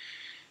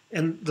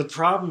 And the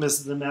problem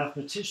is the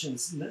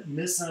mathematicians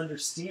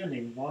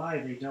misunderstanding why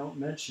they don't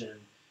mention,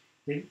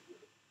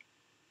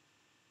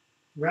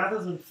 rather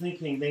than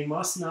thinking they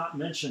must not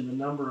mention the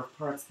number of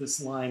parts this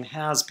line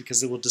has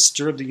because it will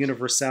disturb the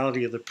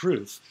universality of the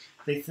proof,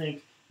 they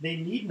think they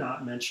need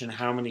not mention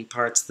how many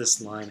parts this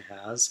line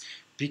has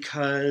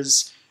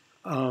because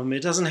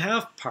it doesn't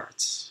have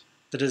parts.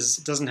 That is,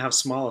 it doesn't have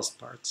smallest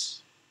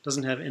parts. It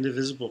doesn't have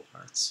indivisible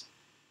parts.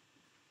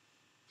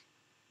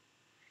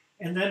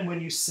 And then when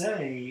you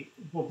say,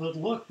 well, but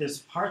look, there's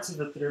parts of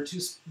it that are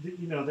too,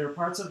 there are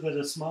parts of it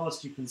as small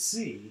as you can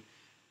see,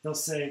 they'll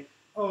say,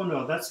 oh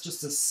no, that's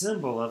just a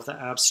symbol of the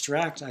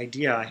abstract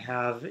idea I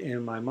have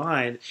in my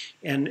mind,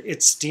 and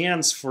it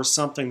stands for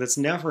something that's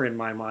never in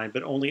my mind,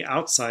 but only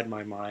outside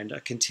my mind, a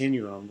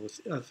continuum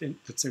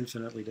that's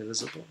infinitely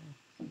divisible.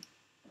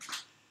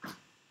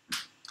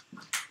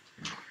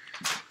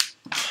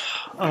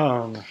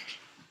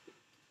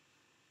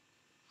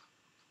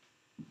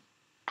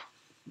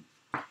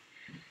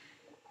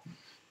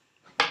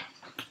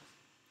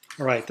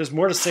 All right, there's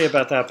more to say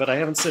about that, but I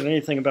haven't said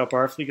anything about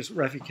Berkeley's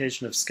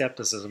refutation of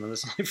skepticism, and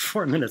there's only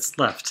 4 minutes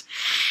left.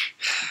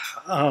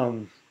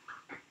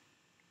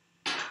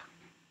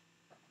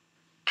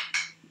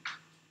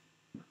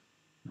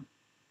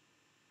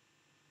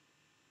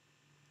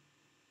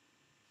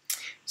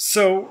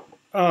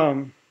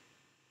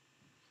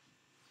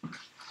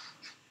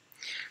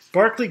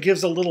 Berkeley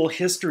gives a little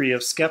history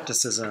of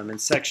skepticism in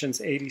sections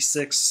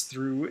 86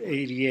 through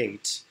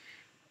 88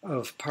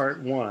 of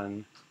part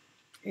 1.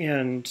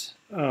 And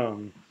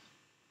the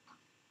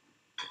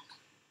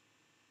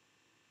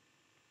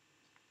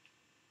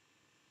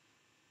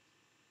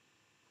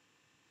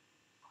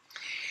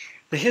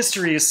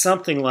history is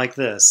something like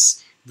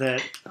this,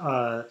 that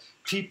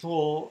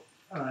people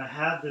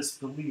had this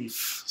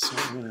belief. So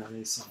I'm going to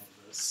erase some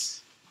of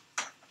this.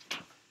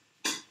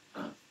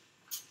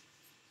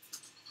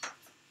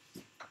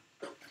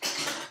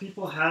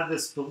 People had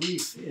this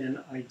belief in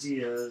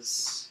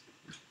ideas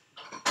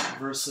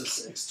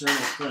versus external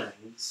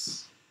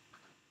things.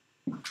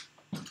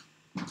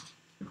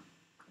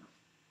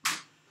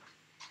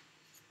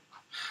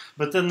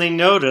 But then they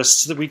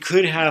noticed that we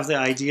could have the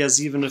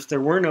ideas even if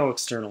there were no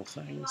external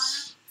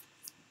things.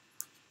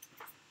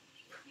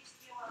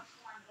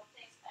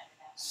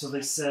 So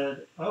they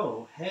said,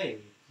 oh, hey,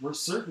 we're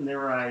certain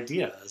there are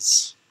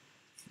ideas,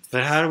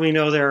 but how do we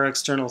know there are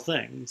external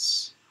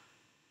things?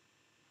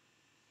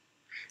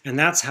 And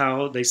that's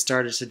how they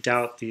started to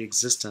doubt the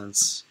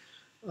existence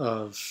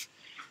of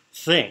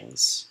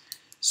things.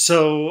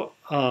 So,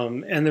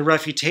 and the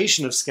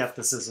refutation of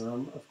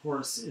skepticism, of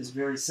course, is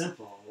very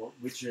simple,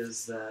 which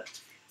is that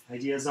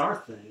ideas are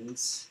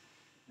things.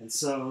 And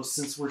so,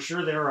 since we're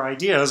sure there are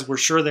ideas, we're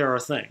sure there are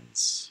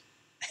things.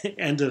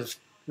 End of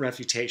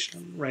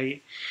refutation,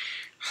 right?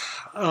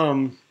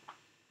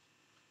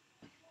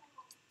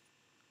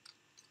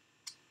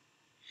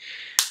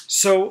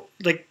 So,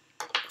 like,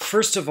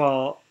 first of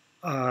all,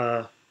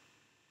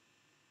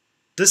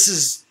 this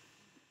is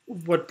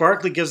what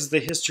Berkeley gives the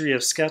history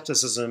of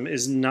skepticism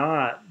is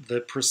not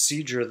the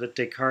procedure that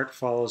Descartes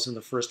follows in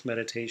the first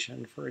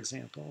meditation, for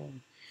example,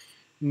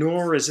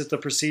 nor is it the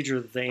procedure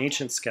that the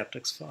ancient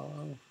skeptics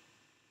follow.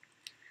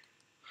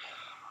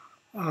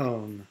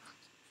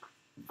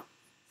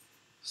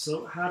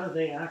 So how do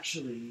they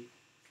actually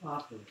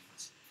operate?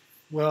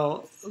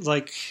 Well,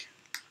 like,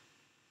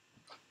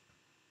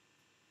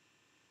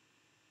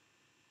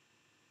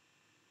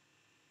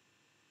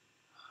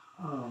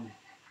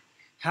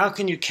 how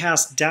can you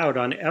cast doubt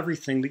on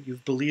everything that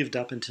you've believed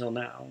up until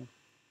now?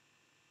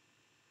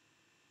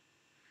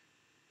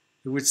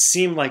 It would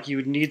seem like you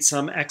would need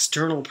some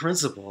external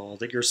principle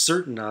that you're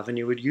certain of, and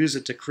you would use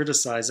it to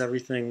criticize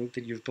everything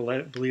that you've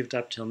believed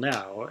up till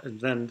now,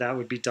 and then that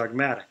would be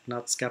dogmatic,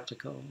 not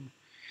skeptical.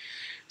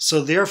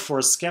 So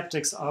therefore,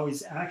 skeptics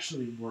always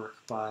actually work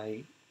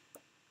by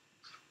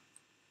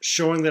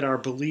showing that our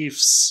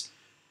beliefs,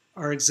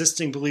 our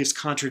existing beliefs,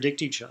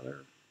 contradict each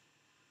other.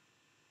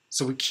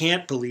 So we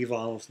can't believe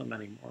all of them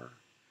anymore.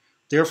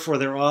 Therefore,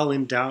 they're all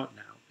in doubt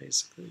now,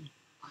 basically.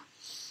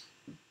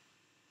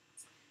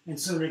 And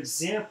so an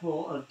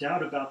example of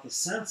doubt about the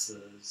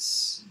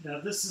senses,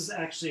 now this is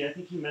actually, I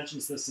think he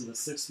mentions this in the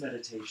 6th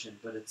meditation,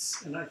 but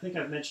it's, and I think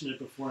I've mentioned it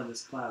before in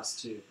this class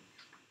too,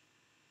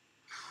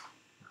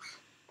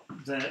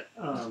 that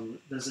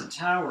there's a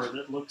tower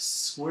that looks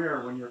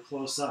square when you're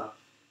close up.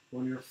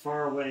 When you're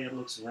far away, it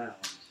looks round.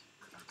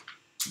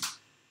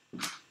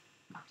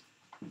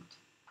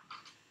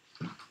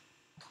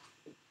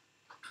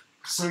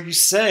 So you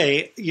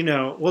say,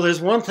 well, there's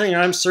one thing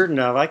I'm certain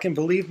of. I can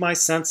believe my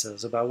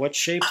senses about what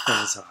shape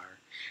things are.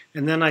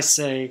 And then I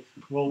say,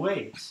 well,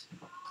 wait.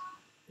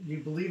 You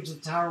believed the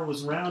tower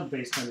was round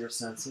based on your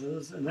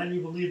senses, and then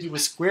you believed it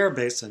was square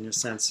based on your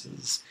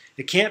senses.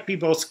 It can't be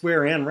both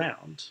square and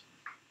round.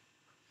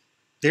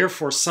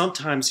 Therefore,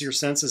 sometimes your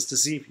senses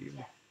deceive you.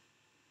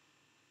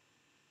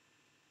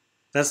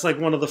 That's like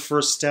one of the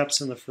first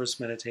steps in the first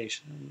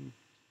meditation.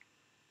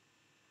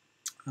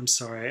 I'm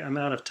sorry, I'm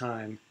out of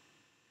time.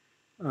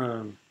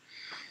 Let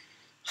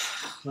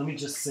me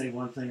just say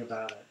one thing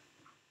about it.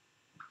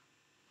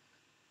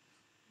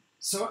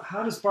 So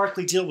how does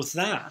Berkeley deal with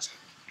that?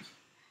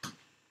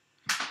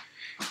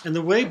 And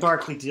the way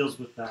Berkeley deals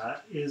with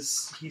that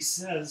is he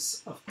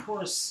says, of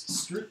course,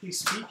 strictly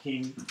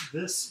speaking,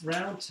 this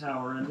round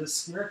tower and this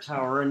square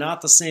tower are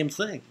not the same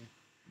thing.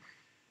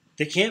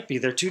 They can't be.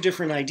 They're two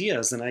different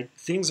ideas, and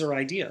things are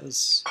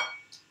ideas.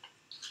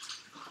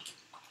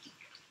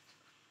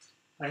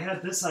 I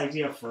had this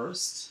idea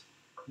first,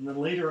 and then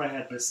later I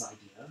had this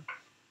idea.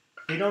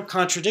 They don't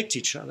contradict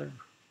each other.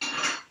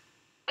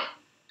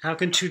 How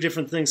can two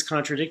different things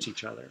contradict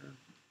each other?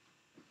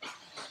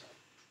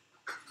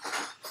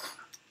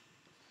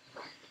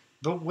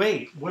 But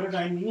wait, what did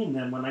I mean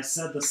then when I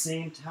said the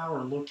same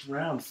tower looked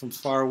round from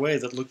far away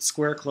that looked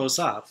square close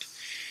up?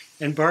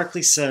 And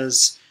Berkeley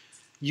says,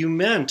 you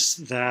meant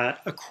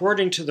that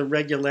according to the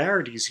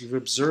regularities you've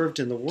observed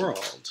in the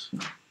world,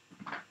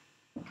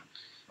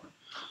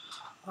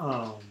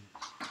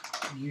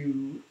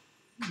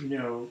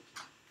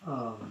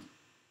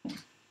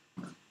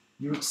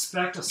 you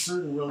expect a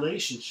certain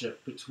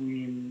relationship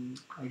between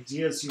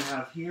ideas you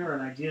have here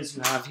and ideas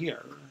you have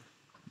here.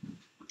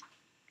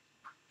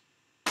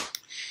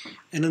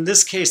 And in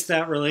this case,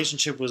 that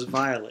relationship was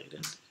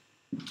violated.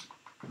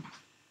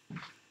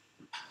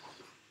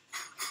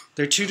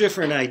 They're two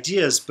different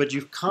ideas, but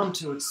you've come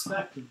to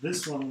expect that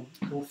this one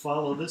will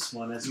follow this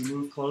one as you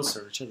move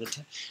closer to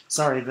the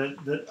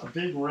a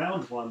big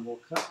round one will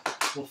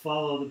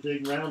follow the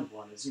big round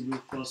one as you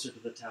move closer to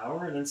the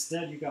tower, and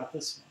instead you got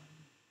this one.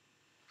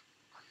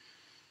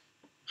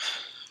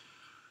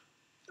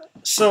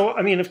 So,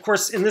 I mean, of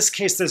course, in this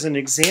case, there's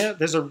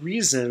a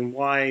reason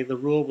why the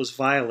rule was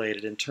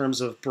violated in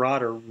terms of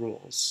broader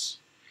rules.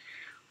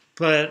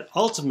 But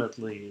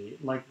ultimately,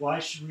 like, why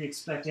should we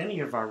expect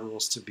any of our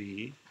rules to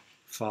be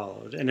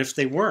followed? And if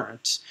they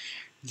weren't,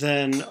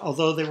 then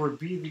although there would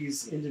be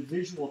these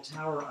individual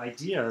tower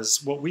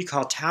ideas, what we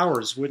call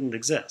towers wouldn't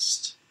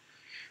exist,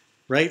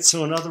 right?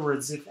 So in other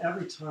words, if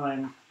every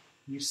time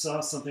you saw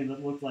something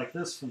that looked like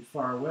this from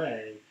far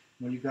away,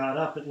 when you got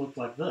up, it looked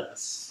like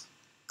this.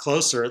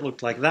 Closer, it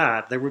looked like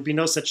that. There would be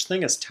no such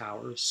thing as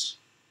towers.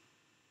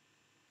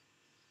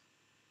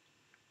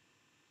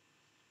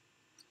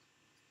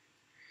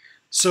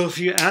 So if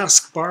you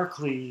ask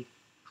Berkeley,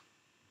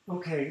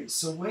 okay,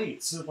 so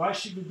wait, so why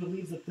should we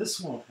believe that this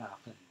won't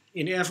happen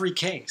in every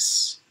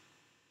case?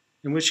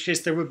 In which case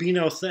there would be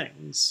no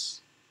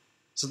things.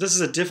 So this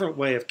is a different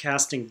way of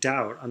casting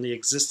doubt on the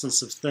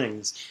existence of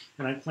things,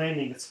 and I'm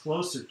claiming it's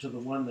closer to the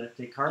one that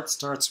Descartes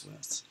starts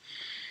with.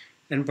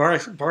 And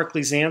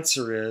Berkeley's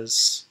answer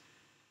is,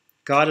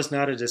 God is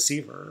not a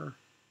deceiver,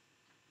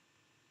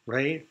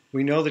 right?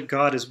 We know that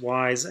God is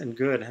wise and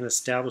good and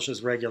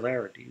establishes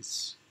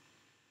regularities.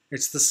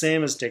 It's the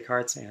same as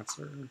Descartes'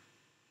 answer.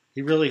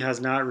 He really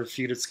has not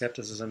refuted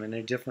skepticism in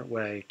a different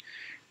way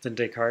than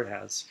Descartes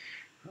has.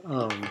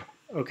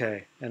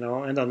 Okay, and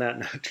I'll end on that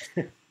note.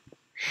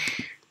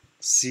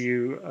 See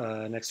you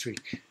next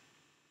week.